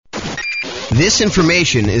This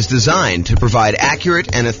information is designed to provide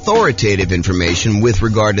accurate and authoritative information with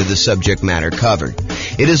regard to the subject matter covered.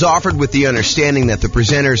 It is offered with the understanding that the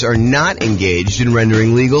presenters are not engaged in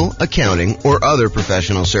rendering legal, accounting, or other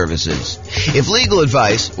professional services. If legal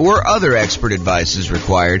advice or other expert advice is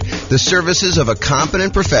required, the services of a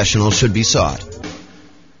competent professional should be sought.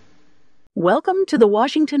 Welcome to the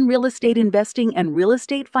Washington Real Estate Investing and Real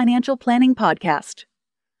Estate Financial Planning Podcast.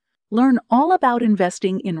 Learn all about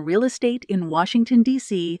investing in real estate in Washington,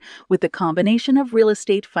 D.C. with the combination of real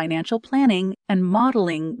estate financial planning and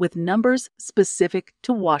modeling with numbers specific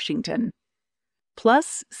to Washington.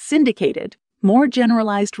 Plus, syndicated, more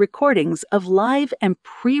generalized recordings of live and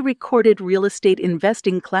pre-recorded real estate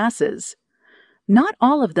investing classes, not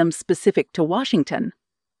all of them specific to Washington.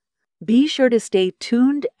 Be sure to stay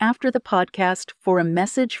tuned after the podcast for a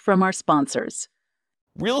message from our sponsors.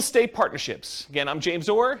 Real estate partnerships. Again, I'm James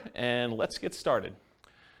Orr, and let's get started.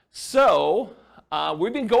 So,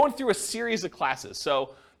 we've been going through a series of classes.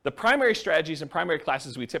 So, the primary strategies and primary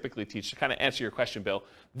classes we typically teach, to kind of answer your question, Bill,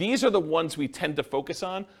 these are the ones we tend to focus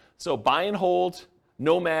on. So, buy and hold,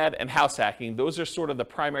 nomad, and house hacking, those are sort of the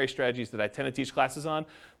primary strategies that I tend to teach classes on.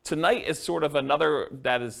 Tonight is sort of another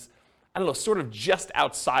that is, sort of just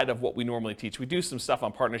outside of what we normally teach. We do some stuff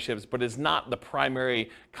on partnerships, but it's not the primary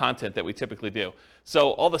content that we typically do.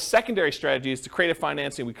 So all the secondary strategies, to creative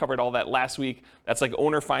financing, we covered all that last week. That's like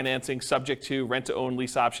owner financing, subject to, rent to own,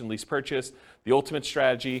 lease option, lease purchase, the ultimate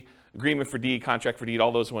strategy, agreement for deed, contract for deed,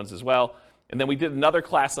 all those ones as well. And then we did another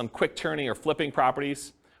class on quick turning or flipping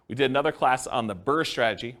properties. We did another class on the BRRRR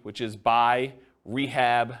strategy, which is buy,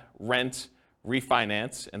 rehab, rent,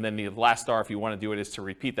 refinance, and then the last star, if you want to do it, is to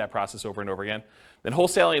repeat that process over and over again. Then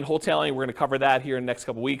wholesaling, we're going to cover that here in the next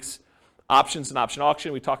couple weeks. Options and option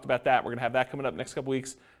auction, we talked about that. We're going to have that coming up next couple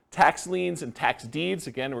weeks. Tax liens and tax deeds,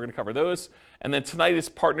 again, we're going to cover those. And then tonight is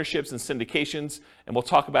partnerships and syndications, and we'll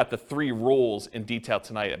talk about the three roles in detail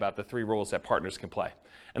tonight, about the three roles that partners can play.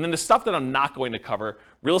 And then the stuff that I'm not going to cover,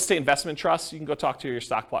 real estate investment trusts, you can go talk to your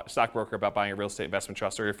stockbroker about buying a real estate investment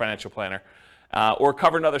trust, or your financial planner. Or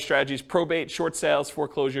covering other strategies, probate, short sales,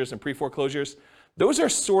 foreclosures, and pre-foreclosures. Those are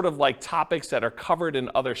sort of like topics that are covered in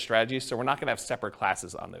other strategies, so we're not going to have separate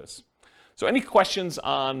classes on those. So any questions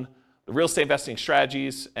on the real estate investing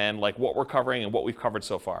strategies and like what we're covering and what we've covered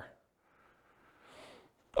so far?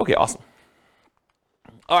 Okay, awesome.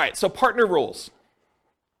 All right, so partner rules.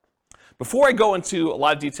 Before I go into a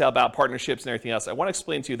lot of detail about partnerships and everything else, I want to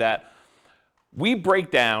explain to you that we break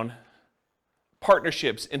down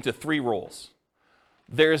partnerships into three roles.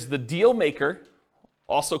 There's the deal maker,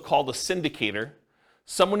 also called a syndicator,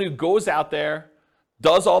 someone who goes out there,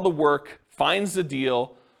 does all the work, finds the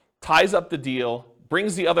deal, ties up the deal,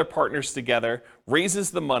 brings the other partners together,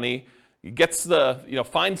 raises the money, gets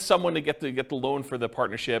finds someone to get the loan for the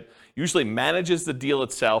partnership, usually manages the deal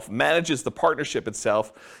itself, manages the partnership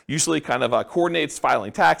itself, usually kind of coordinates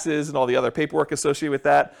filing taxes and all the other paperwork associated with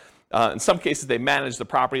that. In some cases, they manage the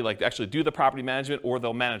property, like they actually do the property management, or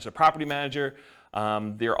they'll manage the property manager.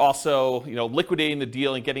 They're also, liquidating the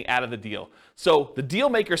deal and getting out of the deal. So the deal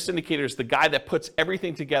maker syndicator is the guy that puts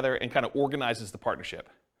everything together and kind of organizes the partnership.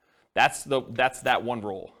 That's that one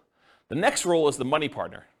role. The next role is the money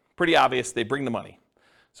partner. Pretty obvious, they bring the money.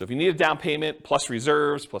 So if you need a down payment, plus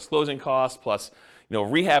reserves, plus closing costs, plus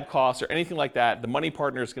rehab costs or anything like that, the money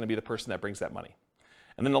partner is going to be the person that brings that money.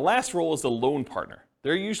 And then the last role is the loan partner.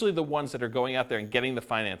 They're usually the ones that are going out there and getting the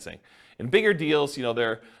financing. In bigger deals,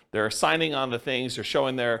 they're signing on the things, they're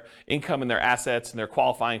showing their income and their assets, and they're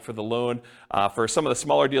qualifying for the loan. For some of the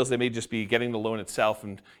smaller deals, they may just be getting the loan itself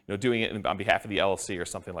and doing it on behalf of the LLC or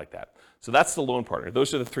something like that. So that's the loan partner.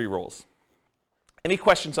 Those are the three roles. Any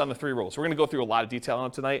questions on the three roles? We're going to go through a lot of detail on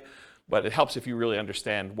them tonight, but it helps if you really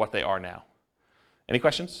understand what they are now. Any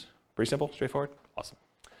questions? Pretty simple, straightforward? Awesome.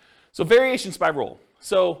 So variations by role.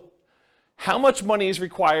 So how much money is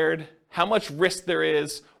required, how much risk there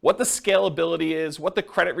is, what the scalability is, what the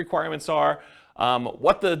credit requirements are,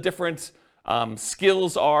 what the different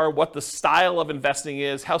skills are, what the style of investing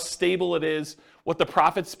is, how stable it is, what the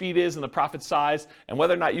profit speed is and the profit size, and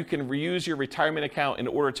whether or not you can reuse your retirement account in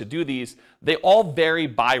order to do these, they all vary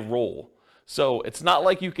by role. So it's not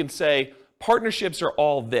like you can say partnerships are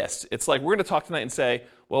all this. It's like we're going to talk tonight and say,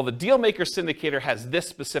 well, the deal maker syndicator has this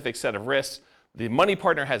specific set of risks, the money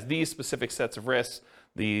partner has these specific sets of risks,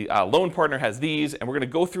 the loan partner has these, and we're going to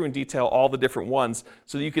go through in detail all the different ones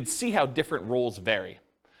so that you can see how different roles vary.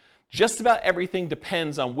 Just about everything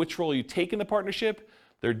depends on which role you take in the partnership.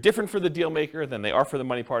 They're different for the deal maker than they are for the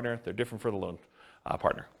money partner. They're different for the loan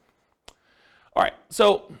partner. All right,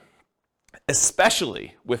 so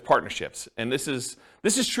especially with partnerships, and this is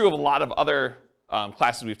true of a lot of other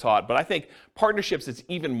classes we've taught, but I think partnerships, it's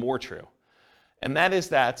even more true. And that is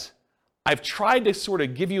that I've tried to sort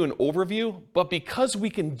of give you an overview, but because we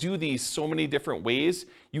can do these so many different ways,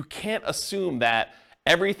 you can't assume that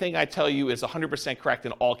everything I tell you is 100% correct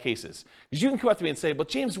in all cases. Because you can come up to me and say, but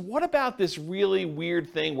James, what about this really weird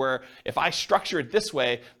thing where if I structure it this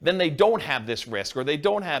way, then they don't have this risk, or they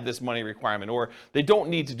don't have this money requirement, or they don't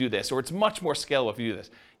need to do this, or it's much more scalable if you do this.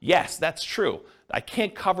 Yes, that's true. I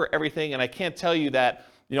can't cover everything, and I can't tell you that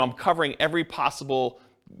I'm covering every possible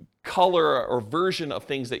color or version of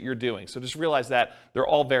things that you're doing. So just realize that they're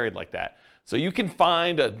all varied like that. So you can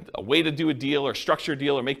find a way to do a deal or structure a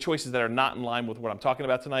deal or make choices that are not in line with what I'm talking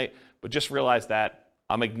about tonight, but just realize that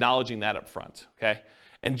I'm acknowledging that up front, okay?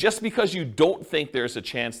 And just because you don't think there's a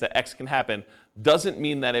chance that X can happen doesn't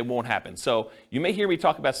mean that it won't happen. So you may hear me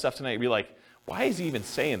talk about stuff tonight and be like, why is he even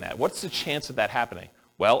saying that? What's the chance of that happening?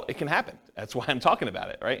 Well, it can happen. That's why I'm talking about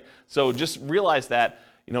it, right? So just realize that,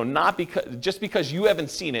 not because, just because you haven't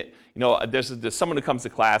seen it, there's someone who comes to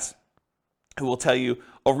class who will tell you,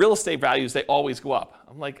 real estate values, they always go up.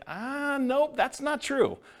 I'm like, nope, that's not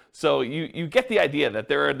true. So you get the idea that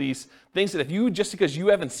there are these things that just because you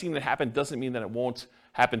haven't seen it happen doesn't mean that it won't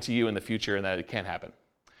happen to you in the future and that it can happen.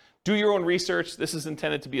 Do your own research. This is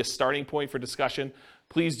intended to be a starting point for discussion.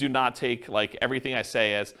 Please do not take everything I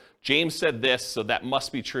say as James said this, so that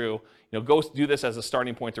must be true. Go do this as a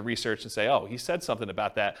starting point to research and say, he said something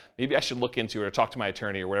about that. Maybe I should look into it or talk to my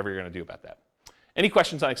attorney or whatever you're going to do about that. Any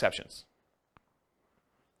questions on exceptions?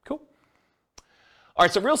 Cool. All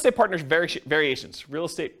right, so real estate partnership variations. Real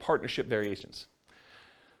estate partnership variations.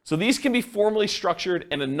 So these can be formally structured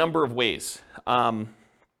in a number of ways.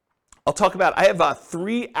 I'll talk about, I have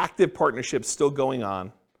 3 active partnerships still going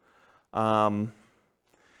on.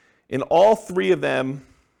 In all 3 of them,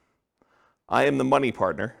 I am the money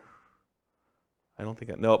partner. I'm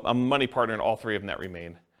the money partner in all 3 of them that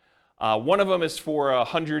remain. One of them is for a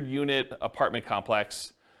 100-unit apartment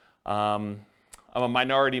complex. I'm a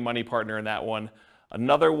minority money partner in that one.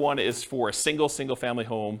 Another one is for a single-family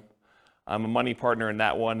home. I'm a money partner in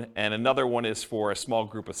that one. And another one is for a small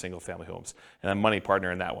group of single-family homes. And I'm a money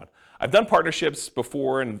partner in that one. I've done partnerships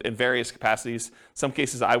before in various capacities. In some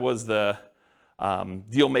cases, I was the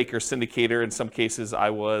deal maker syndicator. In some cases, I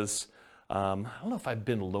was, I don't know if I've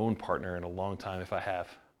been loan partner in a long time, if I have.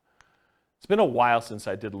 It's been a while since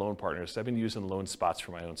I did loan partners. I've been using loan spots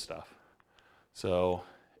for my own stuff. So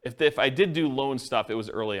if I did do loan stuff, it was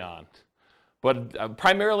early on. But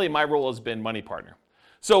primarily my role has been money partner.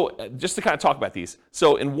 So just to kind of talk about these.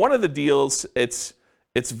 So in one of the deals, it's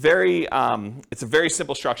a very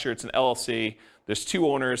simple structure. It's an LLC. There's 2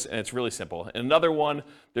 owners, and it's really simple. In another one,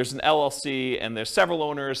 there's an LLC, and there's several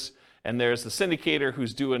owners, and there's the syndicator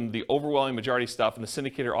who's doing the overwhelming majority stuff, and the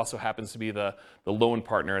syndicator also happens to be the loan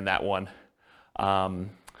partner in that one. And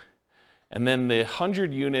then the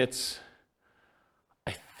 100 units,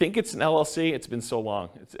 I think it's an LLC. It's been so long.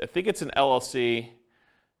 I think it's an LLC,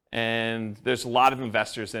 and there's a lot of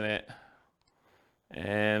investors in it.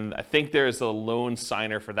 And I think there's a loan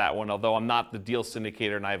signer for that one, although I'm not the deal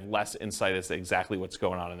syndicator and I have less insight as to exactly what's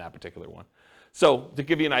going on in that particular one. So to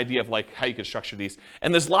give you an idea of how you could structure these,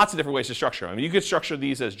 and there's lots of different ways to structure them. I mean, you could structure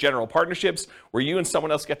these as general partnerships where you and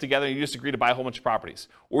someone else get together and you just agree to buy a whole bunch of properties.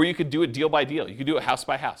 Or you could do it deal by deal. You could do it house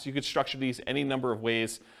by house. You could structure these any number of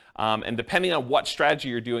ways. And depending on what strategy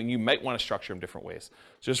you're doing, you might want to structure them different ways.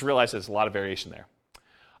 So just realize there's a lot of variation there.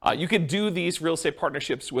 You could do these real estate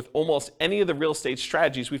partnerships with almost any of the real estate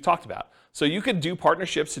strategies we've talked about. So you could do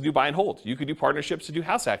partnerships to do buy and hold. You could do partnerships to do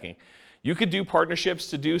house hacking. You could do partnerships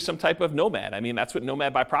to do some type of nomad. I mean, that's what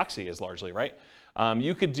nomad by proxy is largely, right?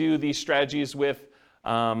 You could do these strategies with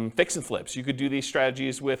fix and flips. You could do these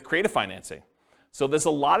strategies with creative financing. So there's a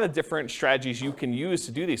lot of different strategies you can use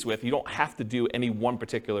to do these with. You don't have to do any one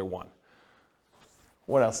particular one.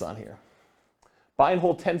 What else on here? Buy and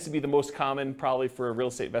hold tends to be the most common probably for real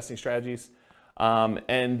estate investing strategies.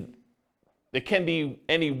 And it can be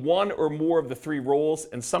any one or more of the 3 roles,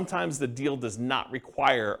 and sometimes the deal does not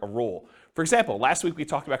require a role. For example, last week we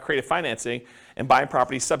talked about creative financing and buying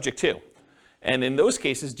properties subject to. And in those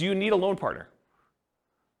cases, do you need a loan partner?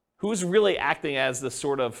 Who's really acting as the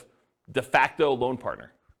sort of de facto loan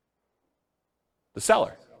partner? The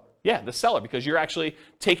seller. Yeah, the seller, because you're actually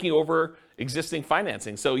taking over existing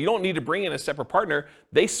financing. So you don't need to bring in a separate partner.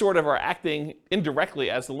 They sort of are acting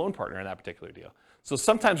indirectly as the loan partner in that particular deal. So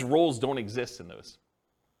sometimes roles don't exist in those.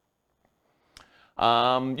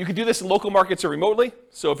 You can do this in local markets or remotely.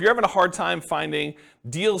 So if you're having a hard time finding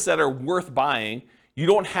deals that are worth buying, you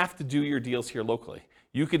don't have to do your deals here locally.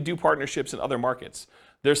 You could do partnerships in other markets.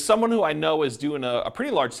 There's someone who I know is doing a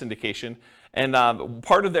pretty large syndication, and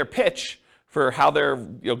part of their pitch for how they're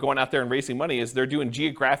going out there and raising money is they're doing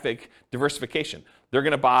geographic diversification. They're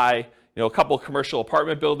going to buy a couple of commercial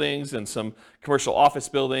apartment buildings and some commercial office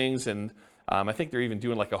buildings, and I think they're even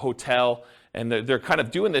doing like a hotel, and they're kind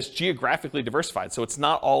of doing this geographically diversified, so it's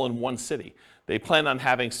not all in one city. They plan on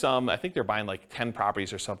having some, I think they're buying like 10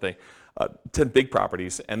 properties or something, 10 big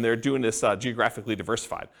properties, and they're doing this geographically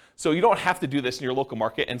diversified. So you don't have to do this in your local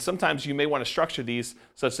market, and sometimes you may want to structure these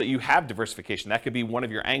such that you have diversification. That could be one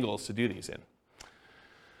of your angles to do these in.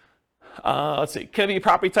 Let's see, can it be a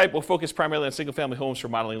property type? We'll focus primarily on single family homes for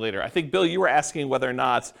modeling later. I think, Bill, you were asking whether or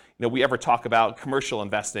not we ever talk about commercial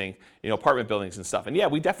investing, apartment buildings and stuff. And yeah,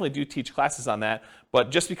 we definitely do teach classes on that,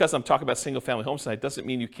 but just because I'm talking about single family homes tonight doesn't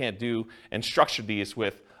mean you can't do and structure these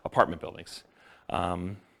with apartment buildings.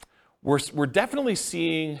 We're definitely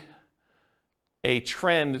seeing a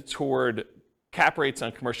trend toward cap rates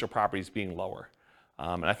on commercial properties being lower.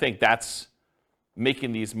 And I think that's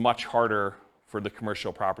making these much harder for the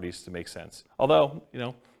commercial properties to make sense. Although,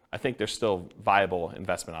 I think they're still viable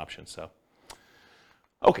investment options. So,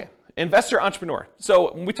 okay, investor entrepreneur.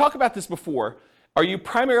 So when we talk about this before, are you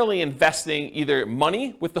primarily investing either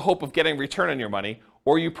money with the hope of getting a return on your money,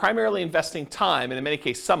 or are you primarily investing time, and in many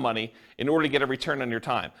cases some money, in order to get a return on your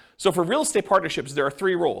time? So for real estate partnerships, there are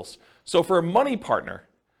 3 roles. So for a money partner,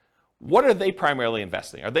 what are they primarily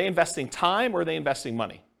investing? Are they investing time or are they investing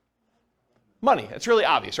money? Money. It's really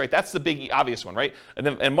obvious, right? That's the big obvious one, right?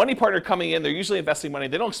 And money partner coming in, they're usually investing money.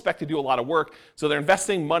 They don't expect to do a lot of work, so they're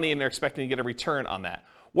investing money and they're expecting to get a return on that.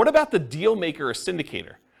 What about the deal maker or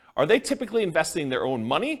syndicator? Are they typically investing their own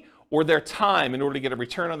money or their time in order to get a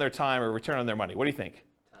return on their time or a return on their money? What do you think?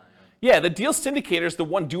 Time. Yeah, the deal syndicator is the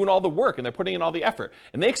one doing all the work and they're putting in all the effort.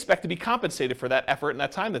 And they expect to be compensated for that effort and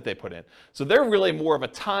that time that they put in. So they're really more of a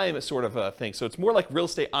time sort of a thing. So it's more like real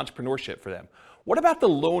estate entrepreneurship for them. What about the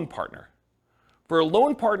loan partner? For a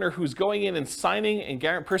loan partner who's going in and signing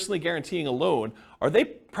and personally guaranteeing a loan, are they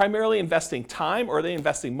primarily investing time or are they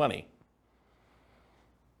investing money?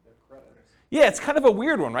 Yeah, it's kind of a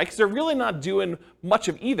weird one, right? Because they're really not doing much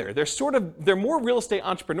of either. They're more real estate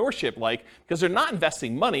entrepreneurship-like because they're not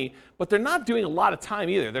investing money, but they're not doing a lot of time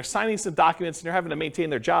either. They're signing some documents and they're having to maintain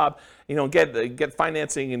their job, get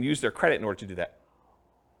financing and use their credit in order to do that.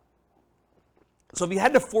 So if you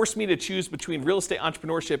had to force me to choose between real estate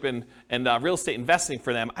entrepreneurship and real estate investing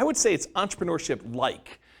for them, I would say it's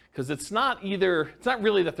entrepreneurship-like, because it's not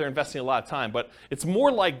really that they're investing a lot of time, but it's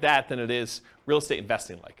more like that than it is real estate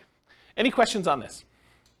investing-like. Any questions on this?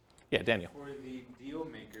 Yeah, Daniel. For the deal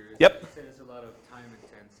makers, yep. You said it's a lot of time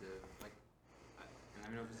intensive. And I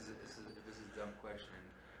don't know if this is a dumb question.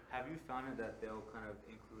 Have you found that they'll kind of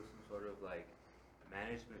include some sort of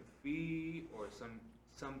management fee or some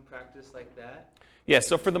practice like that? Yeah,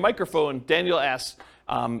 so for the microphone, Daniel asks,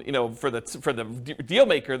 for the deal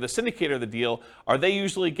maker, the syndicator of the deal, are they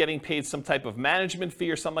usually getting paid some type of management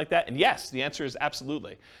fee or something like that? And yes, the answer is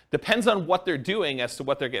absolutely. Depends on what they're doing as to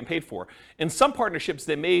what they're getting paid for. In some partnerships,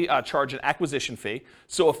 they may charge an acquisition fee,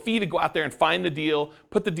 so a fee to go out there and find the deal,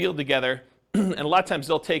 put the deal together, and a lot of times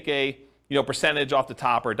they'll take a percentage off the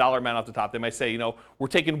top or a dollar amount off the top. They might say, we're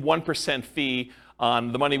taking 1% fee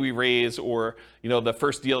on the money we raise, or the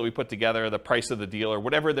first deal that we put together, the price of the deal, or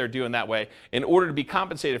whatever they're doing that way, in order to be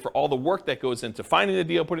compensated for all the work that goes into finding the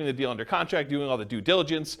deal, putting the deal under contract, doing all the due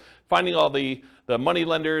diligence, finding all the money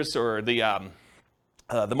lenders or the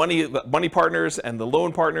money partners and the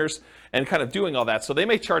loan partners, and kind of doing all that. So they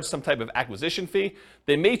may charge some type of acquisition fee.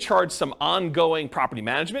 They may charge some ongoing property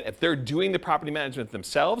management. If they're doing the property management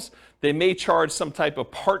themselves, they may charge some type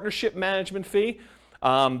of partnership management fee.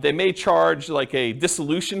 They may charge like a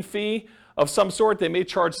dissolution fee of some sort. They may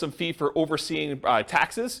charge some fee for overseeing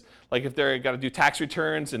taxes, like if they're got to do tax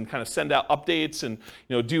returns and kind of send out updates and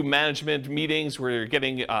do management meetings where you're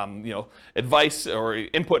getting advice or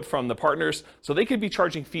input from the partners. So they could be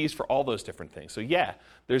charging fees for all those different things. So yeah,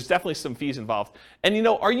 there's definitely some fees involved. And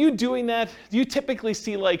are you doing that? Do you typically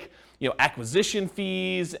see acquisition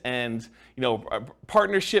fees and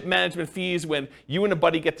partnership management fees when you and a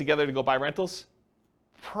buddy get together to go buy rentals?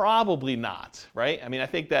 Probably not, right? I mean, I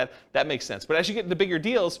think that makes sense. But as you get into bigger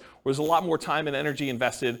deals, where there's a lot more time and energy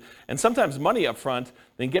invested, and sometimes money up front,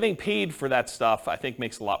 then getting paid for that stuff, I think,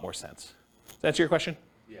 makes a lot more sense. Does that answer your question?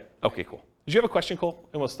 Yeah. Okay, cool. Did you have a question, Cole?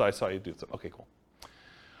 I saw you do something. Okay, cool. All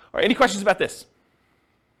right, any questions about this?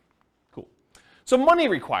 Cool. So money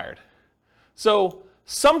required. So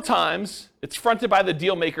sometimes it's fronted by the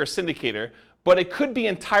deal maker or syndicator, but it could be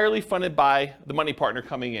entirely funded by the money partner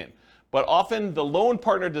coming in. But often the loan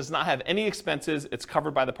partner does not have any expenses. It's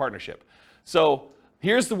covered by the partnership. So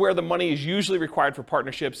Here's where the money is usually required for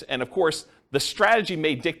partnerships, and of course, the strategy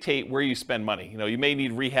may dictate where you spend money. You may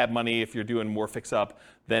need rehab money if you're doing more fix-up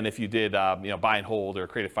than if you did buy and hold or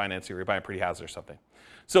creative financing or you're buying pretty houses or something.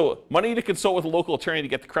 So money to consult with a local attorney to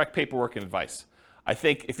get the correct paperwork and advice. I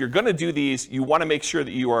think if you're going to do these, you want to make sure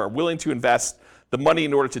that you are willing to invest the money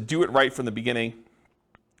in order to do it right from the beginning.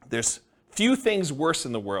 There's few things worse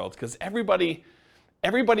in the world because everybody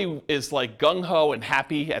is like gung-ho and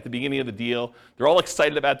happy at the beginning of the deal. They're all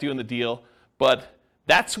excited about doing the deal, but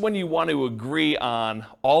that's when you want to agree on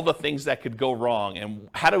all the things that could go wrong and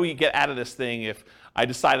how do we get out of this thing if I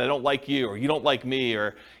decide I don't like you or you don't like me,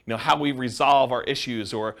 or how we resolve our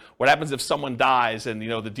issues, or what happens if someone dies and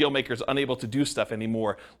the deal maker is unable to do stuff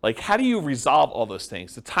anymore. Like, how do you resolve all those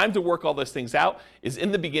things? The time to work all those things out is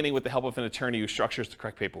in the beginning with the help of an attorney who structures the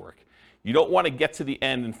correct paperwork. You don't want to get to the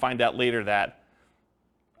end and find out later that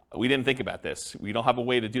we didn't think about this. We don't have a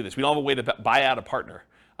way to do this. We don't have a way to buy out a partner.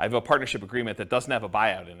 I have a partnership agreement that doesn't have a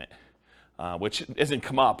buyout in it, which isn't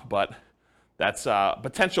come up, but that's a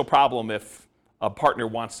potential problem if a partner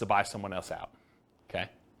wants to buy someone else out, okay?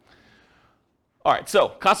 All right, so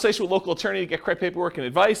consultation with local attorney to get correct paperwork and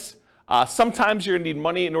advice. Sometimes you're gonna need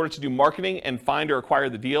money in order to do marketing and find or acquire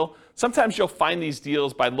the deal. Sometimes you'll find these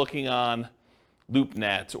deals by looking on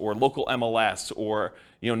LoopNet or local MLS or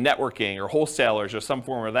networking or wholesalers or some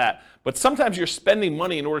form of that. But sometimes you're spending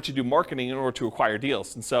money in order to do marketing in order to acquire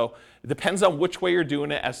deals. And so it depends on which way you're doing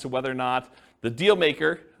it as to whether or not the deal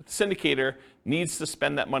maker, the syndicator, needs to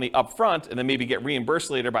spend that money up front and then maybe get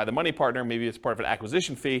reimbursed later by the money partner, maybe it's part of an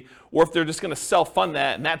acquisition fee, or if they're just going to self-fund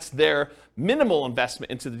that and that's their minimal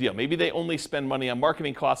investment into the deal. Maybe they only spend money on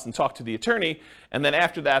marketing costs and talk to the attorney, and then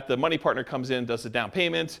after that, the money partner comes in, does the down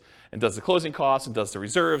payment, and does the closing costs, and does the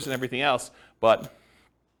reserves and everything else, but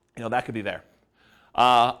that could be there.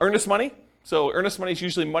 Earnest money. So earnest money is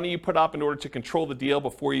usually money you put up in order to control the deal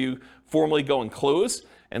before you formally go and close.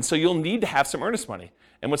 And so you'll need to have some earnest money.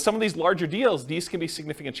 And with some of these larger deals, these can be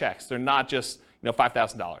significant checks. They're not just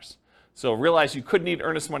 $5,000. So realize you could need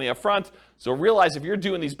earnest money up front. So realize if you're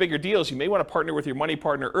doing these bigger deals, you may want to partner with your money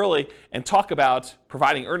partner early and talk about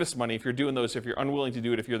providing earnest money if you're doing those, if you're unwilling to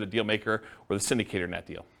do it, if you're the deal maker or the syndicator in that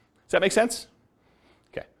deal. Does that make sense?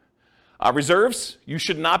 Okay. Reserves, you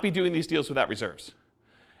should not be doing these deals without reserves.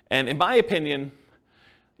 And in my opinion,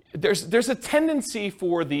 there's a tendency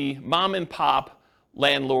for the mom and pop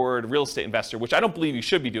landlord real estate investor, which I don't believe you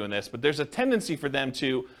should be doing this, but there's a tendency for them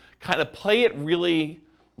to kind of play it really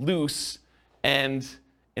loose and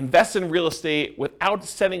invest in real estate without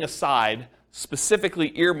setting aside,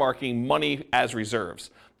 specifically earmarking money as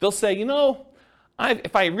reserves. They'll say,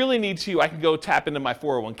 if I really need to, I can go tap into my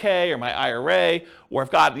 401k or my IRA, or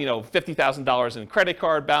I've got $50,000 in credit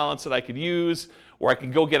card balance that I could use, or I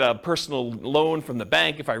can go get a personal loan from the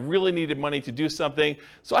bank if I really needed money to do something.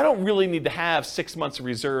 So I don't really need to have 6 months of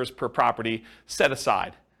reserves per property set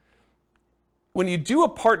aside. When you do a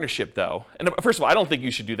partnership though, and first of all, I don't think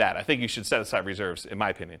you should do that. I think you should set aside reserves, in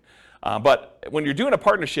my opinion. But when you're doing a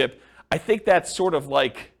partnership, I think that's sort of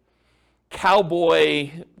like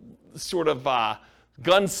cowboy, sort of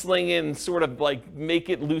gunslinging, sort of like make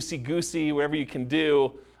it loosey-goosey, whatever you can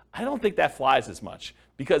do. I don't think that flies as much.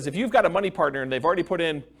 Because if you've got a money partner and they've already put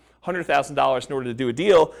in $100,000 in order to do a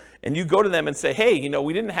deal, and you go to them and say, hey,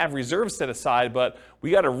 we didn't have reserves set aside, but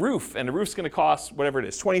we got a roof, and the roof's going to cost whatever it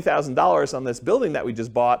is, $20,000 on this building that we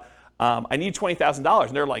just bought. I need $20,000.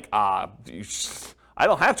 And they're like, I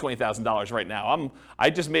don't have $20,000 right now.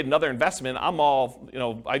 I just made another investment.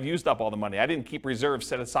 I've used up all the money. I didn't keep reserves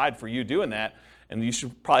set aside for you doing that. And you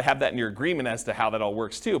should probably have that in your agreement as to how that all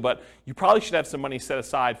works too. But you probably should have some money set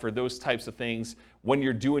aside for those types of things when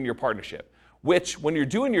you're doing your partnership. Which, when you're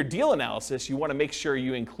doing your deal analysis, you want to make sure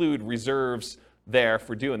you include reserves there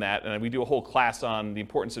for doing that. And we do a whole class on the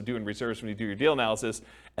importance of doing reserves when you do your deal analysis.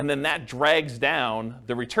 And then that drags down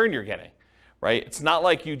the return you're getting, right? It's not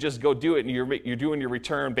like you just go do it and you're doing your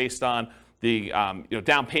return based on the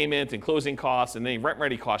down payment and closing costs and any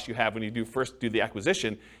rent-ready costs you have when you first do the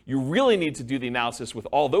acquisition. You really need to do the analysis with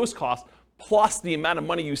all those costs plus the amount of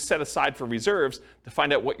money you set aside for reserves to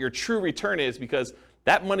find out what your true return is, because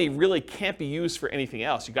that money really can't be used for anything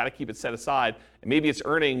else. You got to keep it set aside, and maybe it's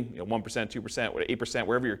earning 1%, 2%, 8%,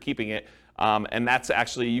 wherever you're keeping it, and that's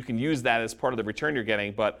actually, you can use that as part of the return you're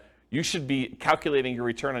getting, but you should be calculating your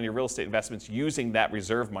return on your real estate investments using that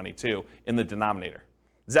reserve money too in the denominator.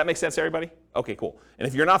 Does that make sense to everybody? Okay, cool. And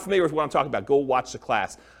if you're not familiar with what I'm talking about, go watch the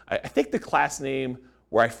class. I think the class name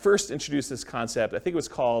where I first introduced this concept, I think it was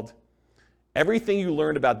called Everything You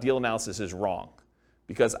Learned About Deal Analysis is Wrong.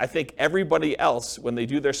 Because I think everybody else, when they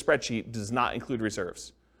do their spreadsheet, does not include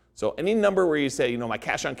reserves. So any number where you say, my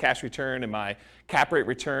cash on cash return and my cap rate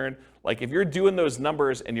return, like if you're doing those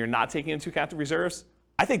numbers and you're not taking into account the reserves,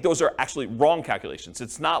 I think those are actually wrong calculations.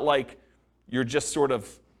 It's not like you're just sort of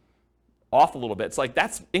off a little bit. It's like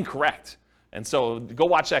that's incorrect. And so go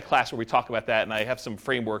watch that class where we talk about that, and I have some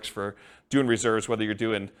frameworks for doing reserves, whether you're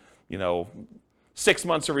doing, 6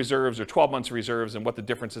 months of reserves or 12 months of reserves, and what the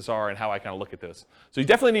differences are and how I kind of look at those. So you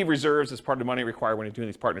definitely need reserves as part of the money required when you're doing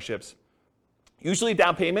these partnerships. Usually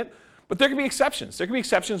down payment, but there can be exceptions. There can be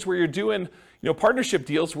exceptions where you're doing, partnership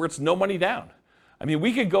deals where it's no money down. I mean,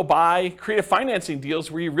 we could go buy creative financing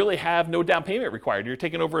deals where you really have no down payment required. You're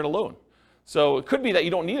taking over in a loan. So it could be that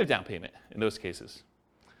you don't need a down payment in those cases.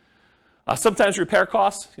 Sometimes repair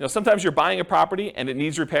costs. Sometimes you're buying a property and it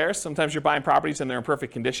needs repairs. Sometimes you're buying properties and they're in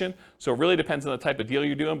perfect condition. So it really depends on the type of deal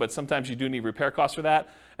you're doing, but sometimes you do need repair costs for that.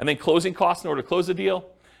 And then closing costs in order to close the deal.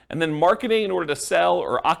 And then marketing in order to sell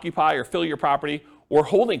or occupy or fill your property, or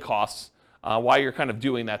holding costs while you're kind of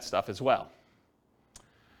doing that stuff as well.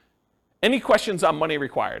 Any questions on money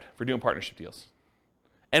required for doing partnership deals?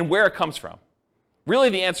 And where it comes from? Really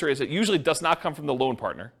the answer is it usually does not come from the loan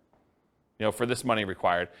partner, for this money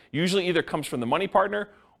required. Usually either comes from the money partner,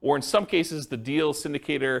 or in some cases the deal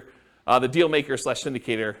syndicator, the deal maker /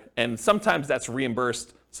 syndicator, and sometimes that's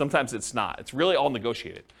reimbursed, sometimes it's not. It's really all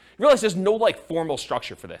negotiated. You realize there's no formal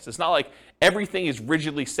structure for this. It's not like everything is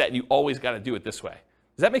rigidly set and you always got to do it this way.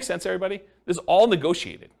 Does that make sense, everybody? This is all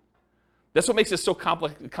negotiated. That's what makes this so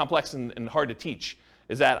complex and hard to teach,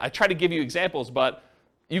 is that I try to give you examples, but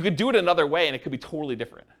you could do it another way and it could be totally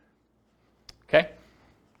different. Okay?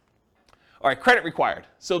 All right, credit required.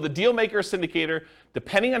 So the deal maker or syndicator,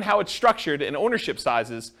 depending on how it's structured and ownership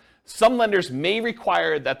sizes, some lenders may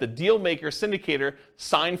require that the deal maker syndicator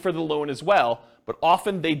sign for the loan as well, but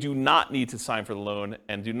often they do not need to sign for the loan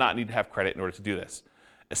and do not need to have credit in order to do this,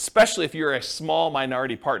 especially if you're a small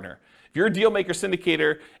minority partner. If you're a deal maker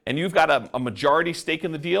syndicator and you've got a majority stake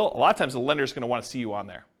in the deal, a lot of times the lender is going to want to see you on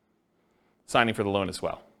there, signing for the loan as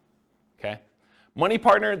well. Okay? Money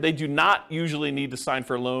partner, they do not usually need to sign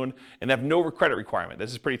for a loan and have no credit requirement.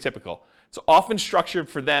 This is pretty typical. It's often structured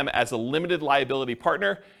for them as a limited liability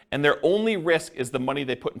partner, and their only risk is the money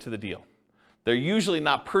they put into the deal. They're usually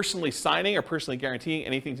not personally signing or personally guaranteeing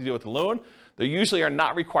anything to do with the loan. They usually are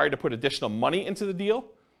not required to put additional money into the deal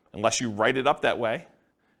unless you write it up that way.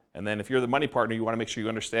 And then if you're the money partner, you want to make sure you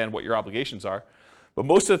understand what your obligations are. But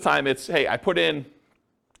most of the time it's, hey, I put in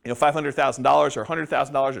 $500,000 or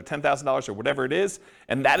 $100,000 or $10,000 or whatever it is,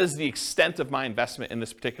 and that is the extent of my investment in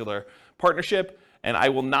this particular partnership, and I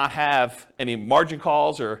will not have any margin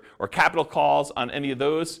calls or capital calls on any of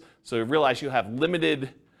those. So you realize you have limited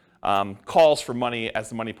calls for money as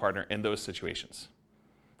the money partner in those situations.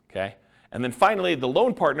 Okay? And then finally, the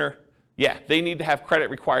loan partner, they need to have credit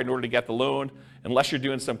required in order to get the loan, unless you're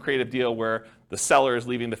doing some creative deal where the seller is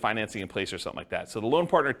leaving the financing in place or something like that. So the loan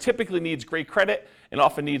partner typically needs great credit and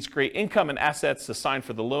often needs great income and assets to sign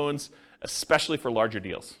for the loans, especially for larger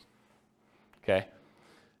deals. Okay?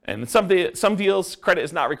 And in some deals, credit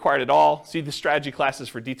is not required at all. See the strategy classes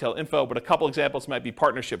for detailed info, but a couple examples might be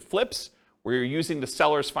partnership flips, where you're using the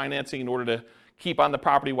seller's financing in order to keep on the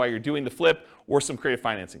property while you're doing the flip, or some creative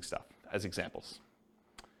financing stuff as examples.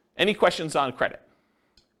 Any questions on credit?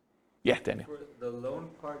 Yeah, Daniel. For the loan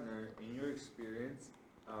partner, in your experience,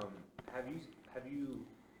 have you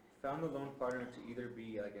found the loan partner to either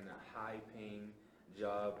be like in a high-paying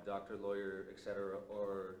job, doctor, lawyer, etc.,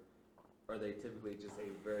 or are they typically just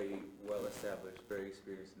a very well-established, very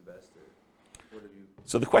experienced investor? What have you?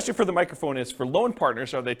 So the question for the microphone is, for loan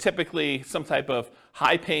partners, are they typically some type of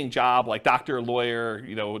high-paying job, like doctor, lawyer,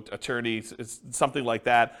 attorney, something like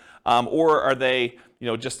that, or are they,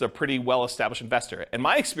 just a pretty well-established investor? And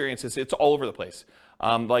my experience is it's all over the place.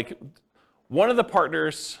 Like one of the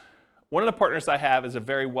partners I have is a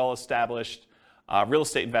very well-established real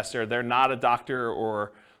estate investor. They're not a doctor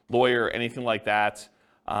or lawyer or anything like that.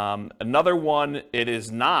 Another one, it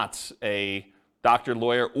is not a doctor,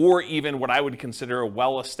 lawyer, or even what I would consider a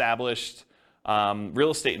well-established real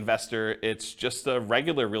estate investor. It's just a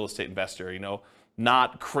regular real estate investor,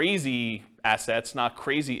 not crazy assets, not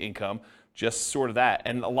crazy income, just sort of that.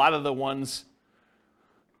 And a lot of the ones,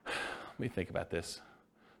 let me think about this.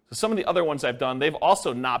 So some of the other ones I've done, they've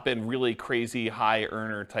also not been really crazy high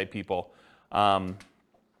earner type people.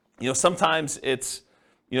 Sometimes it's,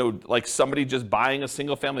 like somebody just buying a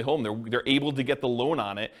single family home. They're able to get the loan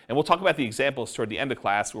on it. And we'll talk about the examples toward the end of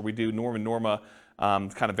class where we do Norm and Norma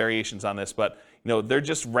kind of variations on this. But they're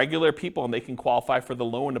just regular people and they can qualify for the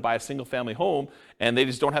loan to buy a single family home, and they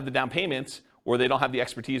just don't have the down payments, or they don't have the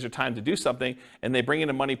expertise or time to do something, and they bring in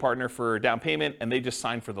a money partner for down payment and they just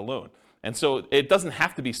sign for the loan. And so it doesn't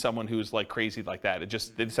have to be someone who's like crazy like that. They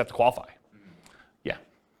just have to qualify. Yeah.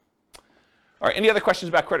 All right, any other questions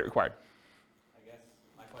about credit required? I guess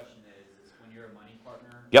my question is when you're a money partner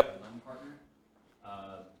Yep. or a loan partner,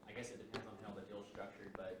 I guess it depends on how the deal's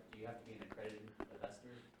structured, but do you have to be an accredited investor?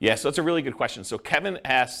 Yeah, so that's a really good question. So Kevin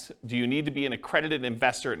asked, do you need to be an accredited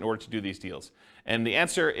investor in order to do these deals? And the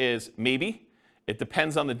answer is maybe. It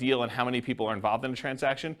depends on the deal and how many people are involved in a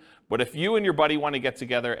transaction. But if you and your buddy want to get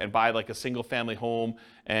together and buy like a single family home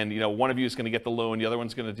and one of you is going to get the loan, the other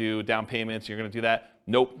one's going to do down payments, you're going to do that,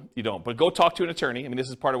 nope, you don't. But go talk to an attorney. I mean, this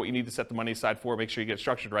is part of what you need to set the money aside for, make sure you get it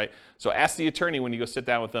structured right. So ask the attorney when you go sit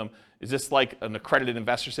down with them, is this like an accredited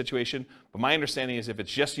investor situation? But my understanding is if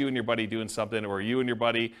it's just you and your buddy doing something, or you and your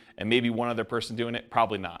buddy and maybe one other person doing it,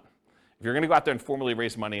 probably not. If you're going to go out there and formally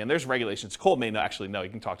raise money, and there's regulations, Cole may actually know, you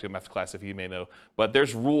can talk to him after class if he may know, but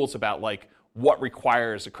there's rules about like what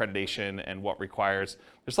requires accreditation and what requires,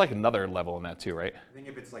 there's like another level in that too, right? I think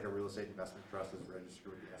if it's like a real estate investment trust that's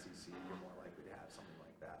registered with the SEC, you're more likely to have something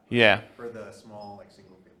like that. Yeah. For the small, like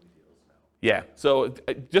single family deals, no. Yeah, so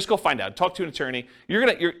just go find out. Talk to an attorney.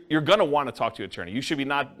 You're gonna want to talk to an attorney. You should be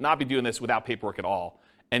not be doing this without paperwork at all.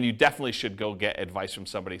 And you definitely should go get advice from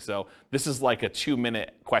somebody. So this is like a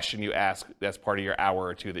 2-minute question you ask that's part of your hour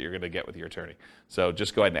or two that you're going to get with your attorney. So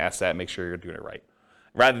just go ahead and ask that and make sure you're doing it right,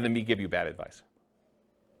 rather than me give you bad advice.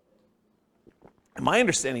 And my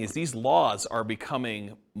understanding is these laws are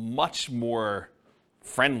becoming much more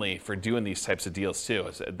friendly for doing these types of deals too.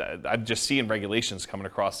 I'm just seeing regulations coming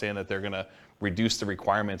across saying that they're going to reduce the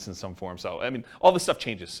requirements in some form. So, I mean, all this stuff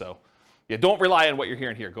changes. So, yeah, don't rely on what you're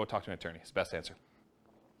hearing here. Go talk to an attorney. It's the best answer.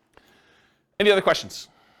 Any other questions?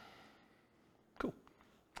 Cool.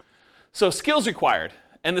 So skills required.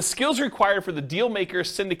 And the skills required for the deal maker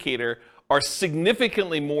syndicator are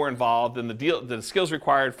significantly more involved than the skills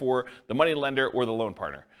required for the money lender or the loan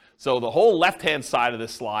partner. So the whole left-hand side of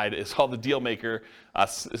this slide is all the deal maker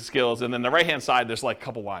skills, and then the right-hand side, there's like a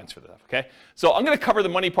couple lines for that, okay? So I'm gonna cover the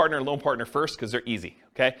money partner and loan partner first because they're easy,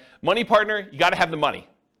 okay? Money partner, you gotta have the money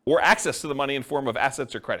or access to the money in form of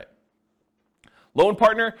assets or credit. Loan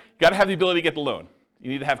partner, you got to have the ability to get the loan. You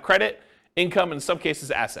need to have credit, income, and in some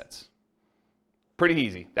cases, assets. Pretty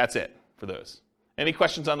easy. That's it for those. Any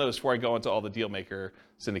questions on those before I go into all the deal maker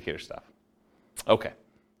syndicator stuff? Okay.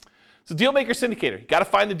 So deal maker syndicator, you got to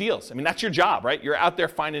find the deals. I mean, that's your job, right? You're out there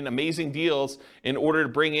finding amazing deals in order to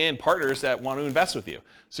bring in partners that want to invest with you.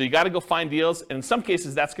 So you got to go find deals, and in some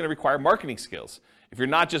cases, that's going to require marketing skills. If you're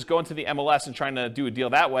not just going to the MLS and trying to do a deal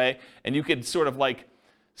that way, and you could sort of like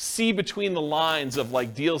see between the lines of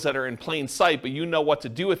like deals that are in plain sight, but you know what to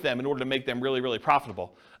do with them in order to make them really, really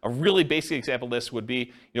profitable. A really basic example of this would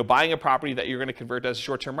be, buying a property that you're going to convert as a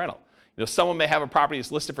short-term rental. Someone may have a property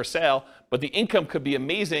that's listed for sale, but the income could be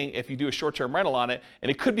amazing if you do a short-term rental on it, and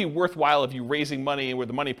it could be worthwhile if you raising money with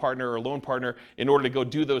a money partner or a loan partner in order to go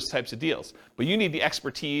do those types of deals. But you need the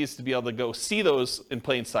expertise to be able to go see those in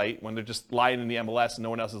plain sight when they're just lying in the MLS and no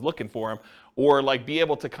one else is looking for them, or like be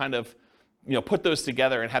able to kind of put those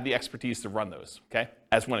together and have the expertise to run those, okay?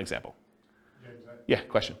 As one example. James, Yeah,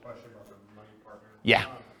 question. Question about the money partner. Yeah.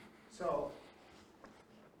 So,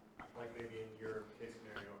 like maybe in your case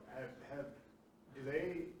scenario, do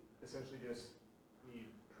they essentially just need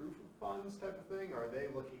proof of funds type of thing, or are they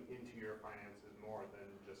looking into your finances more than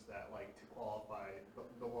just that, like to qualify,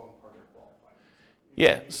 the loan partner qualifies?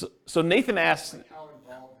 Yeah, so Nathan asked, Like how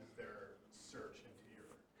involved is their search into your...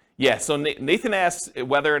 yeah, so Nathan asked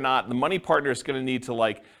whether or not the money partner is going to need to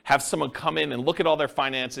like have someone come in and look at all their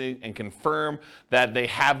financing and confirm that they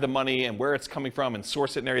have the money and where it's coming from and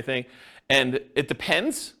source it and everything. And it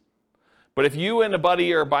depends. But if you and a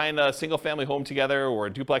buddy are buying a single family home together or a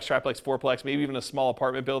duplex, triplex, fourplex, maybe even a small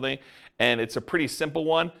apartment building, and it's a pretty simple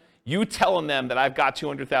one, you telling them that I've got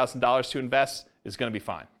 $200,000 to invest is going to be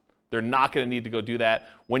fine. They're not going to need to go do that.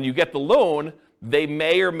 When you get the loan, they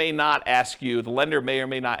may or may not ask you, the lender may or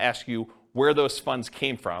may not ask you where those funds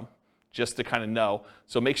came from, just to kind of know.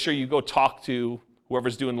 So make sure you go talk to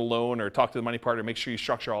whoever's doing the loan or talk to the money partner, make sure you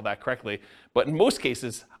structure all that correctly. But in most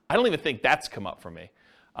cases, I don't even think that's come up for me.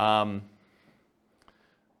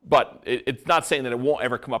 But it's not saying that it won't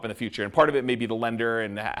ever come up in the future. And part of it may be the lender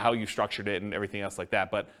and how you structured it and everything else like that.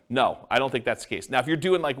 But no, I don't think that's the case. Now, if you're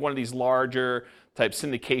doing like one of these larger type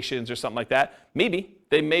syndications or something like that, maybe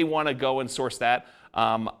they may want to go and source that.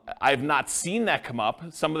 I've not seen that come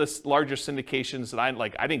up. Some of the larger syndications that I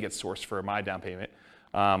didn't get sourced for my down payment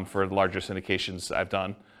for the larger syndications I've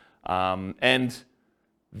done. And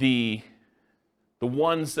the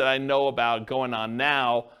ones that I know about going on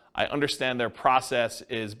now, I understand their process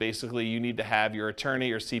is basically you need to have your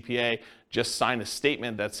attorney or CPA just sign a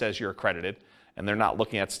statement that says you're accredited. and they're not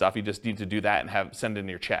looking at stuff. You just need to do that and send in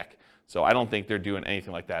your check. So I don't think they're doing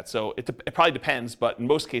anything like that. So it probably depends, but in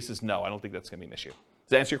most cases, no, I don't think that's going to be an issue. Does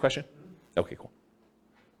that answer your question? Okay, cool.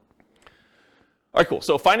 All right, cool.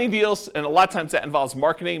 So finding deals, and a lot of times that involves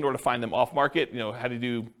marketing in order to find them off market, how to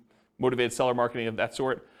do motivated seller marketing of that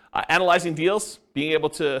sort. Analyzing deals, being able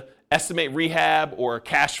to estimate rehab or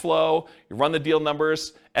cash flow, you run the deal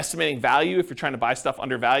numbers, estimating value if you're trying to buy stuff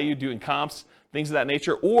under value, doing comps, things of that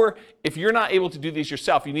nature. Or if you're not able to do these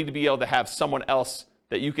yourself, you need to be able to have someone else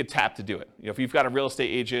that you could tap to do it. If you've got a real estate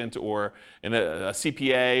agent or a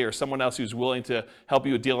CPA or someone else who's willing to help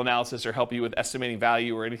you with deal analysis or help you with estimating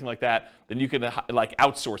value or anything like that, then you can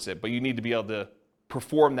outsource it. But you need to be able to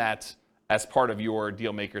perform that as part of your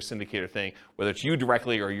deal maker syndicator thing, whether it's you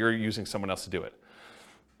directly or you're using someone else to do it.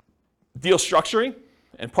 Deal structuring,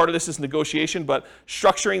 and part of this is negotiation, but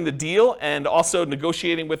structuring the deal and also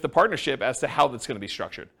negotiating with the partnership as to how that's going to be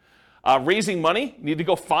structured. Raising money, you need to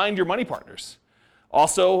go find your money partners.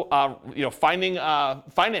 Also, finding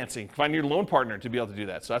financing, finding your loan partner to be able to do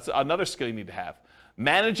that. So that's another skill you need to have.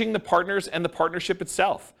 Managing the partners and the partnership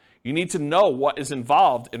itself. You need to know what is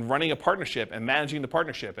involved in running a partnership and managing the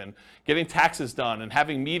partnership and getting taxes done and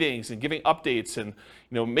having meetings and giving updates and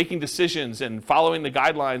making decisions and following the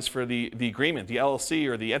guidelines for the agreement, the LLC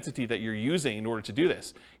or the entity that you're using in order to do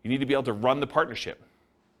this. You need to be able to run the partnership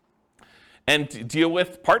and deal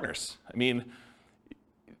with partners. I mean,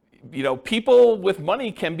 people with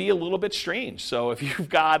money can be a little bit strange. So if you've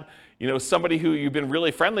got, somebody who you've been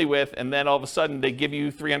really friendly with, and then all of a sudden they give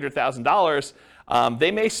you $300,000,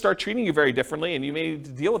 they may start treating you very differently, and you may need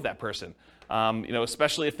to deal with that person.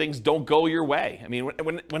 Especially if things don't go your way. I mean,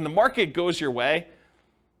 when the market goes your way,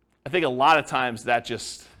 I think a lot of times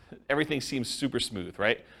everything seems super smooth,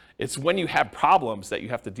 right? It's when you have problems that you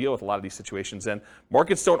have to deal with a lot of these situations, and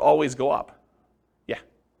markets don't always go up. Yeah.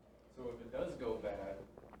 So if it does go bad,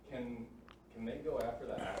 can they go after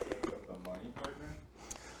the assets of the money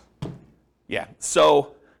partner? Yeah.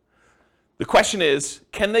 So the question is,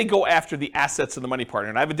 can they go after the assets of the money partner?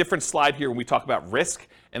 And I have a different slide here when we talk about risk,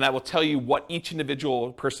 and I will tell you what each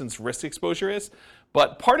individual person's risk exposure is.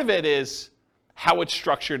 But part of it is how it's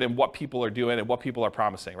structured and what people are doing and what people are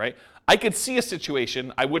promising, right? I could see a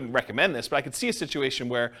situation, I wouldn't recommend this, but I could see a situation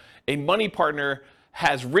where a money partner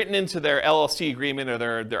has written into their LLC agreement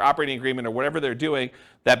or their operating agreement or whatever they're doing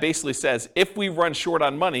that basically says, if we run short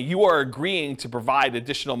on money, you are agreeing to provide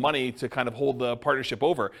additional money to kind of hold the partnership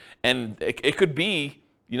over. And it could be,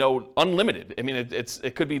 unlimited. I mean,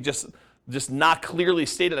 it could be just not clearly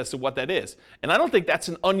stated as to what that is. And I don't think that's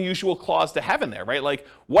an unusual clause to have in there, right? Like,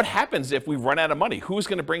 what happens if we run out of money? Who's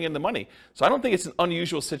going to bring in the money? So I don't think it's an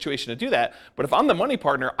unusual situation to do that. But if I'm the money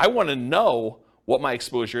partner, I want to know what my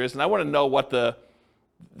exposure is, and I want to know what the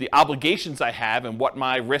obligations I have and what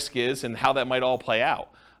my risk is and how that might all play out.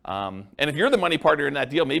 And if you're the money partner in that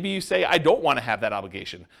deal, maybe you say, I don't want to have that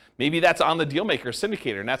obligation. Maybe that's on the deal maker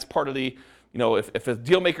syndicator, and that's part of the, if a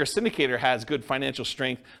deal maker syndicator has good financial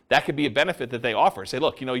strength, that could be a benefit that they offer. Say,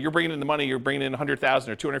 look, you're bringing in the money, you're bringing in $100,000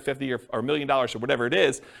 or $250,000 or $1 million or whatever it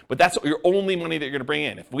is, but that's your only money that you're going to bring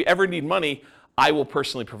in. If we ever need money, I will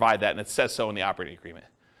personally provide that, and it says so in the operating agreement.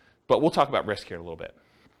 But we'll talk about risk here in a little bit.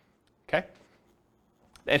 Okay?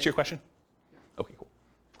 Answer your question? Okay, cool.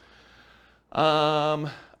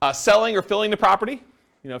 Selling or filling the property,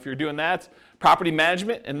 if you're doing that. Property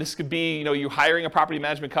management, and this could be, you hiring a property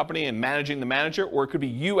management company and managing the manager, or it could be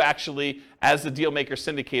you actually, as the deal maker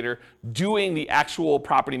syndicator, doing the actual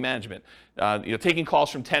property management. Taking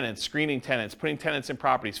calls from tenants, screening tenants, putting tenants in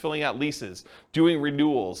properties, filling out leases, doing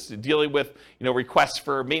renewals, dealing with, requests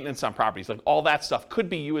for maintenance on properties. Like all that stuff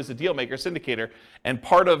could be you as a deal maker syndicator, and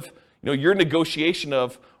part of your negotiation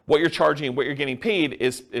of what you're charging and what you're getting paid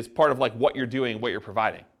is part of like what you're doing, what you're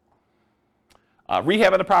providing.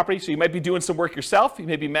 Rehab of the property, so you might be doing some work yourself, you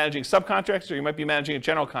may be managing subcontractors, or you might be managing a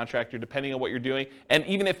general contractor depending on what you're doing, and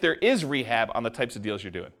even if there is rehab on the types of deals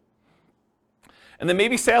you're doing. And then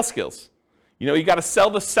maybe sales skills. You got to sell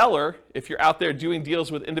the seller if you're out there doing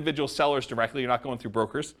deals with individual sellers directly, you're not going through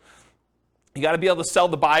brokers. You got to be able to sell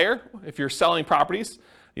the buyer if you're selling properties.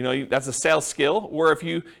 That's a sales skill. Or if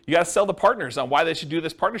you got to sell the partners on why they should do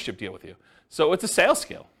this partnership deal with you. So it's a sales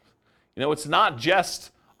skill. It's not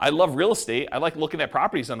just, I love real estate, I like looking at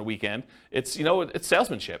properties on the weekend. It's, it's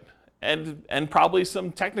salesmanship and probably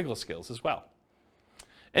some technical skills as well.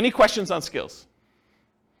 Any questions on skills?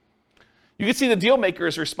 You can see the deal maker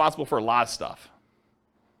is responsible for a lot of stuff.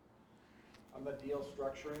 On the deal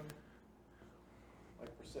structuring, like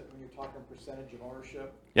when you're talking percentage of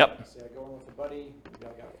ownership. Yep. Say I go in with a buddy, I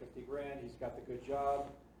got $50,000, he's got the good job.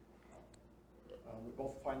 We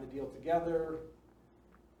both find the deal together.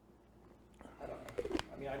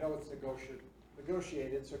 I know it's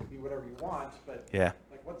negotiated, so it can be whatever you want, but Yeah.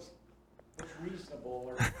 like what's reasonable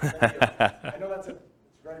or I know it's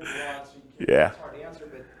very broad, so you can't, it's hard to answer,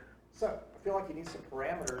 but I feel like you need some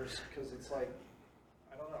parameters because it's like,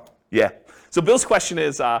 I don't know. Yeah. So Bill's question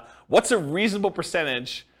is, what's a reasonable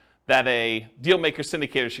percentage that a deal maker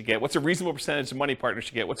syndicator should get? What's a reasonable percentage the money partner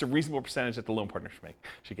should get? What's a reasonable percentage that the loan partner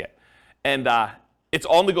should get? And it's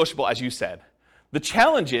all negotiable, as you said. The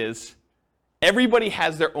challenge is everybody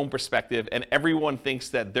has their own perspective, and everyone thinks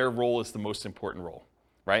that their role is the most important role,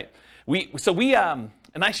 right?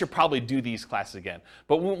 And I should probably do these classes again.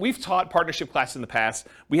 But when we've taught partnership classes in the past,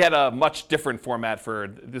 we had a much different format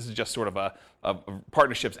for, this is just sort of a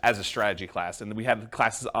partnerships as a strategy class. And we had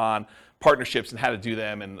classes on partnerships and how to do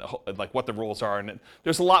them and like what the rules are. And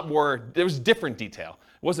there's a lot more, there was different detail.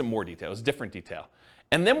 It wasn't more detail, it was different detail.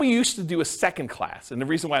 And then we used to do a second class. And the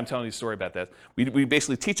reason why I'm telling you a story about this, we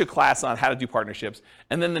basically teach a class on how to do partnerships.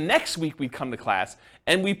 And then the next week we'd come to class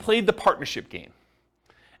and we played the partnership game.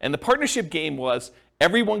 And the partnership game was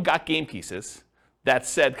everyone got game pieces that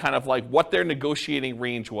said kind of like what their negotiating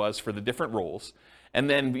range was for the different roles. And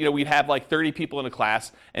then we'd have like 30 people in a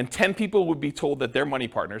class, and 10 people would be told that they're money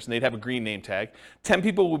partners, and they'd have a green name tag. 10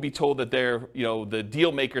 people would be told that they're the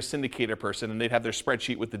deal maker syndicator person, and they'd have their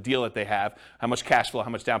spreadsheet with the deal that they have, how much cash flow, how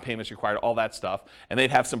much down payments required, all that stuff. And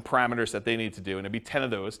they'd have some parameters that they need to do, and it'd be 10 of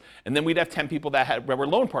those. And then we'd have 10 people that were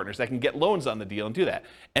loan partners that can get loans on the deal and do that.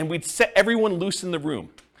 And we'd set everyone loose in the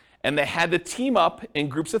room. And they had to team up in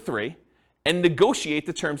groups of 3 and negotiate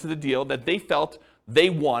the terms of the deal that they felt they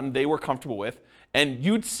won, they were comfortable with. And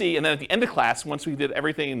you'd see, and then at the end of class, once we did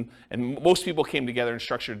everything, and most people came together and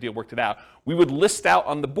structured a deal, worked it out, we would list out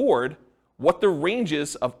on the board what the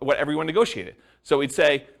ranges of what everyone negotiated. So we'd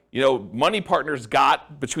say, money partners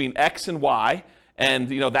got between X and Y, and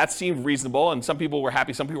that seemed reasonable, and some people were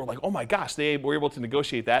happy. Some people were like, oh my gosh, they were able to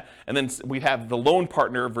negotiate that. And then we'd have the loan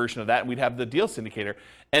partner version of that, and we'd have the deal syndicator.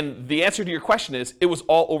 And the answer to your question is, it was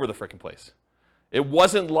all over the frickin' place. It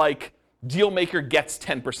wasn't like deal maker gets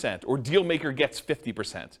 10%, or deal maker gets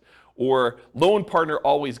 50%, or loan partner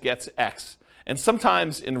always gets X. And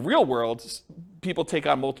sometimes in real world, people take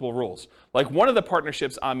on multiple roles. Like one of the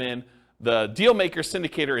partnerships I'm in, the deal maker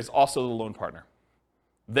syndicator is also the loan partner.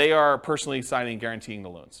 They are personally signing and guaranteeing the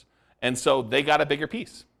loans. And so they got a bigger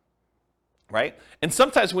piece, right? And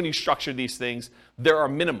sometimes when you structure these things, there are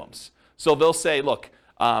minimums. So they'll say, look,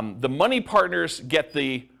 the money partners get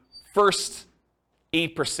the first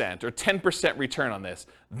 8% or 10% return on this.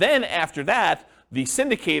 Then after that, the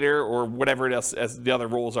syndicator or whatever else as the other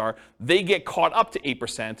roles are, they get caught up to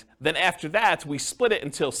 8%. Then after that, we split it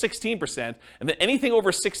until 16%. And then anything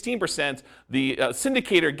over 16%, the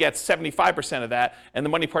syndicator gets 75% of that, and the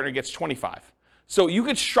money partner gets 25%. So you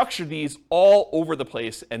could structure these all over the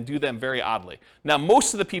place and do them very oddly. Now,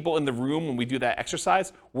 most of the people in the room, when we do that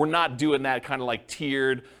exercise, we're not doing that kind of like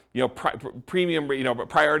tiered, premium,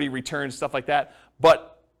 priority returns, stuff like that.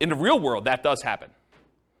 But in the real world, that does happen.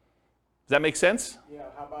 Does that make sense? Yeah,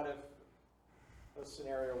 how about if a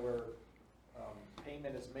scenario where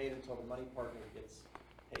payment is made until the money partner gets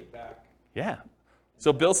paid back? Yeah.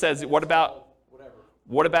 So Bill says, what about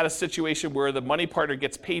a situation where the money partner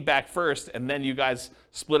gets paid back first and then you guys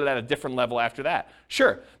split it at a different level after that?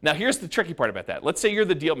 Sure. Now here's the tricky part about that. Let's say you're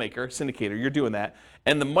the deal maker, syndicator, you're doing that,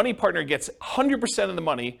 and the money partner gets 100% of the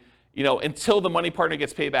money, until the money partner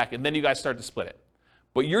gets paid back, and then you guys start to split it.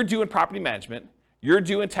 But you're doing property management, you're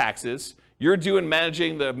doing taxes, you're doing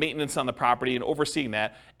managing the maintenance on the property and overseeing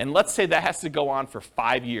that, and let's say that has to go on for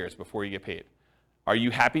 5 years before you get paid. Are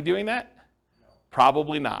you happy doing that? No.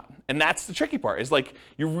 Probably not. And that's the tricky part, is like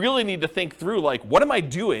you really need to think through, like, what am I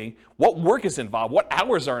doing? What work is involved? What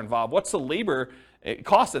hours are involved? What's the labor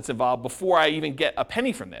cost that's involved before I even get a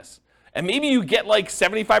penny from this? And maybe you get like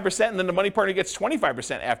 75% and then the money partner gets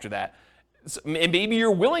 25% after that. And maybe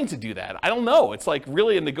you're willing to do that. I don't know. It's like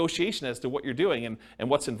really a negotiation as to what you're doing and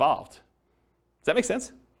what's involved. Does that make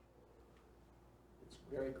sense? It's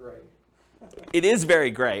very gray. It is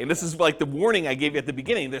very gray. And this is like the warning I gave you at the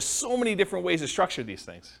beginning. There's so many different ways to structure these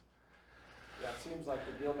things. Yeah, it seems like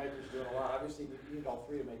the deal maker's doing a lot. Obviously, you need all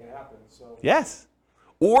 3 to make it happen. So yes.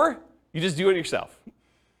 Or you just do it yourself.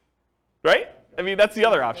 Right? I mean, that's the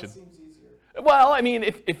other option. That seems easier. Well, I mean,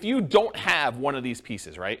 if you don't have one of these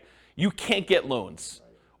pieces, right? You can't get loans,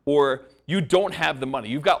 or you don't have the money.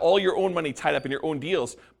 You've got all your own money tied up in your own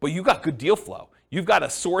deals, but you got good deal flow. You've got a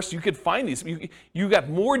source. You could find these. You got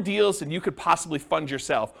more deals than you could possibly fund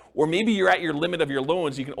yourself. Or maybe you're at your limit of your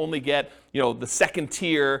loans. You can only get, the second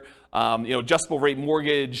tier, adjustable rate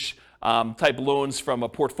mortgage, type loans from a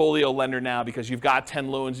portfolio lender now because you've got 10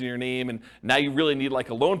 loans in your name and now you really need like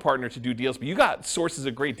a loan partner to do deals, but you got sources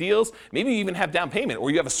of great deals. Maybe you even have down payment or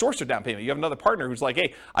you have a source of down payment. You have another partner who's like,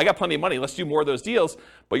 hey, I got plenty of money, let's do more of those deals,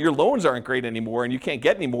 but your loans aren't great anymore and you can't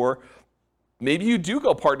get any more. Maybe you do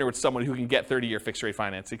go partner with someone who can get 30-year fixed rate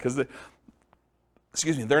financing because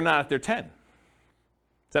they're not at their 10. Does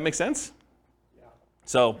that make sense? Yeah.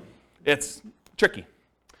 So it's tricky.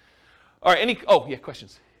 All right,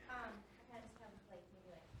 questions?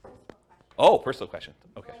 Oh, personal question.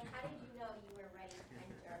 Okay. Like, how did you know you were ready to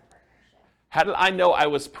enter a partnership? How did I know I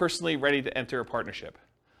was personally ready to enter a partnership?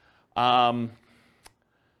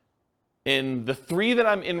 In the 3 that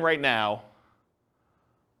I'm in right now,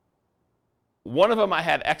 one of them I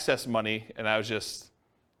had excess money, and I was just,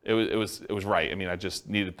 it was right. I mean, I just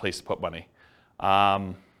needed a place to put money.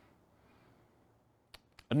 Another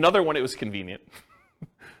one, it was convenient.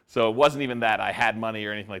 So it wasn't even that I had money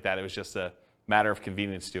or anything like that. It was just a matter of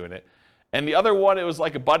convenience doing it. And the other one, it was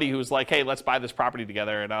like a buddy who was like, hey, let's buy this property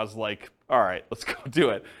together. And I was like, all right, let's go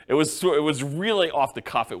do it. It was really off the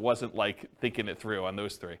cuff. It wasn't like thinking it through on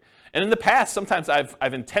those 3. And in the past, sometimes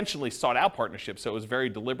I've intentionally sought out partnerships. So it was very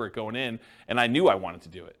deliberate going in, and I knew I wanted to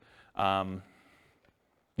do it.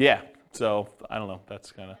 Yeah, so I don't know.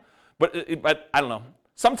 That's kind of, but I don't know.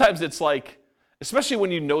 Sometimes it's like, especially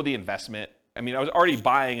when you know the investment. I mean, I was already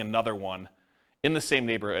buying another one in the same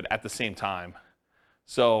neighborhood at the same time.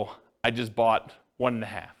 So I just bought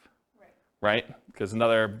 1.5, right? Because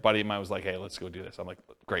another buddy of mine was like, hey, let's go do this. I'm like,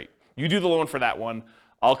 great. You do the loan for that one.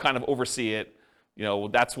 I'll kind of oversee it. You know,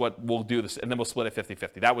 that's what we'll do this, and then we'll split it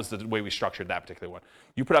 50-50. That was the way we structured that particular one.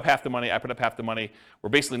 You put up half the money, I put up half the money. We're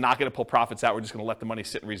basically not going to pull profits out. We're just going to let the money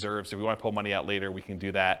sit in reserves. If we want to pull money out later, we can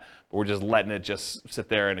do that. But we're just letting it just sit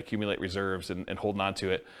there and accumulate reserves and holding on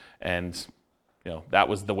to it. And, you know, that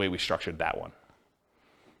was the way we structured that one.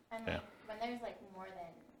 And Yeah. when there's like more than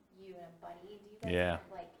you and a buddy, do you guys have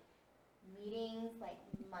like meetings like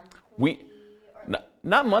monthly?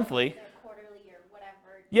 Not monthly. Or quarterly or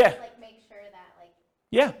whatever? Yeah. Just, like make sure that like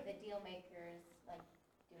the deal makers like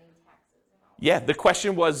doing taxes and all. Yeah, the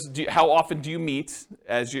question was, how often do you meet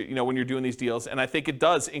as you know when you're doing these deals? And I think it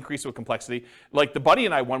does increase with complexity. Like the buddy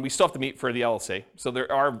and I one, we still have to meet for the LLC. So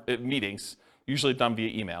there are meetings, usually done via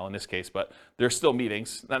email in this case, but there's still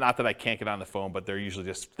meetings. Not that I can't get on the phone, but they're usually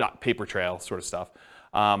just not paper trail sort of stuff.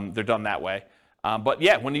 They're done that way. But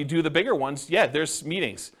yeah, when you do the bigger ones, yeah, there's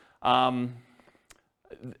meetings. The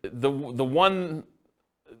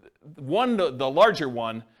larger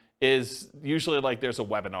one is usually like there's a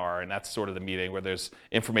webinar, and that's sort of the meeting where there's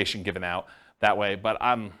information given out that way. But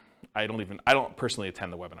I don't personally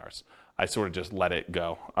attend the webinars. I sort of just let it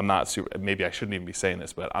go. I'm not super, maybe I shouldn't even be saying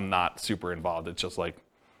this, but I'm not super involved. It's just like,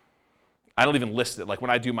 I don't even list it. Like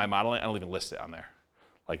when I do my modeling, I don't even list it on there.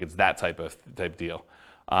 Like it's that type deal.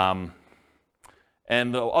 And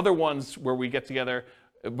the other ones where we get together,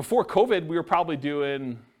 before COVID, we were probably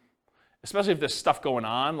doing, especially if there's stuff going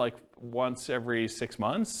on, like once every 6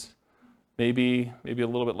 months, maybe a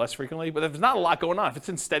little bit less frequently. But if there's not a lot going on, if it's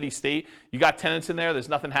in steady state, you got tenants in there, there's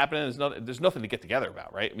nothing happening, there's nothing to get together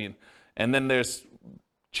about, right? I mean, and then there's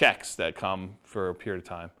checks that come for a period of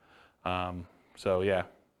time. So yeah. Does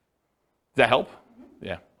that help? Mm-hmm.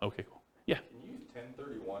 Yeah. Okay, cool. Yeah. Can you use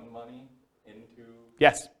 1031 money into?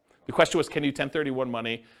 Yes. The question was, can you 1031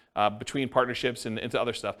 money between partnerships and into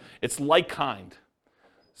other stuff? It's like kind.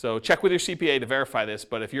 So check with your CPA to verify this,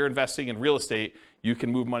 but if you're investing in real estate, you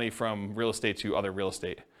can move money from real estate to other real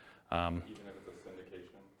estate. Even if it's a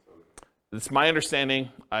syndication? So it's my understanding,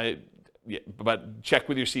 but check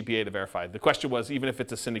with your CPA to verify. The question was, even if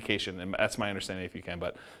it's a syndication, and that's my understanding if you can,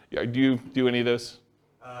 but do you do any of those?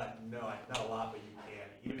 No, not a lot, but you can,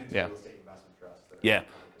 even into Yeah. real estate investment trusts. Yeah.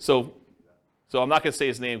 So I'm not going to say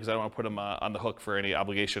his name because I don't want to put him on the hook for any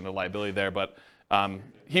obligation or liability there, but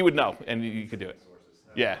he would know, and you could do it.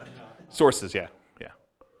 Yeah. Sources, yeah. does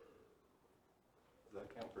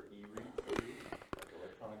that count for e-REITs too? Like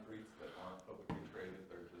electronic REITs that aren't publicly traded,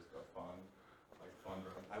 they're just a fund,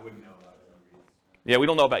 I wouldn't know about e-REITs. Yeah, we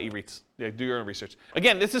don't know about e-REITs. Yeah, do your own research.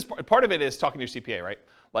 Again, this is part of it is talking to your CPA, right?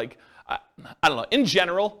 Like, I don't know. In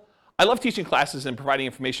general, I love teaching classes and providing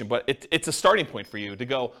information, but it's a starting point for you to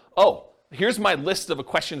go, oh, here's my list of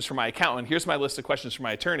questions for my accountant. Here's my list of questions for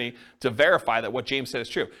my attorney to verify that what James said is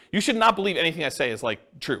true. You should not believe anything I say is like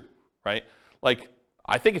true, right? Like,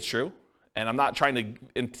 I think it's true, and I'm not trying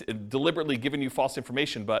to deliberately giving you false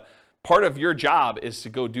information, but part of your job is to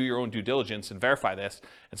go do your own due diligence and verify this.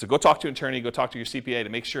 And so go talk to an attorney, go talk to your CPA to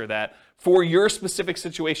make sure that for your specific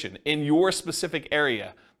situation, in your specific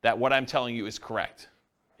area, that what I'm telling you is correct.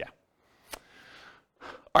 Yeah.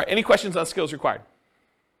 All right, any questions on skills required?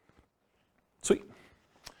 Sweet.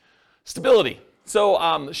 Stability.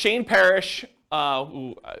 So Shane Parrish,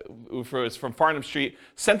 who was from Farnham Street,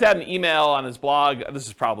 sent out an email on his blog. This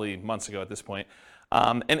is probably months ago at this point.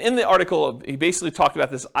 And in the article, he basically talked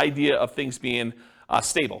about this idea of things being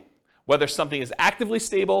stable, whether something is actively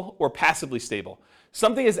stable or passively stable.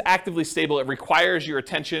 Something is actively stable, it requires your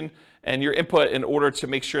attention and your input in order to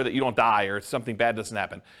make sure that you don't die or something bad doesn't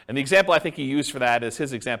happen. And the example I think he used for that is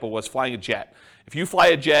his example was flying a jet. If you fly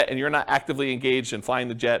a jet and you're not actively engaged in flying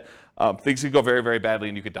the jet, things could go very, very badly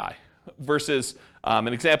and you could die. Versus an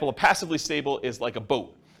example of passively stable is like a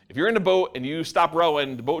boat. If you're in a boat and you stop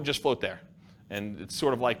rowing, the boat will just float there. And it's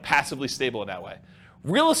sort of like passively stable in that way.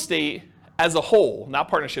 Real estate as a whole, not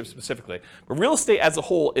partnerships specifically, but real estate as a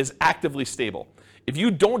whole is actively stable. If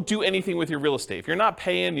you don't do anything with your real estate, if you're not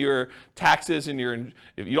paying your taxes and you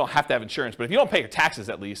don't have to have insurance, but if you don't pay your taxes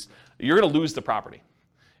at least, you're going to lose the property.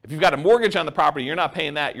 If you've got a mortgage on the property, you're not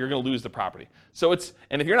paying that, you're going to lose the property.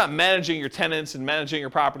 And if you're not managing your tenants and managing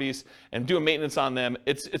your properties and doing maintenance on them,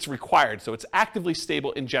 it's required. So it's actively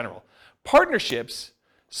stable in general. Partnerships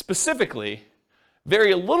specifically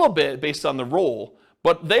vary a little bit based on the role,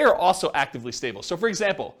 but they are also actively stable. So for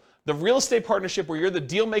example, the real estate partnership where you're the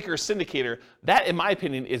deal maker or syndicator, that in my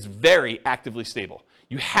opinion is very actively stable.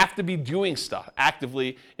 You have to be doing stuff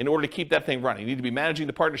actively in order to keep that thing running. You need to be managing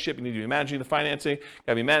the partnership, you need to be managing the financing, you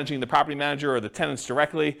got to be managing the property manager or the tenants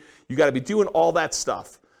directly. You got to be doing all that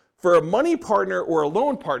stuff. For a money partner or a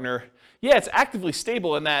loan partner, yeah, it's actively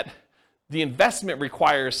stable in that the investment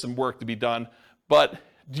requires some work to be done, but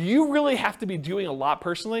do you really have to be doing a lot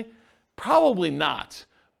personally? Probably not.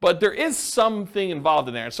 But there is something involved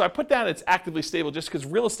in there. And so I put down it's actively stable just because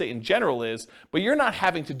real estate in general is, but you're not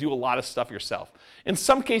having to do a lot of stuff yourself. In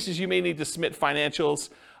some cases, you may need to submit financials,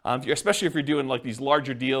 especially if you're doing like these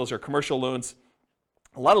larger deals or commercial loans.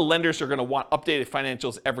 A lot of lenders are going to want updated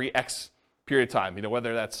financials every X period of time,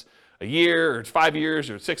 whether that's a year or 5 years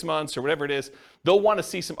or 6 months or whatever it is. They'll want to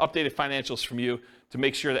see some updated financials from you to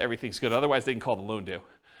make sure that everything's good. Otherwise, they can call the loan due.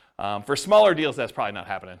 For smaller deals, that's probably not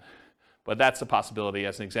happening. But that's a possibility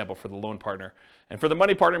as an example for the loan partner. And for the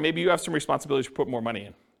money partner, maybe you have some responsibilities to put more money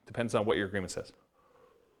in. Depends on what your agreement says.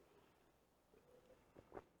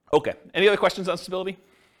 Okay, any other questions on stability?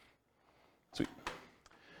 Sweet.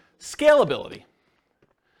 Scalability.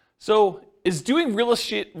 So is doing real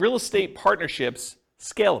estate partnerships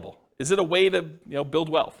scalable? Is it a way to build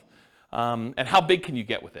wealth? And how big can you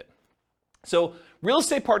get with it? So real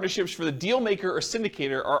estate partnerships for the deal maker or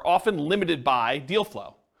syndicator are often limited by deal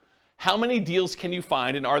flow. How many deals can you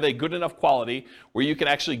find, and are they good enough quality where you can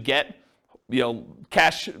actually get,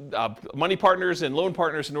 cash money partners and loan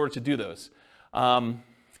partners in order to do those? And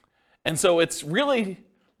so it's really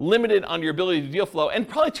limited on your ability to deal flow, and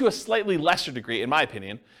probably to a slightly lesser degree, in my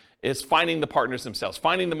opinion, is finding the partners themselves,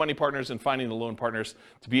 finding the money partners and finding the loan partners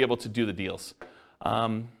to be able to do the deals.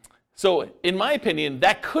 So in my opinion,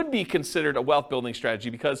 that could be considered a wealth building strategy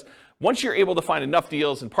because once you're able to find enough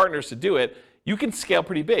deals and partners to do it, you can scale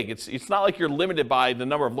pretty big. It's not like you're limited by the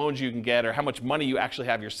number of loans you can get or how much money you actually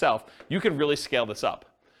have yourself. You can really scale this up.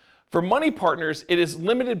 For money partners, it is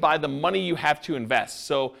limited by the money you have to invest.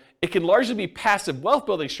 So it can largely be passive wealth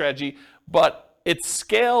building strategy, but it's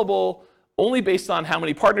scalable only based on how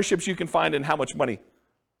many partnerships you can find and how much money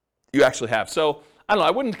you actually have. So I don't know,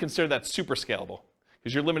 I wouldn't consider that super scalable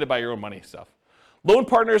because you're limited by your own money stuff. Loan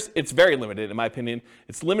partners, it's very limited in my opinion.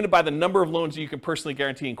 It's limited by the number of loans that you can personally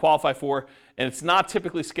guarantee and qualify for, and it's not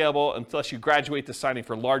typically scalable unless you graduate to signing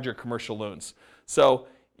for larger commercial loans. So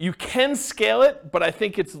you can scale it, but I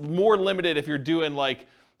think it's more limited if you're doing like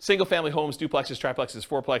single family homes, duplexes, triplexes,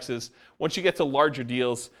 fourplexes. Once you get to larger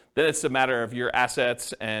deals, then it's a matter of your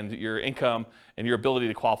assets and your income and your ability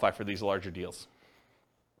to qualify for these larger deals.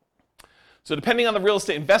 So depending on the real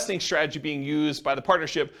estate investing strategy being used by the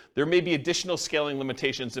partnership, there may be additional scaling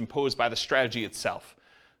limitations imposed by the strategy itself.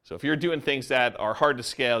 So if you're doing things that are hard to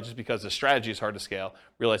scale just because the strategy is hard to scale,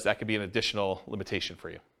 realize that could be an additional limitation for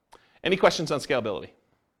you. Any questions on scalability?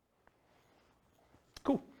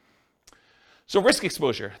 Cool. So risk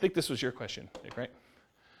exposure. I think this was your question, Nick, right?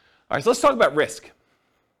 All right, so let's talk about risk.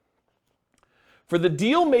 For the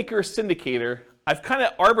deal maker syndicator, I've kind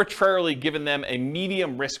of arbitrarily given them a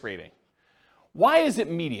medium risk rating. Why is it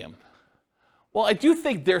medium? Well, I do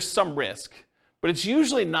think there's some risk, but it's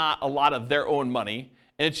usually not a lot of their own money,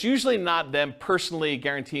 and it's usually not them personally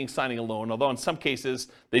guaranteeing signing a loan, although in some cases,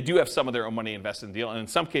 they do have some of their own money invested in the deal, and in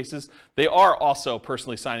some cases, they are also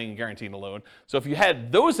personally signing and guaranteeing the loan. So if you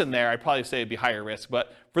had those in there, I'd probably say it'd be higher risk,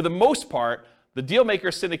 but for the most part, the deal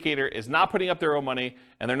maker syndicator is not putting up their own money,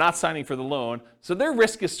 and they're not signing for the loan, so their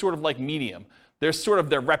risk is sort of like medium. there's sort of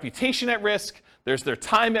their reputation at risk, there's their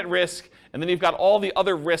time at risk, and then you've got all the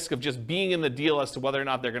other risk of just being in the deal as to whether or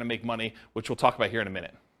not they're going to make money, which we'll talk about here in a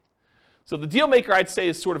minute. So the deal maker, I'd say,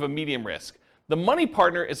 is sort of a medium risk. The money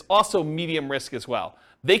partner is also medium risk as well.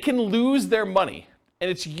 They can lose their money, and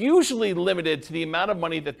it's usually limited to the amount of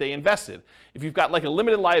money that they invested. If you've got like a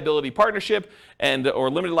limited liability partnership or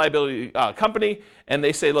limited liability company, and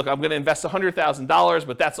they say, look, I'm going to invest $100,000,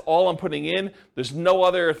 but that's all I'm putting in. There's no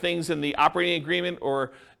other things in the operating agreement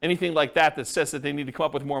or anything like that that says that they need to come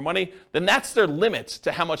up with more money, then that's their limit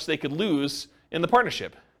to how much they could lose in the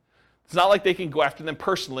partnership. It's not like they can go after them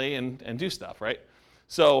personally and do stuff, right?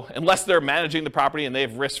 So unless they're managing the property and they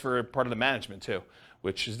have risk for part of the management too,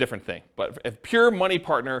 which is a different thing. But a pure money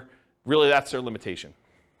partner, really that's their limitation.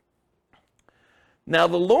 Now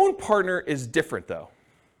the loan partner is different though.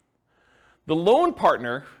 The loan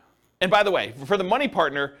partner, and by the way, for the money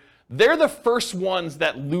partner, they're the first ones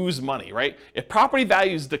that lose money, right? If property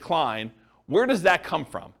values decline, where does that come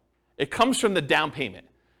from? It comes from the down payment.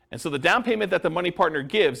 And so the down payment that the money partner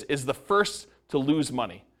gives is the first to lose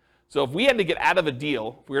money. So if we had to get out of a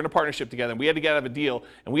deal, if we were in a partnership together and we had to get out of a deal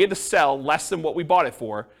and we had to sell less than what we bought it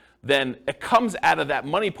for, then it comes out of that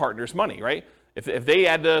money partner's money, right? If we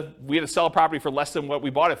had to sell a property for less than what we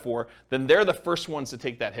bought it for, then they're the first ones to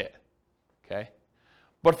take that hit, okay?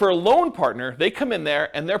 But for a loan partner, they come in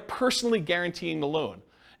there and they're personally guaranteeing the loan.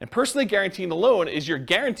 And personally guaranteeing the loan is you're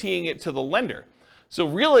guaranteeing it to the lender. So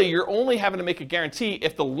really, you're only having to make a guarantee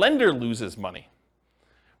if the lender loses money.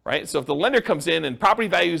 Right? So if the lender comes in and property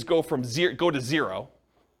values go to zero,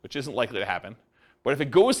 which isn't likely to happen, but if it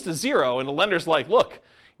goes to zero and the lender's like, look,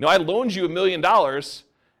 I loaned you $1 million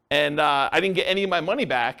and I didn't get any of my money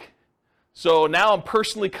back, so now I'm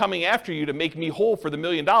personally coming after you to make me whole for the $1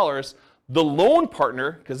 million, the loan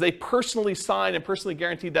partner, because they personally signed and personally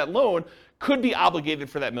guaranteed that loan, could be obligated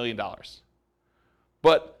for that $1 million.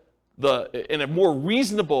 But in a more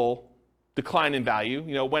reasonable decline in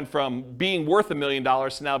value, went from being worth $1 million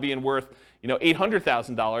to now being worth,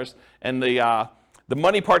 $800,000, and the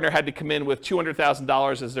money partner had to come in with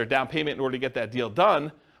 $200,000 as their down payment in order to get that deal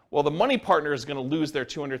done. Well, the money partner is going to lose their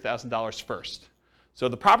 $200,000 first. So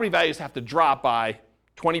the property values have to drop by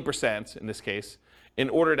 20% in this case in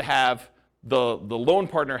order to have the loan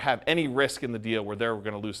partner have any risk in the deal where they're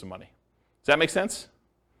going to lose some money. Does that make sense?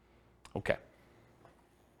 Okay.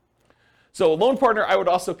 So a loan partner I would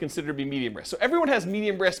also consider to be medium risk. So everyone has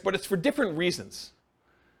medium risk, but it's for different reasons.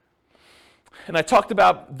 And I talked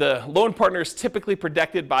about the loan partner is typically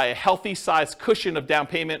protected by a healthy size cushion of down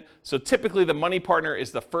payment. So typically the money partner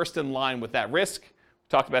is the first in line with that risk. We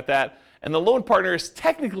talked about that. And the loan partner is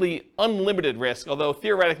technically unlimited risk, although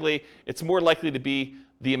theoretically it's more likely to be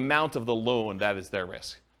the amount of the loan that is their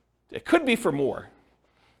risk. It could be for more.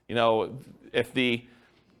 If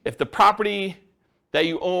the property that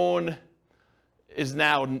you own is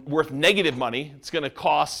now worth negative money, it's going to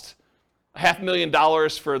cost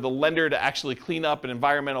 $500,000 for the lender to actually clean up an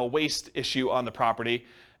environmental waste issue on the property,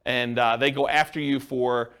 and they go after you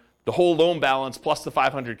for the whole loan balance plus the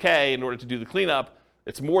 $500K in order to do the cleanup.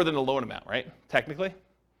 It's more than a loan amount, right? Technically.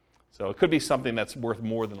 So it could be something that's worth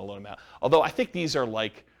more than a loan amount. Although I think these are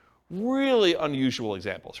like really unusual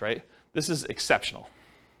examples, right? This is exceptional.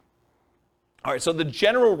 All right, so the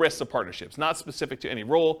general risks of partnerships, not specific to any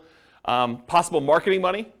role. Possible marketing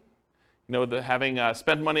money, having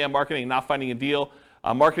spent money on marketing and not finding a deal,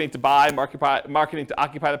 marketing to buy, marketing to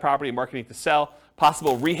occupy the property, marketing to sell,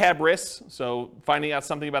 possible rehab risks, so finding out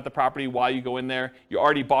something about the property while you go in there. You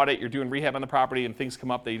already bought it, you're doing rehab on the property, and things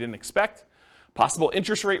come up that you didn't expect. Possible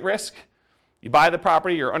interest rate risk. You buy the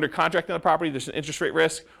property, you're under contract on the property, there's an interest rate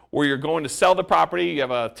risk, or you're going to sell the property, you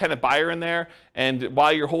have a tenant buyer in there, and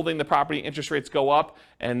while you're holding the property, interest rates go up,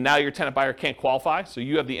 and now your tenant buyer can't qualify, so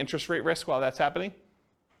you have the interest rate risk while that's happening.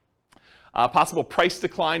 Possible price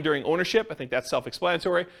decline during ownership, I think that's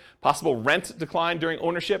self-explanatory. Possible rent decline during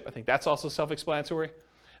ownership, I think that's also self-explanatory.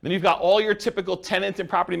 Then you've got all your typical tenant and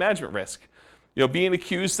property management risk. Being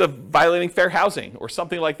accused of violating fair housing or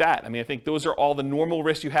something like that. I think those are all the normal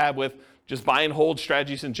risks you have with just buy and hold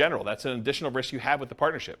strategies in general. That's an additional risk you have with the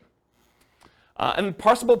partnership. And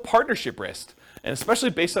possible partnership risk, and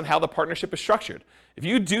especially based on how the partnership is structured. If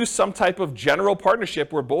you do some type of general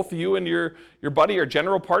partnership where both you and your buddy are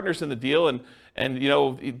general partners in the deal,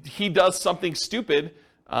 and he does something stupid,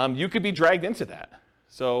 you could be dragged into that.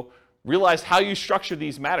 So realize how you structure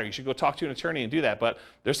these matter. You should go talk to an attorney and do that, but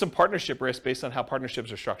there's some partnership risk based on how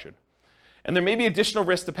partnerships are structured. And there may be additional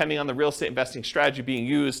risk depending on the real estate investing strategy being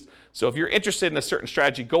used. So if you're interested in a certain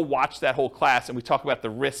strategy, go watch that whole class, and we talk about the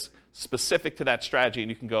risks specific to that strategy, and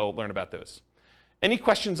you can go learn about those. Any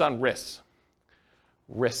questions on risks?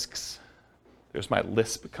 Risks. There's my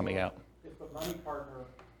lisp coming out. If the money partner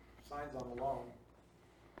signs on the loan,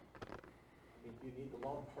 I mean, do you need the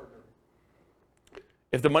loan partner?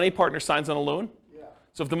 If the money partner signs on a loan, Yeah.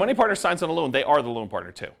 so if the money partner signs on a loan, they are the loan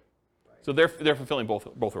partner too. So they're fulfilling both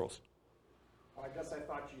roles. Well, I guess I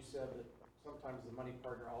thought you said that sometimes the money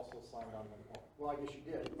partner also signed on the loan. Well, I guess you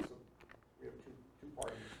did. So we have two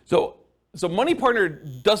parties. So money partner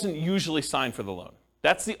doesn't usually sign for the loan.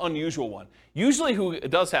 That's the unusual one. Usually who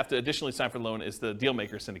does have to additionally sign for the loan is the deal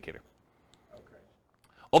maker syndicator. Okay.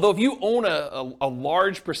 Although if you own a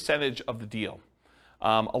large percentage of the deal,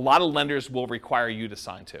 a lot of lenders will require you to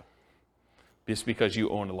sign too, just because you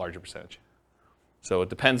own a larger percentage. So it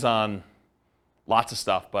depends on lots of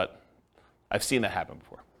stuff, but I've seen that happen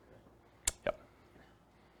before. Yep.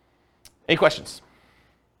 Any questions?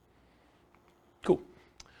 Cool.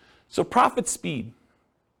 So profit speed.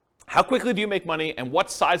 How quickly do you make money, and what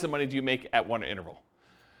size of money do you make at one interval?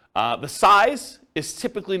 The size is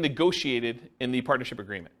typically negotiated in the partnership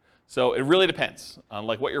agreement. So it really depends on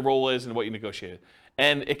like what your role is and what you negotiated.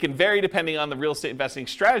 And it can vary depending on the real estate investing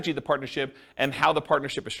strategy of the partnership and how the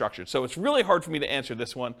partnership is structured. So it's really hard for me to answer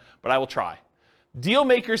this one, but I will try. Deal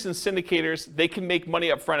makers and syndicators, they can make money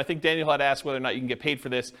up front. I think Daniel had asked whether or not you can get paid for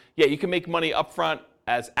this. Yeah, you can make money up front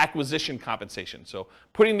as acquisition compensation. So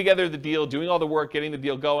putting together the deal, doing all the work, getting the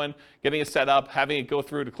deal going, getting it set up, having it go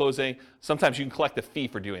through to closing. Sometimes you can collect a fee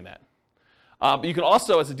for doing that. But you can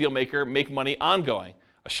also, as a deal maker, make money ongoing.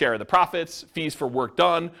 A share of the profits, fees for work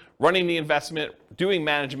done, running the investment, doing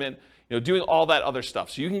management, doing all that other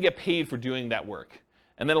stuff. So you can get paid for doing that work.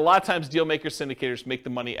 And then a lot of times deal makers, syndicators make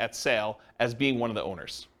the money at sale as being one of the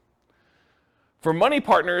owners. For money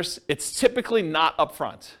partners, it's typically not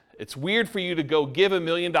upfront. It's weird for you to go give $1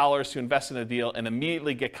 million to invest in a deal and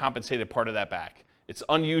immediately get compensated part of that back. It's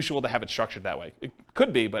unusual to have it structured that way. It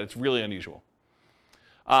could be, but it's really unusual.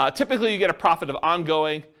 Typically, you get a profit of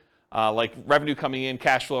ongoing, like revenue coming in,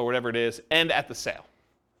 cash flow, whatever it is, and at the sale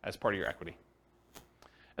as part of your equity.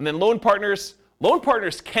 And then loan partners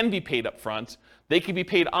can be paid up front. They can be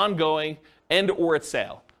paid ongoing and or at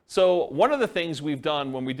sale. So one of the things we've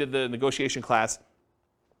done when we did the negotiation class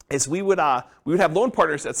is we would have loan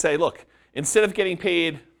partners that say, look, instead of getting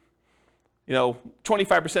paid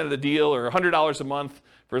 25% of the deal or $100 a month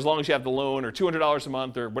for as long as you have the loan, or $200 a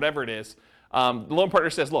month, or whatever it is, the loan partner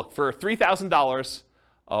says, look, for $3,000,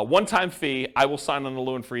 one-time fee, I will sign on the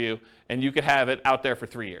loan for you, and you could have it out there for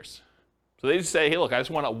 3 years. So they just say, hey, look, I just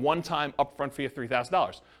want a one-time upfront fee of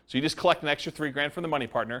 $3,000. So you just collect an extra $3,000 from the money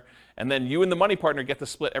partner, and then you and the money partner get to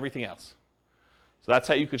split everything else. So that's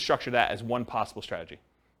how you could structure that as one possible strategy.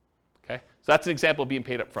 Okay? So that's an example of being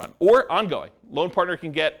paid up front. Or ongoing. Loan partner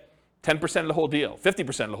can get 10% of the whole deal,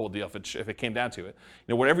 50% of the whole deal if it came down to it.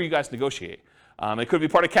 Whatever you guys negotiate. It could be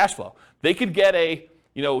part of cash flow. They could get a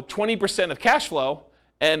 20% of cash flow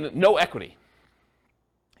and no equity.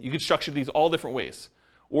 You could structure these all different ways.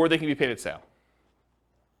 Or they can be paid at sale.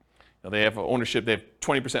 They have ownership, they have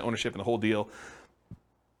 20% ownership in the whole deal,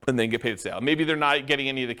 and then get paid at sale. Maybe they're not getting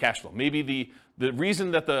any of the cash flow. Maybe the reason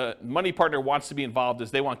that the money partner wants to be involved is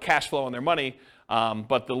they want cash flow on their money,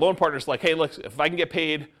 but the loan partner's like, hey, look, if I can get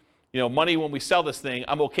paid money when we sell this thing,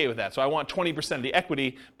 I'm okay with that. So I want 20% of the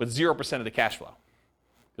equity, but 0% of the cash flow.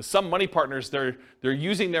 Because some money partners, they're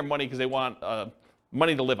using their money because they want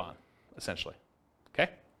money to live on, essentially. Okay?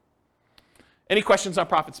 Any questions on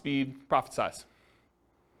profit speed, profit size?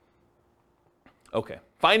 Okay.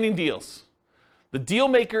 Finding deals. The deal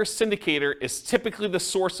maker syndicator is typically the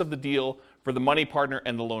source of the deal for the money partner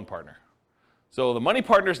and the loan partner. So the money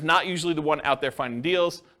partner is not usually the one out there finding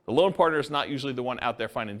deals. The loan partner is not usually the one out there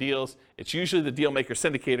finding deals. It's usually the deal maker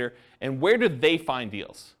syndicator. And where do they find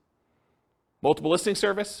deals? Multiple listing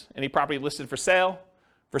service, any property listed for sale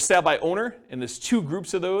by owner, and there's two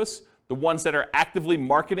groups of those. The ones that are actively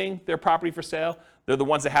marketing their property for sale, they're the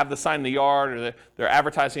ones that have the sign in the yard, or they're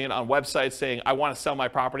advertising it on websites saying, I want to sell my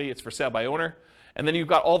property, it's for sale by owner. And then you've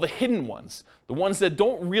got all the hidden ones, the ones that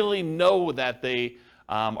don't really know that they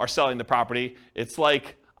are selling the property. It's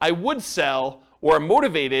like, I would sell, or I'm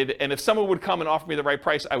motivated, and if someone would come and offer me the right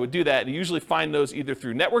price, I would do that. And you usually find those either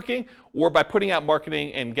through networking or by putting out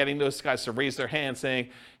marketing and getting those guys to raise their hand saying,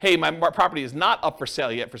 hey, my property is not up for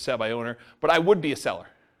sale yet, for sale by owner, but I would be a seller.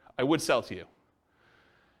 I would sell to you.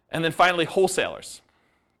 And then finally, wholesalers.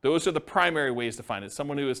 Those are the primary ways to find it.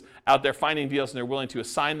 Someone who is out there finding deals and they're willing to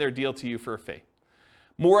assign their deal to you for a fee.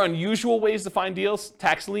 More unusual ways to find deals: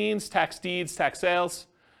 tax liens, tax deeds, tax sales,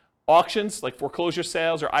 auctions like foreclosure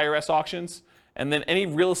sales or IRS auctions, and then any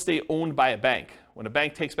real estate owned by a bank. When a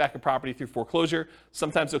bank takes back a property through foreclosure,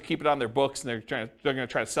 sometimes they'll keep it on their books and they're going to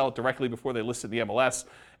try to sell it directly before they list it in the MLS,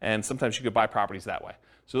 and sometimes you could buy properties that way.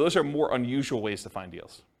 So those are more unusual ways to find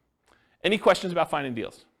deals. Any questions about finding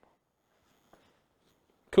deals?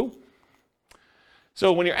 Cool.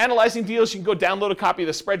 So when you're analyzing deals, you can go download a copy of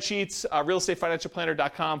the spreadsheets,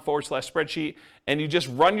 realestatefinancialplanner.com/spreadsheet, and you just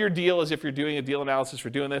run your deal as if you're doing a deal analysis for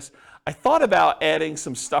doing this. I thought about adding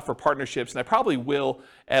some stuff for partnerships, and I probably will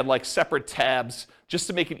add like separate tabs just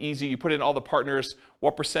to make it easy. You put in all the partners,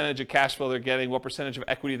 what percentage of cash flow they're getting, what percentage of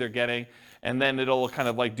equity they're getting, and then it'll kind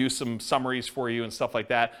of like do some summaries for you and stuff like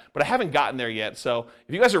that. But I haven't gotten there yet. So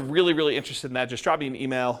if you guys are really, really interested in that, just drop me an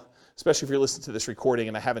email, especially if you're listening to this recording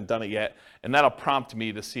and I haven't done it yet, and that'll prompt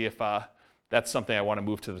me to see if that's something I want to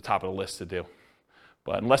move to the top of the list to do.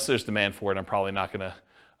 But unless there's demand for it, I'm probably not going to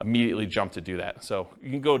immediately jump to do that. So you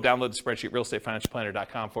can go download the spreadsheet,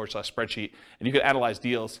 realestatefinancialplanner.com/spreadsheet, and you can analyze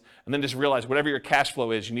deals, and then just realize whatever your cash flow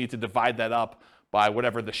is, you need to divide that up by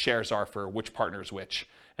whatever the shares are for which partner is which,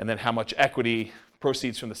 and then how much equity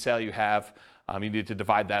proceeds from the sale you have, you need to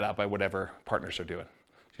divide that up by whatever partners are doing.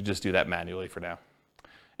 You just do that manually for now.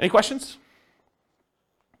 Any questions?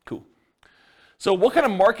 Cool. So what kind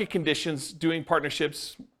of market conditions doing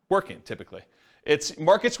partnerships work in typically? It's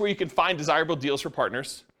markets where you can find desirable deals for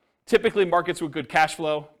partners, typically markets with good cash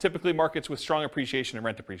flow, typically markets with strong appreciation and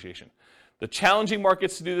rent appreciation. The challenging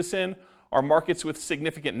markets to do this in are markets with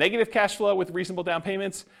significant negative cash flow with reasonable down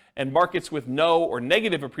payments, and markets with no or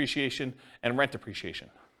negative appreciation and rent appreciation.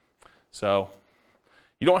 So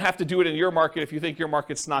you don't have to do it in your market. If you think your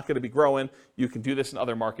market's not going to be growing, you can do this in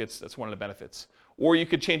other markets. That's one of the benefits. Or you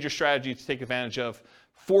could change your strategy to take advantage of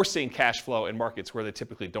forcing cash flow in markets where they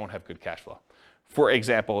typically don't have good cash flow. For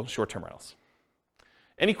example, short-term rentals.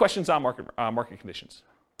 Any questions on market conditions?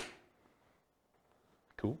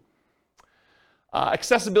 Cool.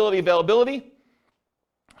 Accessibility, availability.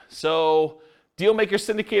 So deal makers,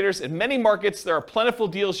 syndicators. In many markets, there are plentiful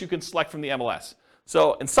deals you can select from the MLS.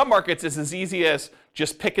 So in some markets, it's as easy as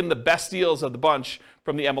just picking the best deals of the bunch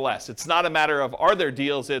from the MLS. It's not a matter of are there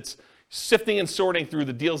deals, it's sifting and sorting through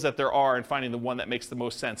the deals that there are and finding the one that makes the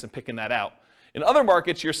most sense and picking that out. In other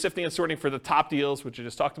markets, you're sifting and sorting for the top deals, which I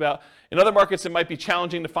just talked about. In other markets, it might be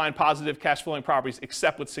challenging to find positive cash flowing properties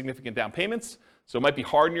except with significant down payments. So it might be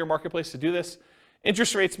hard in your marketplace to do this.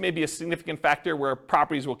 Interest rates may be a significant factor where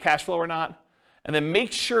properties will cash flow or not. And then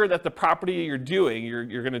make sure that the property you're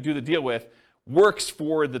going to do the deal with, works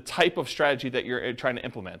for the type of strategy that you're trying to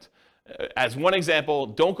implement. As one example,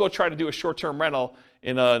 don't go try to do a short-term rental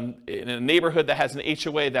in a neighborhood that has an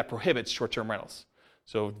HOA that prohibits short-term rentals.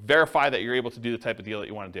 So verify that you're able to do the type of deal that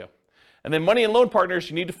you want to do. And then money and loan partners,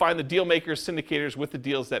 you need to find the deal makers, syndicators with the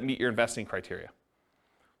deals that meet your investing criteria.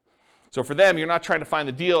 So for them, you're not trying to find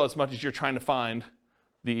the deal as much as you're trying to find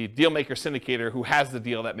the deal maker syndicator who has the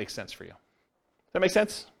deal that makes sense for you. Does that make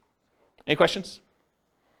sense? Any questions?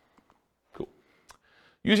 Cool.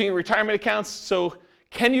 Using retirement accounts. So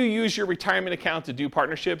can you use your retirement account to do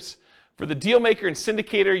partnerships? For the deal maker and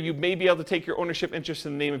syndicator, you may be able to take your ownership interest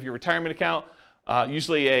in the name of your retirement account,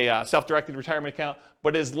 usually a self-directed retirement account,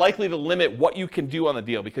 but is likely to limit what you can do on the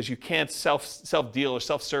deal because you can't self-deal or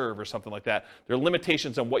self-serve or something like that. There are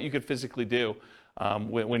limitations on what you could physically do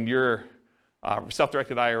when your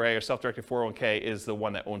self-directed IRA or self-directed 401k is the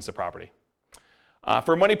one that owns the property.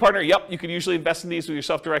 For a money partner, yep, you could usually invest in these with your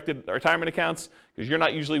self-directed retirement accounts because you're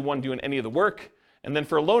not usually one doing any of the work. And then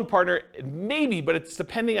for a loan partner, maybe, but it's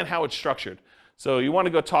depending on how it's structured. So you want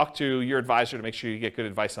to go talk to your advisor to make sure you get good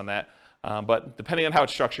advice on that. But depending on how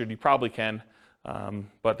it's structured, you probably can,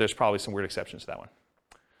 but there's probably some weird exceptions to that one.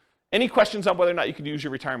 Any questions on whether or not you can use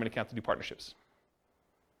your retirement account to do partnerships?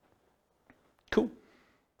 Cool.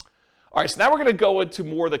 All right, so now we're going to go into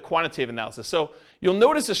more of the quantitative analysis. So you'll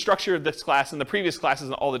notice the structure of this class and the previous classes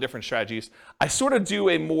and all the different strategies. I sort of do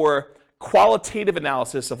a more qualitative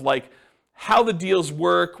analysis of like how the deals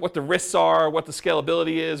work, what the risks are, what the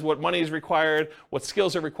scalability is, what money is required, what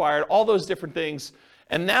skills are required, all those different things.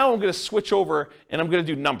 And now I'm going to switch over and I'm going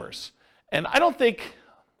to do numbers. And I don't think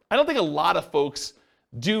a lot of folks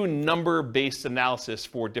do number-based analysis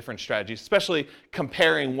for different strategies, especially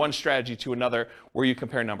comparing one strategy to another where you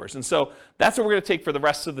compare numbers. And so that's what we're going to take for the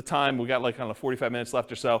rest of the time. We got like 45 minutes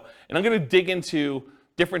left or so. And I'm going to dig into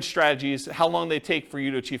different strategies, how long they take for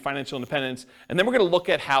you to achieve financial independence. And then we're going to look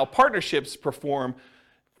at how partnerships perform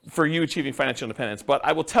for you achieving financial independence. But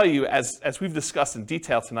I will tell you, as we've discussed in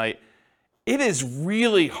detail tonight, it is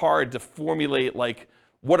really hard to formulate like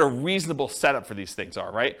what a reasonable setup for these things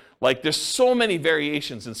are, right? Like there's so many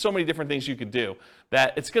variations and so many different things you could do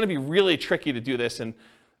that it's going to be really tricky to do this. And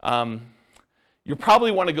You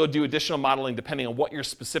probably want to go do additional modeling depending on what you're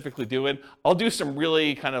specifically doing. I'll do some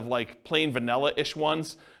really kind of like plain vanilla-ish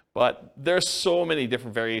ones, but there's so many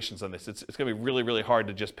different variations on this. It's going to be really, really hard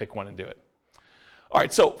to just pick one and do it. All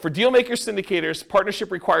right, so for deal makers, syndicators,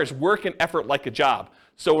 partnership requires work and effort like a job.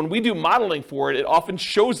 So when we do modeling for it, it often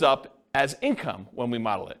shows up as income when we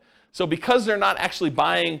model it. So because they're not actually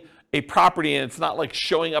buying a property and it's not like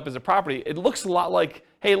showing up as a property, it looks a lot like,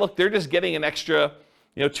 hey, look, they're just getting an extra,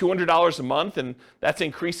 $200 a month, and that's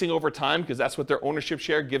increasing over time because that's what their ownership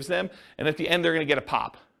share gives them. And at the end, they're going to get a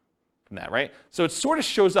pop from that, right? So it sort of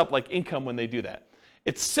shows up like income when they do that.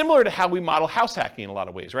 It's similar to how we model house hacking in a lot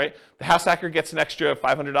of ways, right? The house hacker gets an extra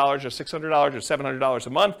 $500 or $600 or $700 a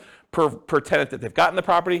month per tenant that they've got in the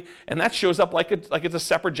property, and that shows up like it's a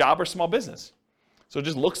separate job or small business. So it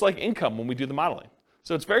just looks like income when we do the modeling.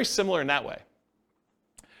 So it's very similar in that way.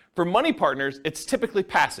 For money partners, it's typically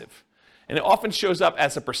passive, and it often shows up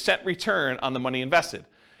as a % return on the money invested.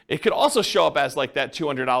 It could also show up as like that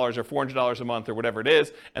 $200 or $400 a month or whatever it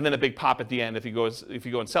is, and then a big pop at the end if you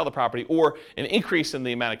go and sell the property, or an increase in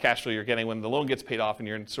the amount of cash flow you're getting when the loan gets paid off and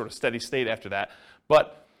you're in sort of steady state after that.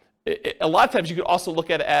 But a lot of times you could also look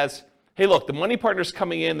at it as, hey, look, the money partner's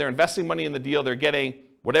coming in, they're investing money in the deal, they're getting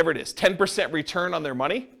whatever it is, 10% return on their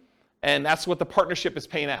money, and that's what the partnership is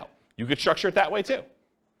paying out. You could structure it that way too.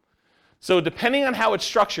 So depending on how it's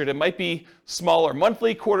structured, it might be smaller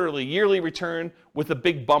monthly, quarterly, yearly return with a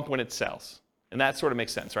big bump when it sells. And that sort of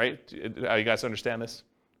makes sense, right? How you guys understand this?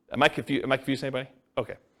 Am I confusing anybody?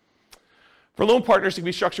 Okay. For loan partners, it can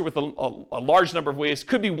be structured with a large number of ways. It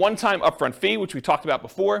could be one-time upfront fee, which we talked about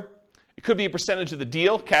before. It could be a percentage of the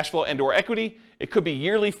deal, cash flow and or equity. It could be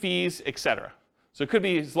yearly fees, etc. So it could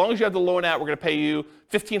be, as long as you have the loan out, we're going to pay you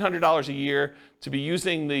 $1,500 a year to be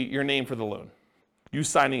using your name for the loan. You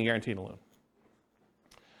signing and guaranteeing a loan.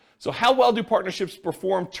 So how well do partnerships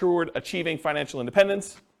perform toward achieving financial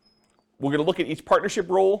independence? We're going to look at each partnership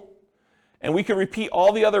role, and we can repeat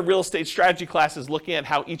all the other real estate strategy classes looking at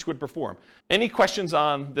how each would perform. Any questions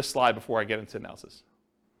on this slide before I get into analysis?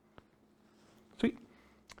 Sweet.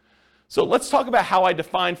 So let's talk about how I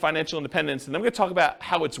define financial independence, and then we're going to talk about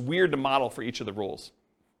how it's weird to model for each of the roles.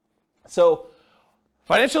 So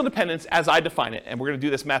financial independence, as I define it, and we're going to do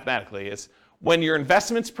this mathematically, is when your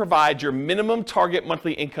investments provide your minimum target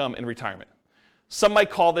monthly income in retirement. Some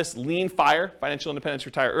might call this lean FIRE, financial independence,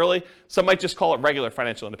 retire early. Some might just call it regular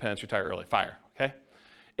financial independence, retire early, FIRE, okay?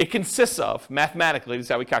 It consists of, mathematically, this is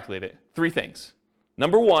how we calculate it, 3 things.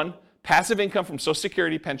 Number 1, passive income from Social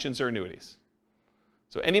Security, pensions, or annuities.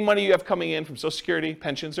 So any money you have coming in from Social Security,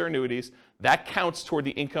 pensions, or annuities, that counts toward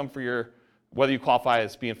the income for whether you qualify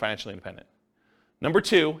as being financially independent. Number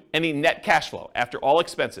 2, any net cash flow after all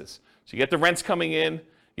expenses. So you get the rents coming in, you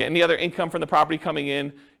get any other income from the property coming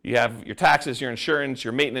in, you have your taxes, your insurance,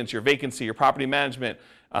 your maintenance, your vacancy, your property management,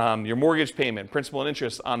 your mortgage payment, principal and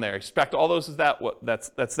interest on there. Expect all those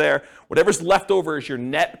that's there. Whatever's left over is your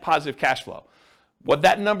net positive cash flow. What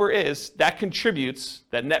that number is, that contributes,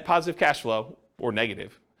 that net positive cash flow, or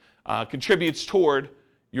negative, contributes toward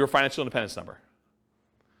your financial independence number.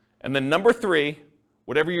 And then number 3,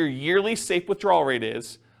 whatever your yearly safe withdrawal rate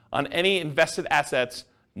is on any invested assets,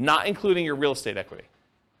 not including your real estate equity.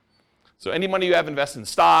 So any money you have invested in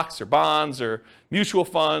stocks or bonds or mutual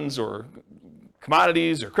funds or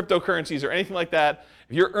commodities or cryptocurrencies or anything like that,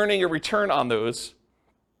 if you're earning a return on those,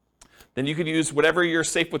 then you could use whatever your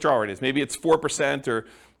safe withdrawal rate is. Maybe it's 4% or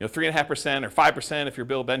 3.5% or 5% if you're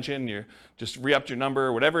Bill Benjen, you just re-upped your number,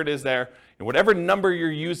 or whatever it is there. And whatever number you're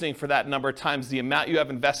using for that number times the amount you have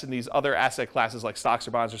invested in these other asset classes like stocks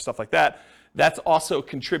or bonds or stuff like that, that also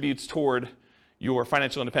contributes toward your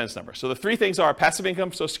financial independence number. So the 3 things are passive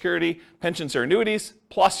income, Social Security, pensions or annuities,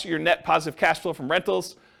 plus your net positive cash flow from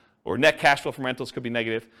rentals, or net cash flow from rentals could be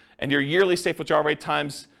negative, and your yearly safe withdrawal rate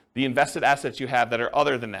times the invested assets you have that are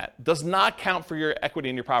other than that. Does not count for your equity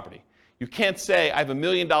in your property. You can't say I have $1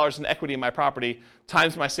 million in equity in my property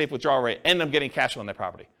times my safe withdrawal rate and I'm getting cash flow on that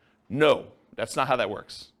property. No, that's not how that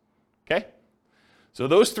works. Okay? So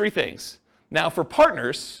those 3 things. Now for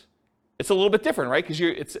partners, it's a little bit different, right? Because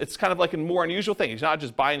it's kind of like a more unusual thing. You're not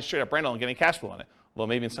just buying straight up rental and getting cash flow on it. Although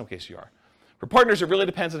maybe in some cases you are. For partners, it really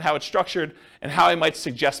depends on how it's structured and how I might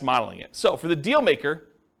suggest modeling it. So for the deal maker,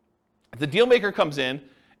 if the deal maker comes in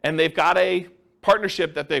and they've got a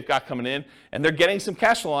partnership that they've got coming in and they're getting some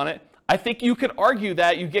cash flow on it, I think you could argue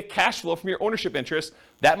that you get cash flow from your ownership interest.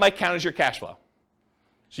 That might count as your cash flow.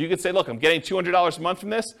 So you could say, look, I'm getting $200 a month from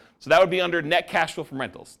this, so that would be under net cash flow from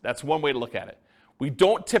rentals. That's one way to look at it. We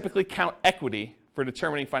don't typically count equity for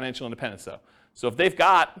determining financial independence, though. So if they've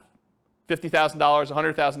got $50,000,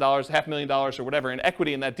 $100,000, $500,000, or whatever in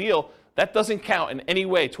equity in that deal, That doesn't count in any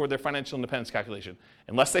way toward their financial independence calculation.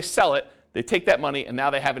 Unless they sell it, they take that money and now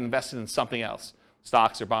they have it invested in something else,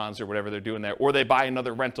 stocks or bonds or whatever they're doing there, or they buy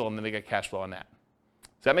another rental and then they get cash flow on that.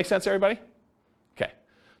 Does that make sense, everybody? Okay.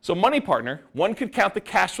 So money partner, one could count the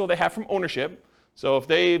cash flow they have from ownership. So if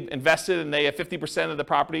they invested and they have 50% of the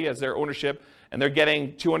property as their ownership and they're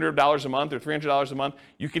getting $200 a month or $300 a month,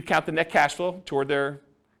 you could count the net cash flow toward their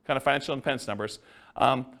kind of financial independence numbers.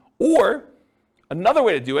 Or another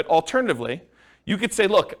way to do it, alternatively, you could say,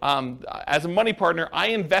 look, as a money partner, I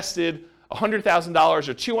invested $100,000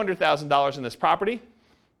 or $200,000 in this property,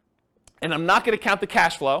 and I'm not going to count the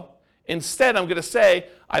cash flow. Instead, I'm going to say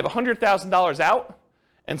I have $100,000 out,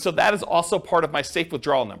 and so that is also part of my safe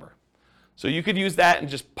withdrawal number. So you could use that and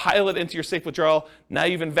just pile it into your safe withdrawal. Now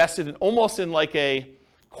you've invested in almost in like a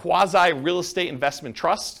quasi real estate investment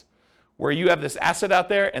trust where you have this asset out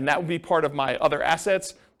there, and that would be part of my other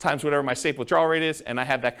assets times whatever my safe withdrawal rate is, and I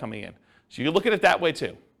have that coming in. So you look at it that way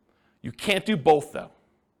too. You can't do both though.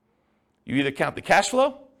 You either count the cash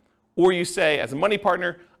flow, or you say, as a money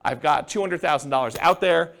partner, I've got $200,000 out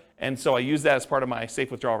there, and so I use that as part of my safe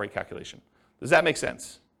withdrawal rate calculation. Does that make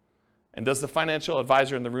sense? And does the financial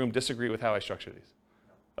advisor in the room disagree with how I structure these?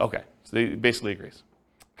 Okay, so he basically agrees.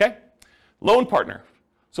 Okay? Loan partner.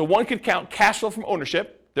 So one could count cash flow from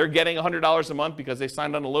ownership. They're getting $100 a month because they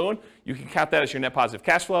signed on a loan. You can count that as your net positive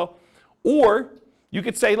cash flow. Or you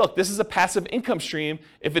could say, look, this is a passive income stream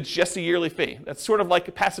if it's just a yearly fee. That's sort of like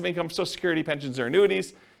a passive income, Social Security, pensions, or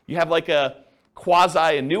annuities. You have like a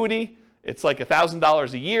quasi-annuity. It's like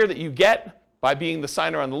 $1,000 a year that you get by being the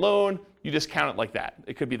signer on the loan. You just count it like that.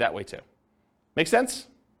 It could be that way too. Make sense?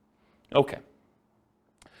 Okay.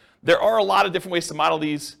 There are a lot of different ways to model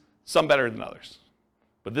these, some better than others.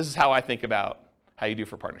 But this is how I think about how you do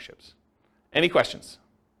for partnerships. Any questions?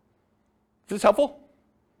 Is this helpful?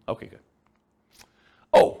 Okay, good.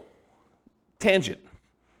 Oh, tangent.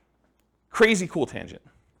 Crazy cool tangent.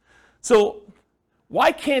 So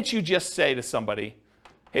why can't you just say to somebody,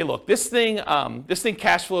 hey, look, this thing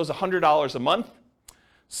cash flow is $100 a month.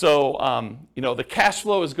 So the cash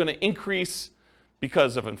flow is going to increase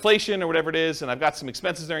because of inflation or whatever it is, and I've got some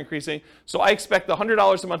expenses that are increasing. So I expect the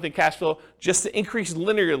 $100 a month in cash flow just to increase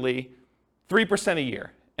linearly 3% a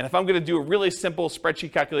year. And if I'm going to do a really simple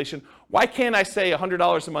spreadsheet calculation, why can't I say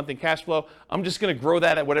 $100 a month in cash flow? I'm just going to grow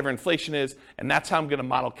that at whatever inflation is, and that's how I'm going to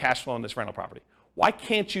model cash flow in this rental property. Why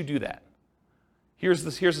can't you do that? Here's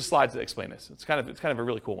the slides that explain this. It's kind of a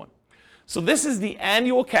really cool one. So this is the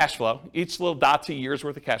annual cash flow, each little dot's a year's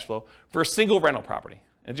worth of cash flow for a single rental property.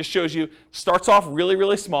 And it just shows you, starts off really,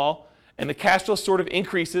 really small, and the cash flow sort of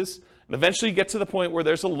increases, and eventually you get to the point where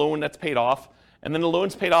there's a loan that's paid off, and then the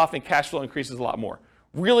loan's paid off and cash flow increases a lot more.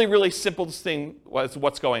 Really, really simple thing was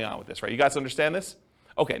what's going on with this, right? You guys understand this?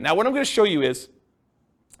 Okay, now what I'm going to show you is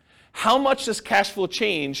how much does cash flow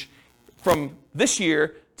change from this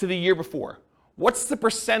year to the year before? What's the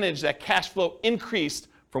percentage that cash flow increased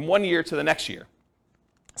from one year to the next year?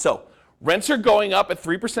 So rents are going up at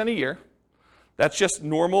 3% a year. That's just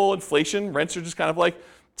normal inflation. Rents are just kind of like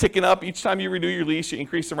ticking up. Each time you renew your lease, you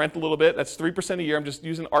increase the rent a little bit. That's 3% a year. I'm just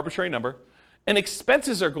using an arbitrary number. And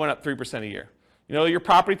expenses are going up 3% a year. You know, your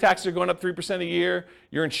property taxes are going up 3% a year.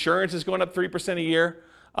 Your insurance is going up 3% a year.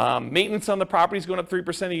 Maintenance on the property is going up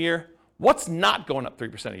 3% a year. What's not going up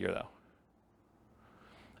 3% a year, though?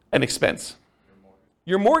 An expense.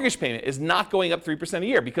 Your mortgage payment is not going up 3% a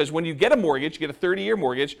year because when you get a mortgage, you get a 30-year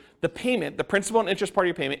mortgage, the payment, the principal and interest part of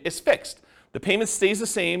your payment is fixed. The payment stays the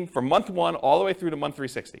same from month 1 all the way through to month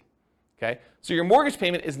 360. Okay? So your mortgage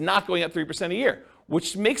payment is not going up 3% a year,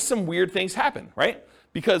 which makes some weird things happen, right?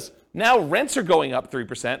 Because now rents are going up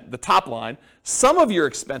 3%, the top line. Some of your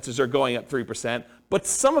expenses are going up 3%, but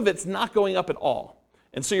some of it's not going up at all.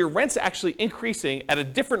 And so your rent's actually increasing at a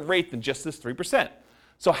different rate than just this 3%.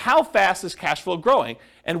 So how fast is cash flow growing?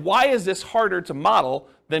 And why is this harder to model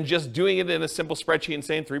than just doing it in a simple spreadsheet and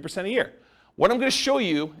saying 3% a year? What I'm going to show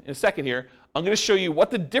you in a second here, I'm going to show you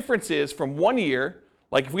what the difference is from one year,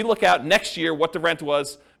 like if we look out next year what the rent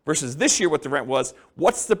was versus this year what the rent was,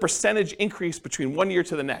 what's the percentage increase between one year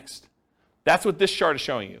to the next? That's what this chart is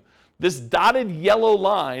showing you. This dotted yellow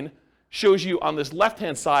line shows you on this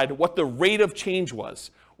left-hand side what the rate of change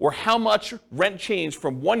was, or how much rent changed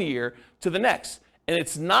from one year to the next. And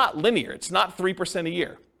it's not linear. It's not 3% a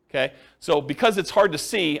year. Okay? So because it's hard to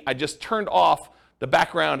see, I just turned off the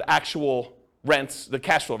background actual rents, the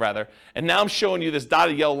cash flow rather, and now I'm showing you this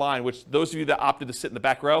dotted yellow line, which those of you that opted to sit in the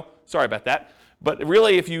back row, sorry about that. But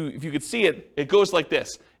really, if you could see it, it goes like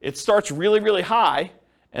this. It starts really, really high,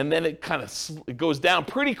 and then it kind of it goes down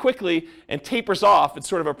pretty quickly and tapers off. It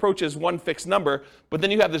sort of approaches one fixed number, but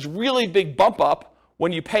then you have this really big bump up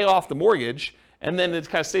when you pay off the mortgage, and then it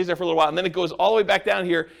kind of stays there for a little while, and then it goes all the way back down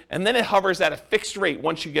here, and then it hovers at a fixed rate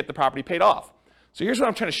once you get the property paid off. So here's what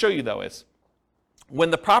I'm trying to show you, though, is when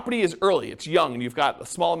the property is early, it's young, and you've got a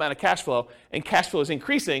small amount of cash flow, and cash flow is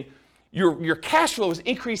increasing, your cash flow is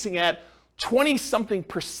increasing at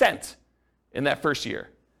 20-something% in that first year.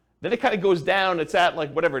 Then it kind of goes down, it's at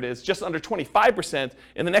like whatever it is, just under 25%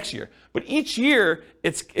 in the next year. But each year,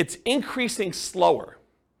 it's increasing slower.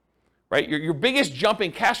 Right? Your biggest jump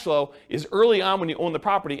in cash flow is early on when you own the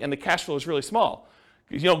property and the cash flow is really small.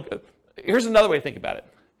 Here's another way to think about it.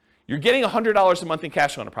 You're getting $100 a month in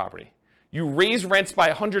cash flow on a property. You raise rents by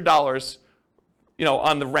 $100,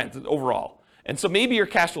 on the rent overall. And so maybe your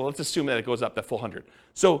cash flow, let's assume that it goes up that full 100.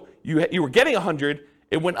 So you were getting 100,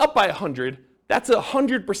 it went up by 100, that's a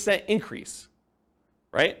 100% increase.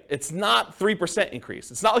 Right? It's not 3%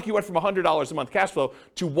 increase. It's not like you went from $100 a month cash flow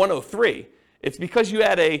to 103. It's because you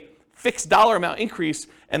had a fixed dollar amount increase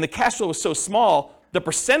and the cash flow was so small, the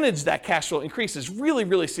percentage that cash flow increase is really,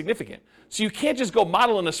 really significant. So you can't just go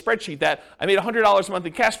model in a spreadsheet that I made $100 a month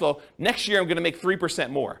in cash flow, next year I'm going to make 3%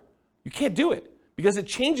 more. You can't do it because it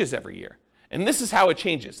changes every year. And this is how it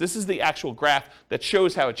changes. This is the actual graph that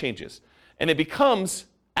shows how it changes. And it becomes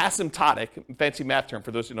asymptotic, fancy math term for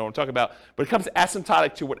those who know what I'm talking about, but it becomes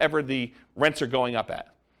asymptotic to whatever the rents are going up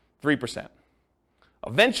at, 3%.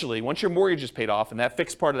 Eventually, once your mortgage is paid off and that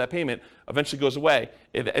fixed part of that payment eventually goes away,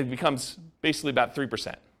 it becomes basically about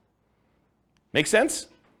 3%. Make sense?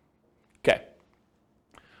 Okay.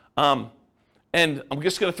 And I'm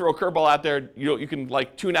just going to throw a curveball out there. You can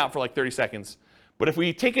tune out for 30 seconds. But if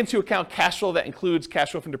we take into account cash flow that includes cash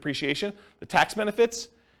flow from depreciation, the tax benefits,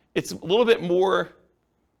 it's a little bit more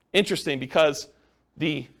interesting because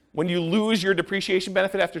when you lose your depreciation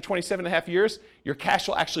benefit after 27.5 years, your cash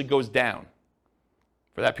flow actually goes down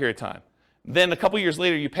for that period of time. Then a couple years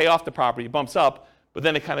later, you pay off the property, it bumps up, but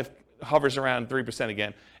then it kind of hovers around 3%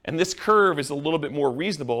 again. And this curve is a little bit more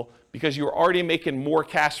reasonable because you were already making more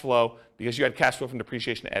cash flow because you had cash flow from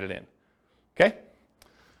depreciation added in. Okay?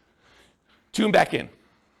 Tune back in.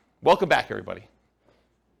 Welcome back, everybody.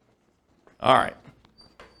 All right.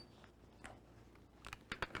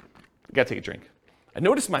 I gotta take a drink. I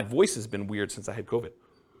noticed my voice has been weird since I had COVID.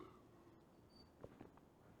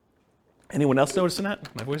 Anyone else noticing that?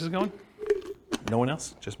 My voice is going? No one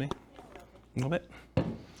else? Just me? A little bit?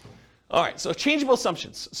 All right, so changeable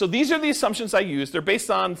assumptions. So these are the assumptions I use. They're based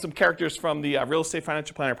on some characters from the Real Estate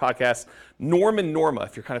Financial Planner podcast, Norm and Norma,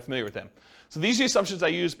 if you're kind of familiar with them. So these are the assumptions I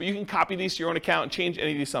use, but you can copy these to your own account and change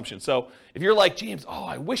any of the assumptions. So if you're like, James,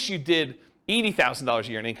 I wish you did $80,000 a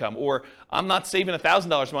year in income, or I'm not saving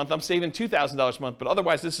 $1,000 a month, I'm saving $2,000 a month, but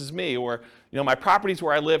otherwise this is me, or my properties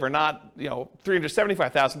where I live are not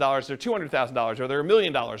 $375,000, they're $200,000, or they're $1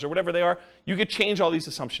 million, or whatever they are. You could change all these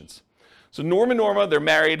assumptions. So Norm and Norma, they're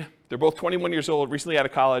married, they're both 21 years old, recently out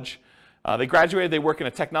of college. They graduated, they work in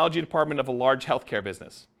a technology department of a large healthcare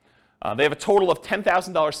business. They have a total of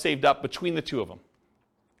 $10,000 saved up between the two of them,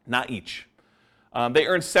 not each. They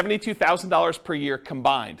earn $72,000 per year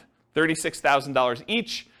combined. $36,000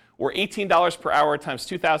 each, or $18 per hour times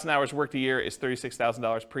 2,000 hours worked a year is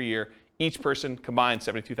 $36,000 per year. Each person combined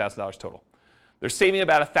 $72,000 total. They're saving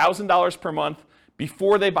about $1,000 per month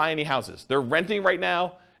before they buy any houses. They're renting right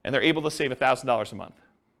now, and they're able to save $1,000 a month.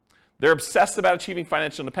 They're obsessed about achieving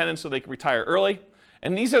financial independence so they can retire early.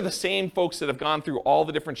 And these are the same folks that have gone through all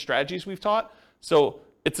the different strategies we've taught. So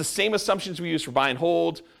it's the same assumptions we use for buy and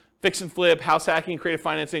hold, fix and flip, house hacking, creative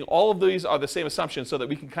financing. All of these are the same assumptions so that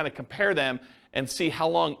we can kind of compare them and see how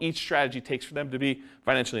long each strategy takes for them to be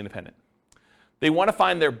financially independent. They want to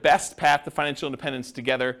find their best path to financial independence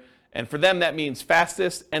together. And for them, that means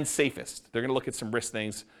fastest and safest. They're going to look at some risk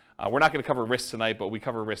things. We're not going to cover risks tonight, but we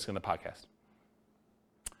cover risk in the podcast.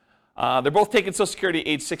 They're both taking Social Security at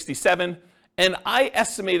age 67. And I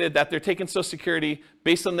estimated that they're taking Social Security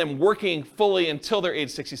based on them working fully until they're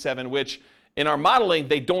age 67, which in our modeling,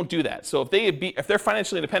 they don't do that. So if they're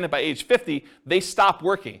financially independent by age 50, they stop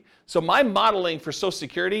working. So my modeling for Social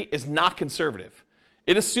Security is not conservative.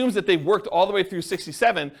 It assumes that they've worked all the way through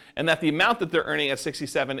 67 and that the amount that they're earning at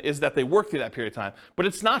 67 is that they worked through that period of time. But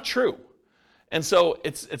it's not true. And so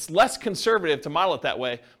it's less conservative to model it that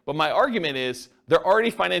way. But my argument is they're already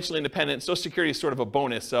financially independent. Social Security is sort of a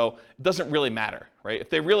bonus, so it doesn't really matter, right? If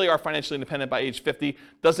they really are financially independent by age 50,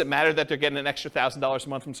 does it matter that they're getting an extra $1,000 a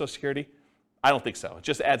month from Social Security? I don't think so. It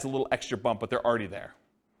just adds a little extra bump, but they're already there.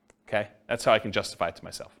 Okay? That's how I can justify it to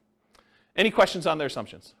myself. Any questions on their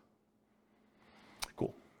assumptions?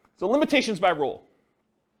 Cool. So limitations by rule.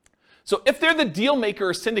 So if they're the deal maker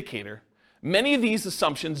or syndicator, many of these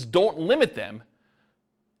assumptions don't limit them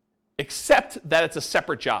except that it's a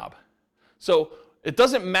separate job. So it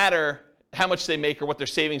doesn't matter how much they make or what their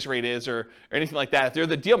savings rate is or anything like that. If they're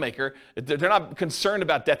the deal maker, they're not concerned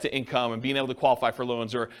about debt to income and being able to qualify for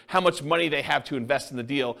loans or how much money they have to invest in the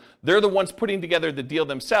deal. They're the ones putting together the deal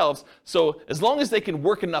themselves. So as long as they can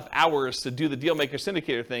work enough hours to do the deal maker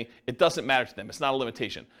syndicator thing, it doesn't matter to them. It's not a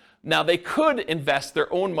limitation. Now, they could invest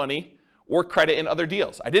their own money or credit in other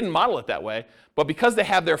deals. I didn't model it that way, but because they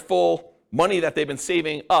have their full money that they've been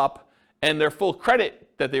saving up and their full credit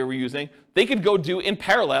that they were using, they could go do in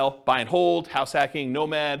parallel buy and hold, house hacking,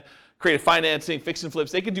 nomad, creative financing, fix and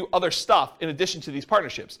flips. They could do other stuff in addition to these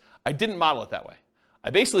partnerships. I didn't model it that way.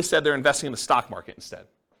 I basically said they're investing in the stock market instead.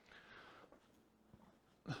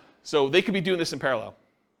 So they could be doing this in parallel.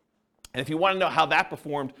 And if you want to know how that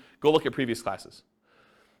performed, go look at previous classes.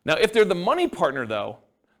 Now, if they're the money partner, though,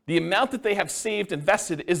 the amount that they have saved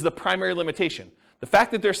invested is the primary limitation. The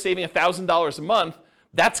fact that they're saving $1,000 a month,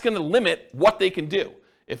 that's going to limit what they can do.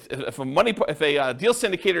 If a deal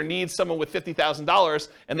syndicator needs someone with $50,000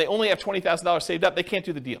 and they only have $20,000 saved up, they can't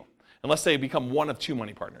do the deal unless they become one of two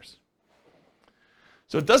money partners.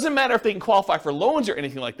 So it doesn't matter if they can qualify for loans or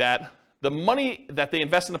anything like that. The money that they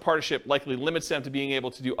invest in the partnership likely limits them to being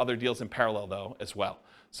able to do other deals in parallel, though, as well.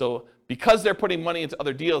 So because they're putting money into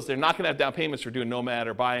other deals, they're not going to have down payments for doing nomad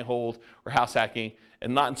or buy and hold or house hacking,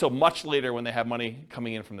 and not until much later when they have money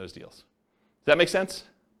coming in from those deals. Does that make sense?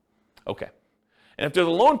 Okay. And if they're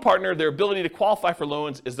the loan partner, their ability to qualify for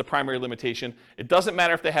loans is the primary limitation. It doesn't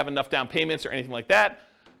matter if they have enough down payments or anything like that,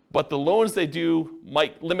 but the loans they do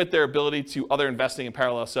might limit their ability to other investing in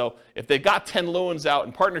parallel. So if they've got 10 loans out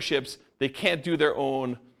in partnerships, they can't do their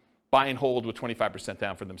own buy and hold with 25%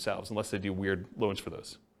 down for themselves unless they do weird loans for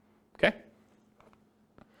those. Okay?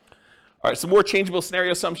 All right, some more changeable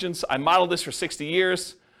scenario assumptions. I modeled this for 60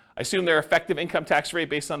 years. I assume their effective income tax rate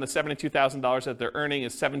based on the $72,000 that they're earning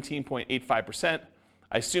is 17.85%.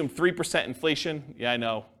 I assume 3% inflation. Yeah, I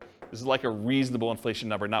know. This is like a reasonable inflation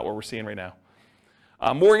number, not what we're seeing right now.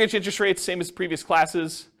 Mortgage interest rates, same as previous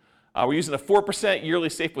classes. We're using a 4% yearly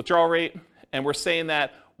safe withdrawal rate, and we're saying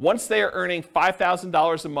that once they are earning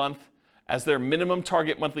 $5,000 a month as their minimum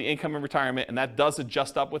target monthly income in retirement, and that does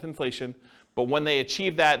adjust up with inflation, but when they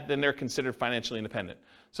achieve that, then they're considered financially independent.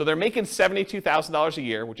 So they're making $72,000 a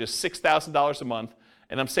year, which is $6,000 a month,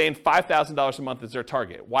 and I'm saying $5,000 a month is their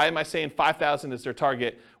target. Why am I saying $5,000 is their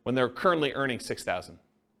target when they're currently earning $6,000?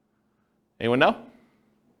 Anyone know?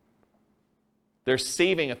 They're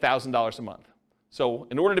saving $1,000 a month. So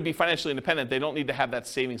in order to be financially independent, they don't need to have that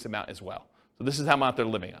savings amount as well. So this is how much they're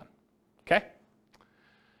living on. Okay?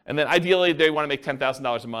 And then ideally, they want to make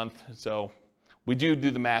 $10,000 a month. So we do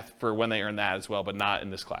the math for when they earn that as well, but not in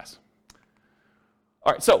this class.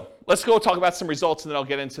 All right, so let's go talk about some results, and then I'll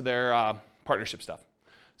get into their partnership stuff.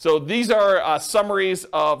 So these are summaries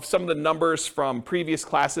of some of the numbers from previous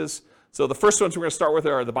classes. So the first ones we're going to start with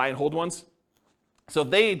are the buy and hold ones. So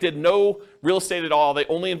they did no real estate at all. They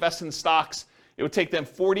only invested in stocks. It would take them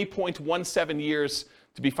 40.17 years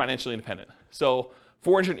to be financially independent. So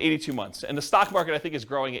 482 months. And the stock market, I think, is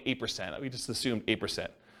growing at 8%. We just assumed 8%. Does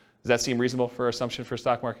that seem reasonable for assumption for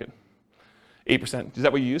stock market? 8%. Is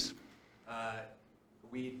that what you use?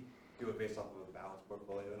 We do it based off of a balanced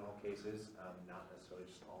portfolio in all cases, not necessarily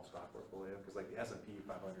just an all-stock portfolio, because like the S&P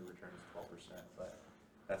 500 returns 12%, but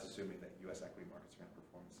that's assuming that U.S. equity markets are going to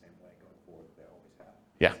perform the same way going forward that they always have.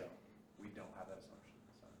 Yeah. So we don't have that assumption.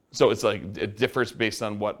 So it's like it differs based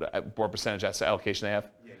on what percentage asset allocation they have?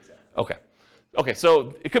 Yeah, exactly. Okay. Okay,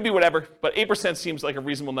 so it could be whatever, but 8% seems like a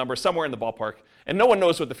reasonable number, somewhere in the ballpark. And no one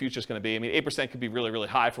knows what the future is going to be. I mean, 8% could be really, really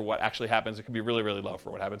high for what actually happens. It could be really, really low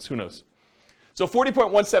for what happens. Who knows? So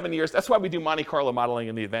 40.17 years, that's why we do Monte Carlo modeling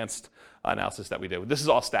in the advanced analysis that we do. This is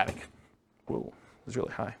all static. Whoa, it's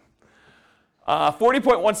really high.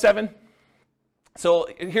 40.17. So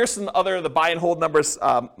here's some other, the buy and hold numbers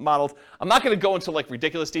modeled. I'm not going to go into like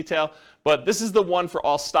ridiculous detail, but this is the one for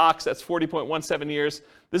all stocks. That's 40.17 years.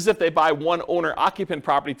 This is if they buy one owner-occupant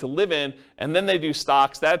property to live in, and then they do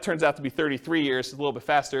stocks. That turns out to be 33 years, it's a little bit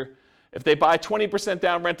faster. If they buy 20%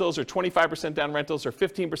 down rentals or 25% down rentals or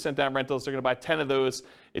 15% down rentals, they're going to buy 10 of those.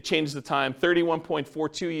 It changes the time.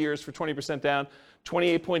 31.42 years for 20% down,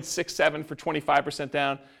 28.67 for 25%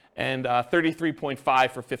 down, and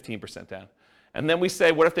 33.5 for 15% down. And then we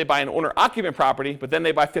say, what if they buy an owner-occupant property, but then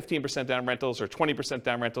they buy 15% down rentals or 20%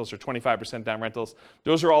 down rentals or 25% down rentals?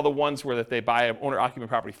 Those are all the ones where that they buy an owner-occupant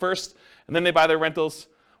property first, and then they buy their rentals.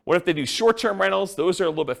 What if they do short-term rentals? Those are a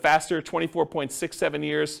little bit faster, 24.67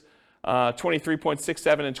 years,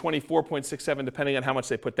 23.67 and 24.67, depending on how much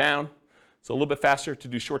they put down. So a little bit faster to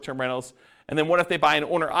do short-term rentals. And then what if they buy an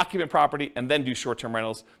owner-occupant property and then do short-term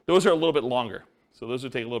rentals? Those are a little bit longer. So those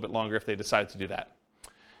would take a little bit longer if they decide to do that.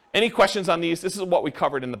 Any questions on these? This is what we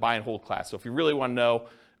covered in the buy and hold class. So if you really want to know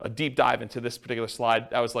a deep dive into this particular slide,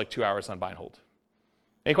 that was like 2 hours on buy and hold.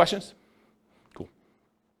 Any questions? Cool.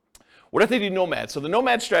 What if they do nomad? So the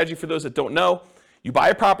nomad strategy, for those that don't know, you buy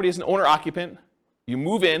a property as an owner-occupant, you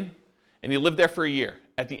move in, and you live there for a year.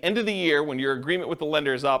 At the end of the year, when your agreement with the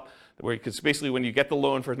lender is up, because basically when you get the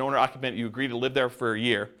loan for an owner-occupant, you agree to live there for a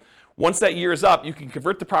year. Once that year is up, you can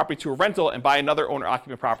convert the property to a rental and buy another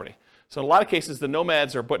owner-occupant property. So in a lot of cases, the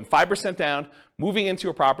nomads are putting 5% down, moving into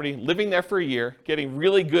a property, living there for a year, getting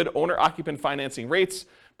really good owner-occupant financing rates,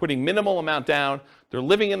 putting minimal amount down. They're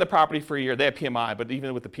living in the property for a year. They have PMI, but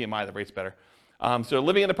even with the PMI, the rate's better. So they're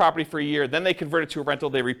living in the property for a year, then they convert it to a rental.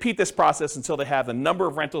 They repeat this process until they have the number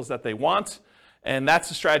of rentals that they want, and that's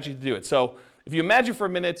the strategy to do it. So if you imagine for a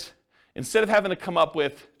minute, instead of having to come up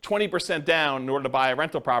with 20% down in order to buy a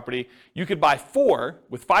rental property, you could buy 4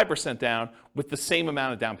 with 5% down with the same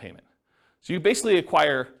amount of down payment. So you basically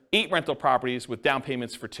acquire 8 rental properties with down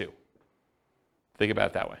payments for 2. Think about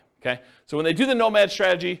it that way, okay? So when they do the nomad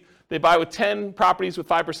strategy, they buy with 10 properties with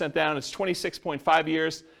 5% down. It's 26.5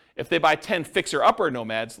 years. If they buy 10 fixer-upper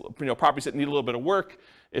nomads, properties that need a little bit of work,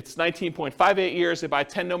 it's 19.58 years. They buy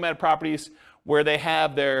 10 nomad properties where they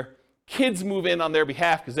have their kids move in on their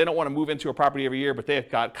behalf because they don't want to move into a property every year, but they've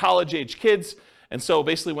got college-age kids. And so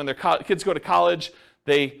basically when their kids go to college,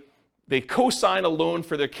 they co-sign a loan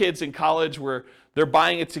for their kids in college where they're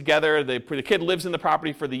buying it together. The kid lives in the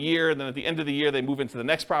property for the year, and then at the end of the year, they move into the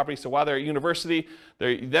next property. So while they're at university,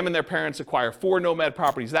 them and their parents acquire 4 nomad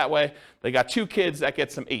properties that way. They got 2 kids, that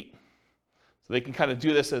gets them 8. So they can kind of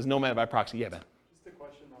do this as nomad by proxy. Yeah, Ben? Just a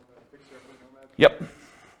question on the fixer-upper nomad. Yep.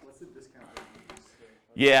 What's the discount rate?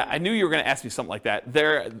 Yeah, I knew you were going to ask me something like that.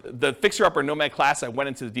 The fixer-upper nomad class, I went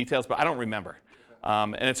into the details, but I don't remember.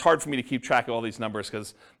 And it's hard for me to keep track of all these numbers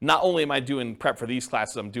because not only am I doing prep for these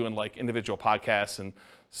classes, I'm doing like individual podcasts and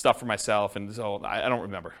stuff for myself, and so I don't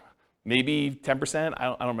remember. Maybe 10%?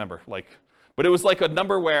 I don't remember. But it was like a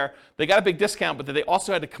number where they got a big discount, but then they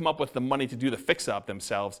also had to come up with the money to do the fix-up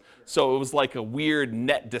themselves. So it was like a weird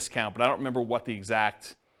net discount, but I don't remember what the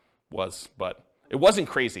exact was. But it wasn't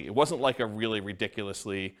crazy. It wasn't like a really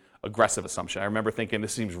ridiculously aggressive assumption. I remember thinking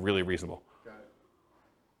this seems really reasonable.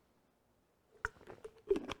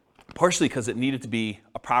 Partially because it needed to be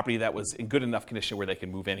a property that was in good enough condition where they could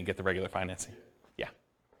move in and get the regular financing. Yeah.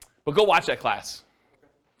 But go watch that class.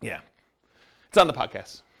 Yeah. It's on the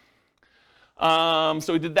podcast.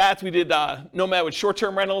 So we did that. We did nomad with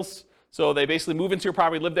short-term rentals. So they basically move into a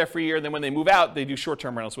property, live there for a year, and then when they move out, they do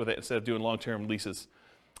short-term rentals with it instead of doing long-term leases.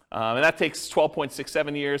 And that takes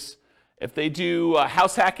 12.67 years. If they do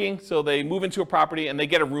house hacking, so they move into a property and they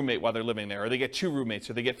get a roommate while they're living there, or they get 2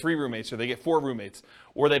 roommates, or they get 3 roommates, or they get 4 roommates,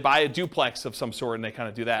 or they buy a duplex of some sort and they kind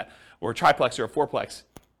of do that, or a triplex or a fourplex.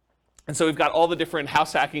 And so we've got all the different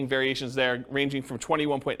house hacking variations there, ranging from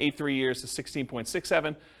 21.83 years to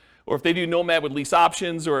 16.67. Or if they do nomad with lease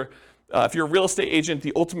options, or if you're a real estate agent,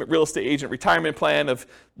 the ultimate real estate agent retirement plan of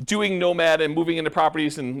doing nomad and moving into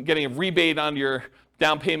properties and getting a rebate on your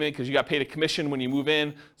down payment because you got paid a commission when you move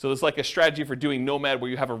in. So there's like a strategy for doing nomad where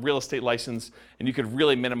you have a real estate license and you could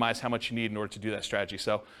really minimize how much you need in order to do that strategy.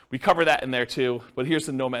 So we cover that in there too, but here's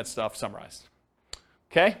the nomad stuff summarized.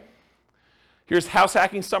 Okay? Here's house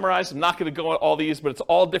hacking summarized. I'm not going to go into all these, but it's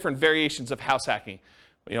all different variations of house hacking.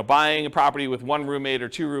 Buying a property with 1 roommate or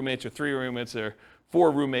 2 roommates or 3 roommates or 4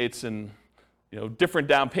 roommates and different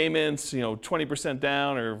down payments, 20%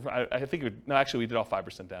 down, or I think we did all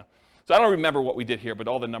 5% down. So I don't remember what we did here, but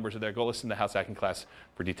all the numbers are there. Go listen to the house hacking class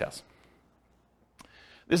for details.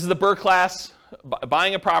 This is the BRRRR class,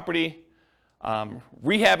 buying a property,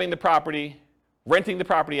 rehabbing the property, renting the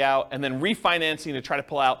property out, and then refinancing to try to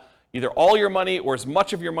pull out either all your money or as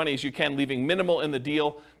much of your money as you can, leaving minimal in the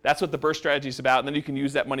deal. That's what the BRRRR strategy is about, and then you can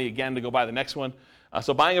use that money again to go buy the next one.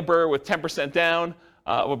 So buying a BRRRR with 10% down,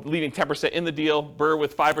 leaving 10% in the deal, BRRRR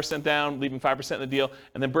with 5% down, leaving 5% in the deal,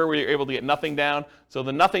 and then BRRRR where you're able to get nothing down. So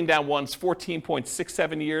the nothing down one's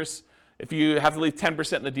 14.67 years. If you have to leave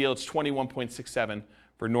 10% in the deal, it's 21.67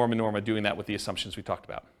 for Norma doing that with the assumptions we talked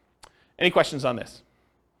about. Any questions on this?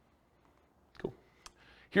 Cool.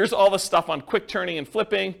 Here's all the stuff on quick turning and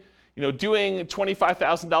flipping. Doing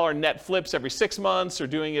 $25,000 net flips every 6 months, or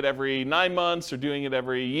doing it every 9 months, or doing it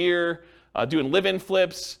every year, doing live-in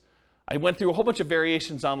flips. I went through a whole bunch of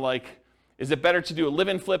variations on is it better to do a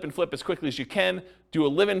live-in flip and flip as quickly as you can, do a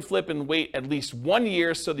live-in flip and wait at least 1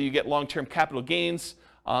 year so that you get long-term capital gains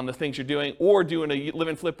on the things you're doing, or doing a live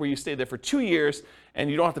and flip where you stay there for 2 years and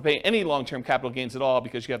you don't have to pay any long-term capital gains at all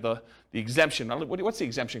because you have the exemption. What's the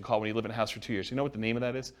exemption called when you live in a house for 2 years? You know what the name of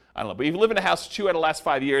that is? I don't know. But if you live in a house 2 out of the last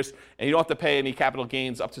 5 years and you don't have to pay any capital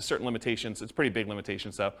gains up to certain limitations, it's pretty big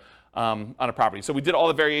limitations though, on a property. So we did all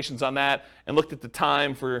the variations on that and looked at the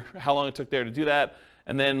time for how long it took there to do that.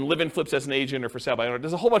 And then live in flips as an agent or for sale by owner.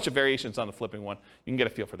 There's a whole bunch of variations on the flipping one. You can get a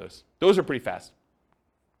feel for those. Those are pretty fast.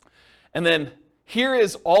 And then here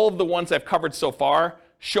is all of the ones I've covered so far,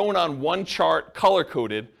 shown on one chart,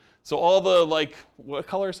 color-coded. So all the, like, what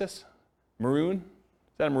color is this? Maroon?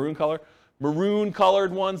 Is that a maroon color?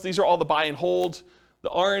 Maroon-colored ones, these are all the buy and hold. The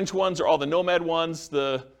orange ones are all the nomad ones.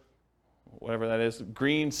 The, whatever that is,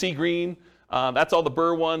 green, sea green, that's all the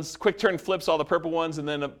Burr ones. Quick turn flips, all the purple ones. And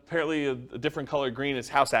then apparently a different color green is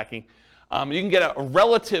house hacking. You can get a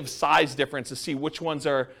relative size difference to see which ones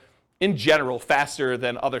are, in general, faster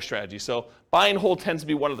than other strategies. So buy and hold tends to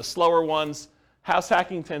be one of the slower ones. House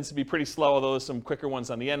hacking tends to be pretty slow, although there's some quicker ones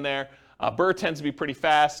on the end there. Burr tends to be pretty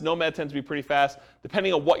fast. Nomad tends to be pretty fast.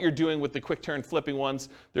 Depending on what you're doing with the quick turn flipping ones,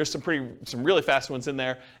 there's some really fast ones in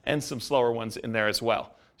there and some slower ones in there as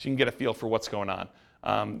well. So you can get a feel for what's going on.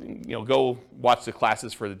 Go watch the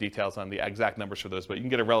classes for the details on the exact numbers for those, but you can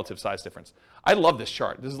get a relative size difference. I love this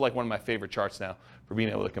chart. This is like one of my favorite charts now for being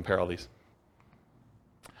able to compare all these.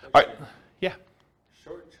 All right, yeah.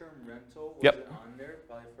 Short-term rental, was Yep. it on there?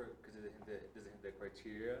 Probably because it doesn't hit the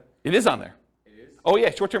criteria. It is on there. It is? Oh yeah,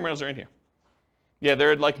 short-term rentals are in here. Yeah,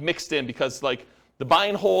 they're like mixed in because like the buy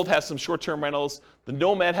and hold has some short-term rentals, the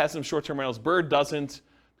Nomad has some short-term rentals, Bird doesn't,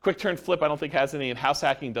 quick turn flip I don't think has any, and house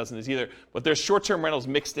hacking doesn't either. But there's short-term rentals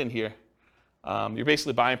mixed in here. You're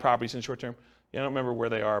basically buying properties in short-term. Yeah, I don't remember where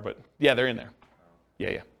they are, but yeah, they're in there.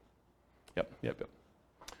 Yeah. Yep.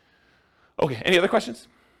 Okay, any other questions?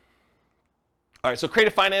 All right, so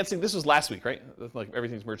creative financing, this was last week, right? Like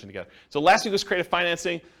everything's merging together. So last week was creative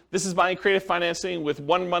financing. This is buying creative financing with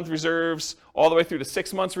 1 month reserves all the way through to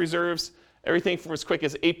 6 months reserves. Everything from as quick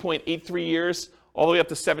as 8.83 years all the way up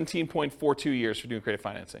to 17.42 years for doing creative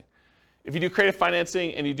financing. If you do creative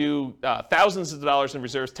financing and you do thousands of dollars in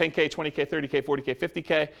reserves, 10K, 20K, 30K, 40K,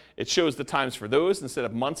 50K, it shows the times for those instead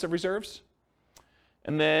of months of reserves.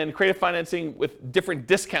 And then creative financing with different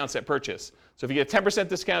discounts at purchase. So if you get a 10%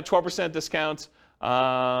 discount, 12% discount,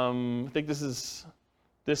 I think this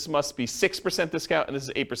must be 6% discount, and this is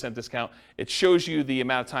 8% discount. It shows you the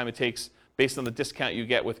amount of time it takes based on the discount you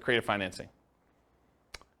get with creative financing.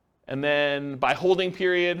 And then by holding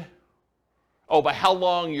period, by how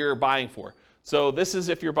long you're buying for. So this is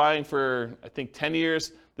if you're buying for, I think, 10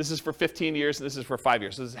 years. This is for 15 years, and this is for 5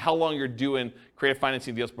 years. So this is how long you're doing creative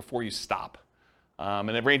financing deals before you stop.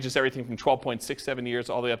 And it ranges everything from 12.67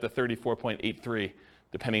 years all the way up to 34.83,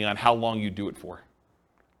 depending on how long you do it for.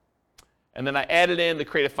 And then I added in the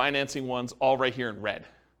creative financing ones all right here in red.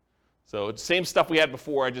 So it's the same stuff we had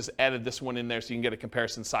before, I just added this one in there so you can get a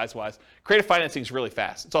comparison size-wise. Creative financing is really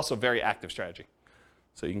fast. It's also a very active strategy.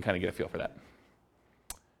 So you can kind of get a feel for that.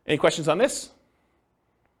 Any questions on this?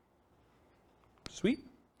 Sweet.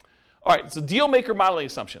 All right, so deal maker modeling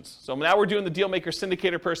assumptions. So now we're doing the deal maker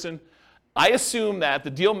syndicator person. I assume that the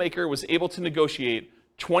deal maker was able to negotiate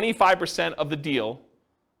 25% of the deal,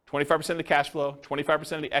 25% of the cash flow,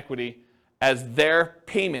 25% of the equity as their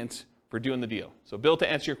payment for doing the deal. So Bill, to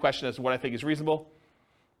answer your question as to what I think is reasonable,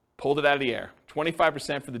 pulled it out of the air.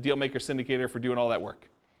 25% for the deal maker syndicator for doing all that work.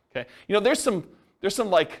 Okay? You know, there's some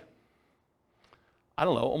like, I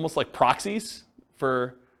don't know, almost like proxies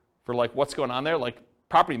for like what's going on there. Like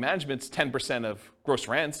property management's 10% of gross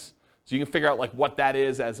rents. So you can figure out like what that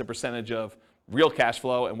is as a percentage of real cash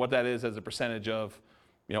flow and what that is as a percentage of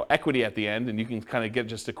equity at the end. And you can kind of get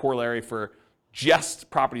just a corollary for just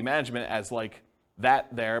property management as like that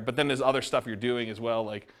there. But then there's other stuff you're doing as well,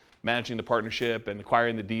 like managing the partnership and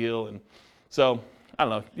acquiring the deal. And so, I don't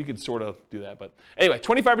know, you could sort of do that. But anyway,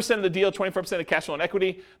 25% of the deal, 25% of cash flow and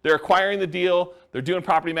equity. They're acquiring the deal. They're doing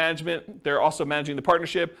property management. They're also managing the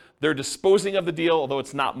partnership. They're disposing of the deal, although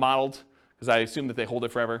it's not modeled, because I assume that they hold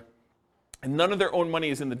it forever. And none of their own money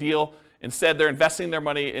is in the deal. Instead, they're investing their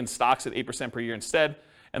money in stocks at 8% per year instead.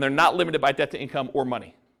 And they're not limited by debt to income or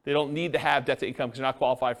money. They don't need to have debt to income because they're not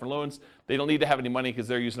qualified for loans. They don't need to have any money because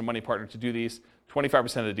they're using a money partner to do these.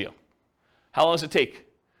 25% of the deal. How long does it take?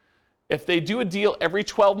 If they do a deal every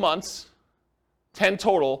 12 months, 10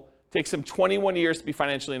 total, it takes them 21 years to be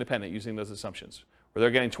financially independent using those assumptions, where they're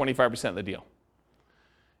getting 25% of the deal.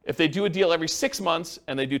 If they do a deal every 6 months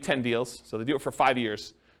and they do 10 deals, so they do it for 5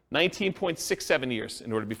 years, 19.67 years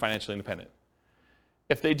in order to be financially independent.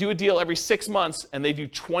 if they do a deal every 6 months and they do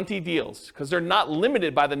 20 deals, because they're not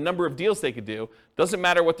limited by the number of deals they could do, doesn't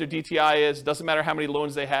matter what their DTI is, doesn't matter how many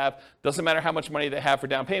loans they have, doesn't matter how much money they have for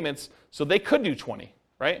down payments, so they could do 20,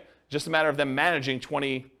 right? Just a matter of them managing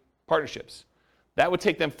 20 partnerships. That would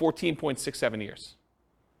take them 14.67 years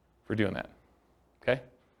for doing that, okay?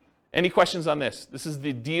 Any questions on this? This is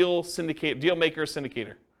the deal maker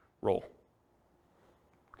syndicator role.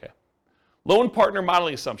 Okay. Loan partner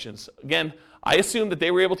modeling assumptions. Again, I assume that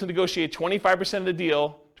they were able to negotiate 25% of the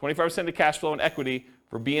deal, 25% of the cash flow and equity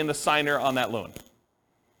for being the signer on that loan.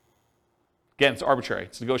 Again, it's arbitrary.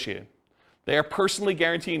 It's negotiated. They are personally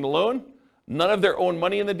guaranteeing the loan. None of their own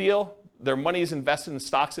money in the deal. Their money is invested in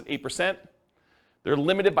stocks at 8%. They're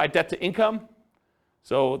limited by debt to income,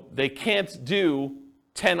 so they can't do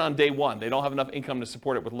 10 on day one. They don't have enough income to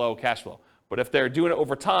support it with low cash flow. But if they're doing it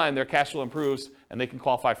over time, their cash flow improves and they can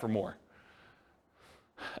qualify for more.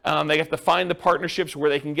 They have to find the partnerships where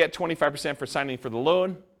they can get 25% for signing for the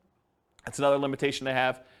loan. That's another limitation they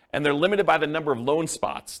have. And they're limited by the number of loan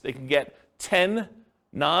spots. They can get 10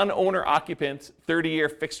 non-owner occupant 30-year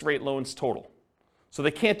fixed rate loans total. So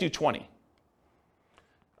they can't do 20.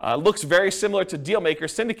 Looks very similar to Dealmaker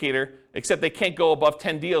Syndicator, except they can't go above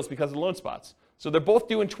 10 deals because of the loan spots. So they're both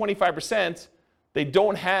doing 25%. They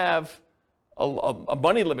don't have a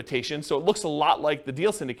money limitation, so it looks a lot like the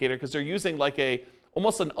deal syndicator because they're using like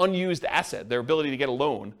almost an unused asset, their ability to get a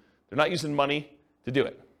loan. They're not using money to do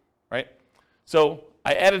it, right? So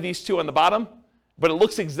I added these two on the bottom, but it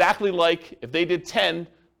looks exactly like if they did 10,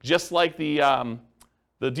 just like the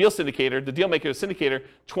deal syndicator, the Dealmaker syndicator,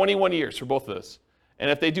 21 years for both of those. And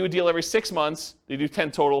if they do a deal every 6 months, they do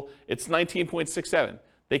 10 total, it's 19.67.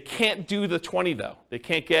 They can't do the 20 though. They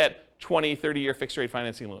can't get 20, 30-year fixed rate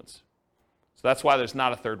financing loans. So that's why there's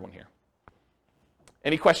not a third one here.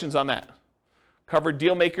 Any questions on that? Covered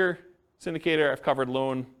Dealmaker syndicator, I've covered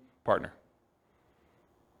loan partner.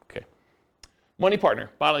 Okay. Money partner,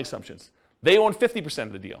 modeling assumptions. They own 50%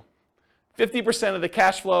 of the deal. 50% of the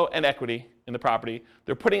cash flow and equity in the property.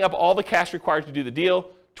 They're putting up all the cash required to do the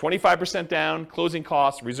deal, 25% down, closing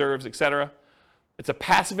costs, reserves, etc. It's a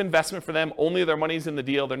passive investment for them. Only their money's in the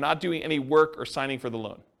deal. They're not doing any work or signing for the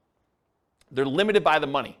loan. They're limited by the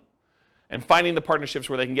money and finding the partnerships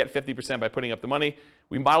where they can get 50% by putting up the money.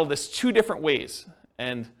 We modeled this 2 different ways.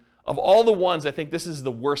 And of all the ones, I think this is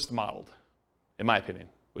the worst modeled, in my opinion,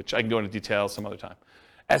 which I can go into detail some other time.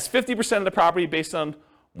 As 50% of the property based on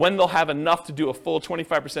when they'll have enough to do a full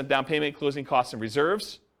 25% down payment, closing costs, and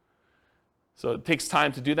reserves. So it takes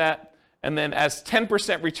time to do that. And then as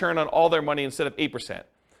 10% return on all their money instead of 8%.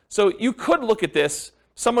 So you could look at this,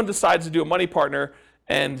 someone decides to do a money partner,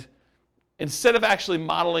 and instead of actually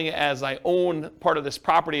modeling it as I own part of this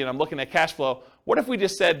property and I'm looking at cash flow, what if we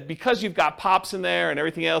just said, because you've got POPs in there and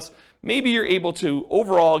everything else, maybe you're able to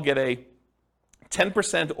overall get a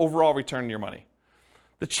 10% overall return on your money.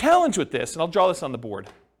 The challenge with this, and I'll draw this on the board,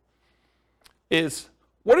 is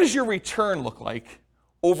what does your return look like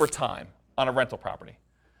over time on a rental property?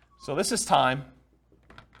 So this is time,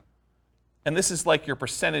 and this is like your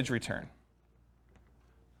percentage return.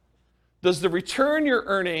 Does the return you're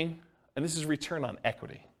earning, and this is return on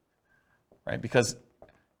equity, right? Because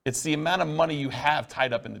it's the amount of money you have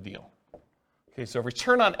tied up in the deal. Okay, so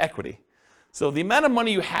return on equity. So the amount of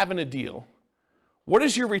money you have in a deal, what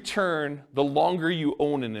is your return the longer you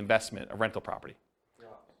own an investment, a rental property?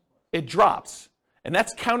 It drops. And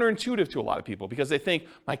that's counterintuitive to a lot of people because they think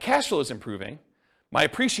my cash flow is improving, my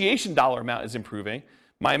appreciation dollar amount is improving,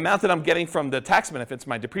 my amount that I'm getting from the tax benefits,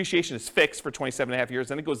 my depreciation is fixed for 27 and a half years,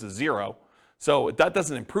 then it goes to 0. So that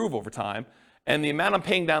doesn't improve over time. And the amount I'm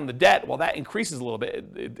paying down the debt, well, that increases a little bit.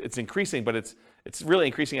 It's increasing, but it's really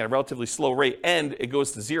increasing at a relatively slow rate, and it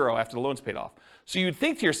goes to 0 after the loan's paid off. So you'd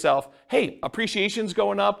think to yourself, hey, appreciation's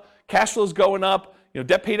going up, cash flow's going up,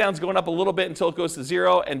 debt pay down's going up a little bit until it goes to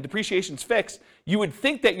 0, and depreciation's fixed. You would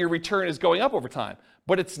think that your return is going up over time,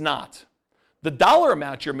 but it's not. The dollar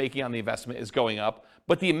amount you're making on the investment is going up,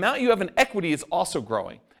 but the amount you have in equity is also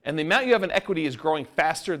growing. And the amount you have in equity is growing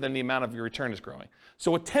faster than the amount of your return is growing. So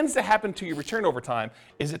what tends to happen to your return over time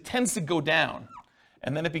is it tends to go down,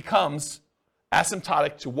 and then it becomes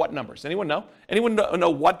asymptotic to what numbers? Anyone know? Anyone know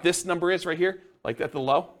what this number is right here, like at the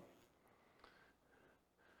low?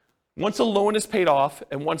 Once a loan is paid off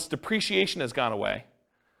and once depreciation has gone away,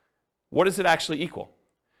 what does it actually equal?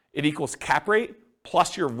 It equals cap rate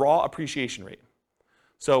plus your raw appreciation rate.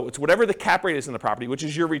 So it's whatever the cap rate is in the property, which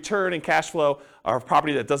is your return and cash flow of a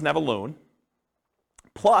property that doesn't have a loan,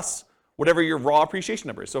 plus whatever your raw appreciation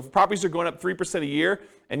number is. So if properties are going up 3% a year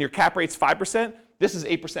and your cap rate's 5%, this is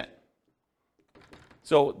 8%.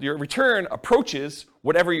 So your return approaches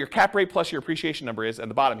whatever your cap rate plus your appreciation number is at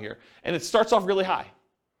the bottom here, and it starts off really high.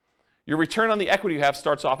 Your return on the equity you have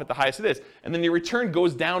starts off at the highest it is, and then your return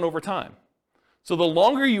goes down over time. So the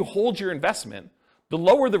longer you hold your investment, the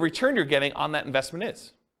lower the return you're getting on that investment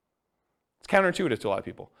is. It's counterintuitive to a lot of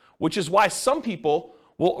people, which is why some people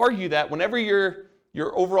will argue that whenever your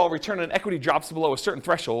overall return on equity drops below a certain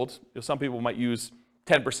threshold, some people might use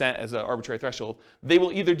 10% as an arbitrary threshold, they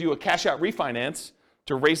will either do a cash out refinance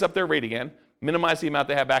to raise up their rate again, minimize the amount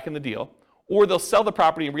they have back in the deal, or they'll sell the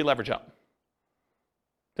property and re-leverage up.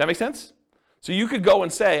 Does that make sense? So you could go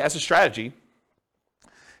and say, as a strategy,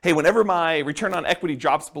 hey, whenever my return on equity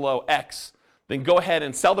drops below X, then go ahead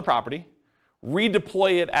and sell the property,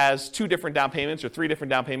 redeploy it as 2 different down payments or 3 different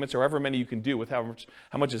down payments or however many you can do with how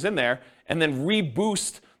much is in there, and then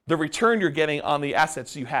reboost the return you're getting on the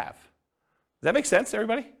assets you have. Does that make sense,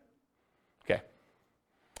 everybody? Okay.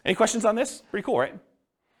 Any questions on this? Pretty cool, right?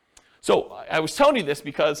 So I was telling you this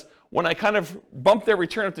because when I kind of bumped their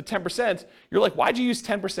return up to 10%, you're like, why'd you use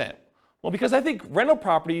 10%? Well, because I think rental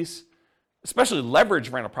properties, especially leverage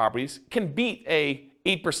rental properties, can beat a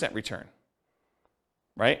 8% return,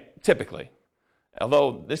 right? Typically.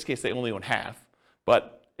 Although in this case they only own half,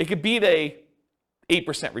 but it could beat a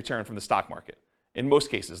 8% return from the stock market, in most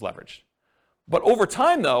cases leveraged. But over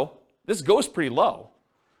time though, this goes pretty low.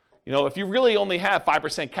 You know, if you really only have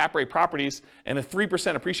 5% cap rate properties and a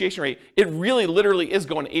 3% appreciation rate, it really literally is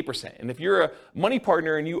going to 8%. And if you're a money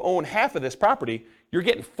partner and you own half of this property, you're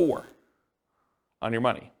getting 4 on your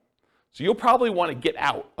money. So you'll probably want to get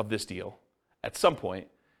out of this deal at some point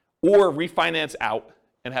or refinance out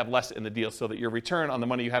and have less in the deal so that your return on the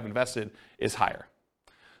money you have invested is higher.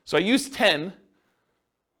 So I used 10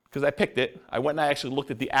 because I picked it. I went and I actually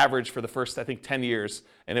looked at the average for the first, I think, 10 years,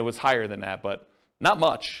 and it was higher than that, but not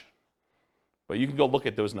much. But you can go look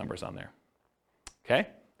at those numbers on there. Okay?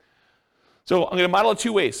 So I'm going to model it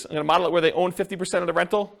 2 ways. I'm going to model it where they own 50% of the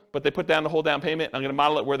rental, but they put down the whole down payment. I'm going to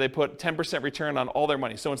model it where they put 10% return on all their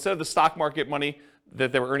money. So instead of the stock market money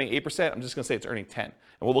that they were earning 8%, I'm just going to say it's earning 10. And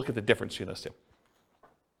we'll look at the difference between those two.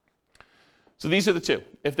 So these are the two.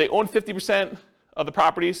 If they own 50% of the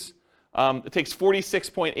properties, it takes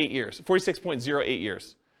 46.8 years, 46.08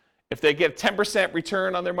 years. If they get 10%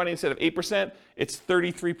 return on their money instead of 8%, it's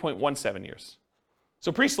 33.17 years.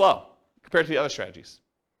 So pretty slow compared to the other strategies.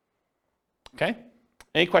 Okay?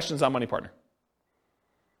 Any questions on Money Partner?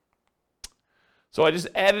 So I just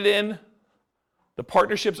added in the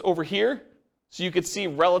partnerships over here so you could see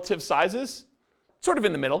relative sizes, sort of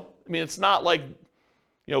in the middle. I mean, it's not like,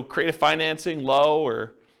 you know, creative financing low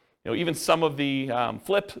or, you know, even some of the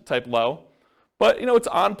flip type low, but, you know, it's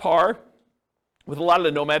on par with a lot of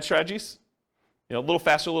the nomad strategies. You know, a little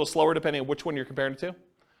faster, a little slower, depending on which one you're comparing it to.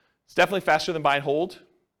 It's definitely faster than buy and hold,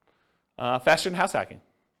 faster than house hacking.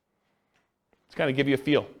 To kind of give you a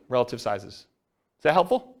feel, relative sizes. Is that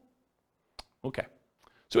helpful? Okay.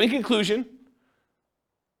 So in conclusion,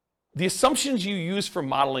 the assumptions you use for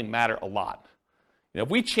modeling matter a lot. You know, if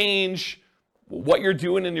we change what you're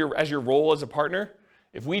doing as your role as a partner,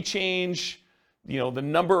 if we change, you know, the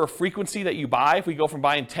number or frequency that you buy, if we go from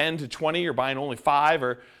buying 10 to 20 or buying only 5,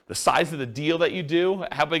 or the size of the deal that you do,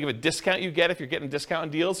 how big of a discount you get if you're getting a discount on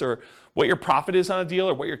deals, or what your profit is on a deal,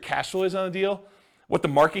 or what your cash flow is on a deal, what the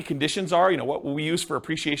market conditions are, you know, what we use for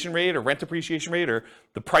appreciation rate or rent appreciation rate, or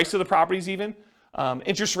the price of the properties even,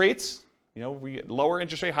 interest rates, you know, we get lower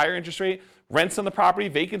interest rate, higher interest rate, rents on the property,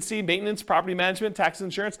 vacancy, maintenance, property management, taxes,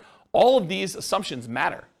 insurance. All of these assumptions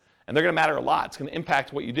matter, and they're going to matter a lot. It's going to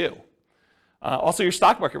impact what you do. Also your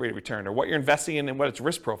stock market rate of return, or what you're investing in and what its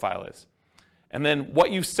risk profile is. And then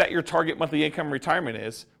what you set your target monthly income retirement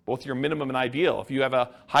is, both your minimum and ideal. If you have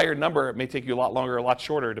a higher number, it may take you a lot longer or a lot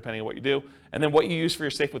shorter, depending on what you do. And then what you use for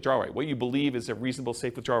your safe withdrawal rate, what you believe is a reasonable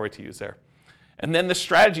safe withdrawal rate to use there. And then the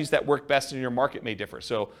strategies that work best in your market may differ.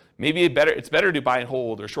 So maybe it's better to buy and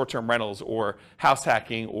hold, or short-term rentals, or house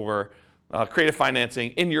hacking, or creative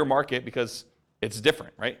financing in your market because it's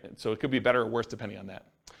different, right? So it could be better or worse depending on that.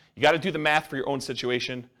 You got to do the math for your own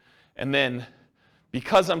situation. And then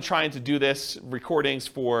because I'm trying to do this recordings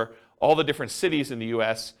for all the different cities in the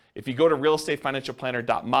US, if you go to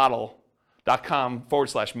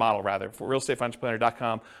realestatefinancialplanner.com/model rather, for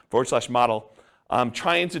realestatefinancialplanner.com/model, I'm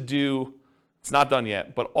trying to do, it's not done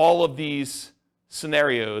yet, but all of these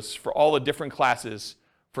scenarios for all the different classes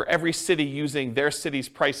for every city using their city's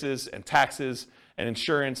prices and taxes and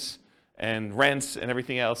insurance and rents and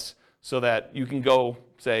everything else, so that you can go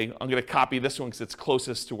say, I'm going to copy this one because it's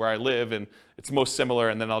closest to where I live and it's most similar,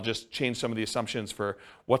 and then I'll just change some of the assumptions for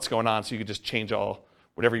what's going on so you can just change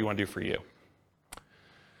whatever you want to do for you.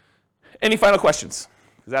 Any final questions?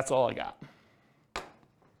 Because that's all I got.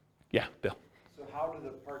 Yeah, Bill. So how do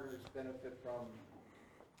the partners benefit from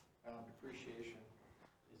depreciation?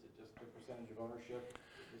 Is it just the percentage of ownership?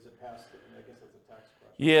 Is it passed, I guess that's a tax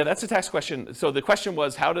question. Yeah, that's a tax question. So the question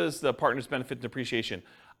was, how does the partners benefit depreciation?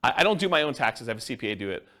 I don't do my own taxes. I have a CPA do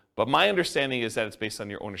it. But my understanding is that it's based on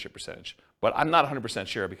your ownership percentage. But I'm not 100%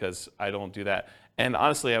 sure because I don't do that. And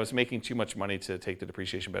honestly, I was making too much money to take the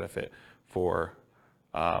depreciation benefit for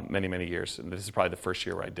many, many years. And this is probably the first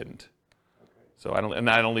year where I didn't. Okay. So I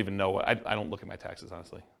don't even know. I don't look at my taxes,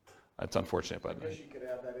 honestly. It's unfortunate. But I guess you could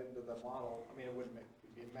add that into the model. I mean, it wouldn't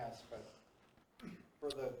be a mess, but for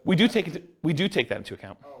the... we do take that into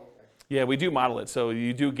account. Oh, okay. Yeah, we do model it. So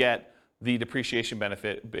you do get the depreciation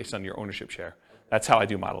benefit based on your ownership share. That's how I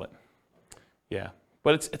do model it. Yeah,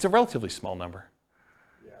 but it's a relatively small number.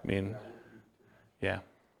 Yeah. I mean, yeah.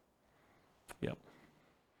 Yep.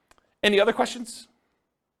 Any other questions? Is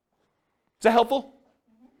that helpful?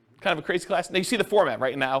 Kind of a crazy class. Now you see the format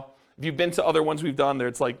right now. If you've been to other ones we've done, there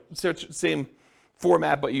it's like same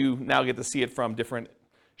format, but you now get to see it from different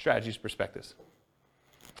strategies, perspectives.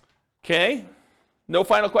 Okay. No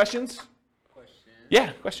final questions? Question.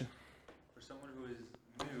 Yeah, question. For someone who is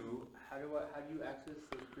new, how do you access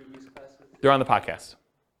those previous classes? They're on the podcast.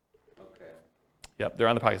 Okay. Yep, they're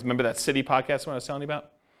on the podcast. Remember that city podcast one I was telling you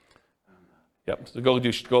about? Yep. So go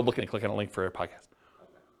look and click on a link for a podcast.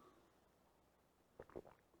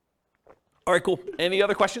 All right, cool. Any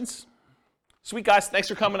other questions? Sweet, guys. Thanks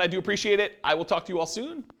for coming. I do appreciate it. I will talk to you all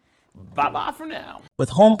soon. Bye-bye for now. With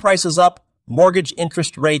home prices up, mortgage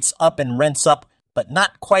interest rates up, and rents up, but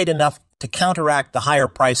not quite enough to counteract the higher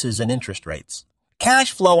prices and interest rates.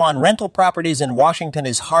 Cash flow on rental properties in Washington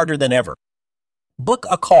is harder than ever. Book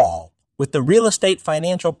a call with the Real Estate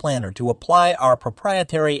Financial Planner to apply our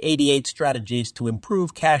proprietary 88 strategies to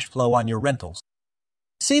improve cash flow on your rentals.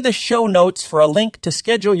 See the show notes for a link to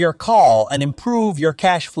schedule your call and improve your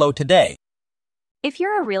cash flow today. If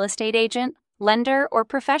you're a real estate agent, lender, or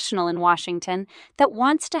professional in Washington that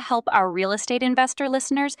wants to help our real estate investor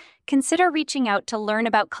listeners, consider reaching out to learn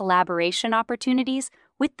about collaboration opportunities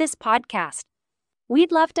with this podcast.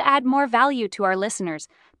 We'd love to add more value to our listeners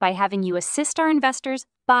by having you assist our investors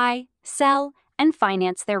buy, sell, and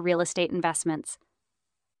finance their real estate investments.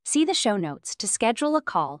 See the show notes to schedule a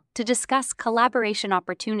call to discuss collaboration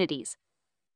opportunities.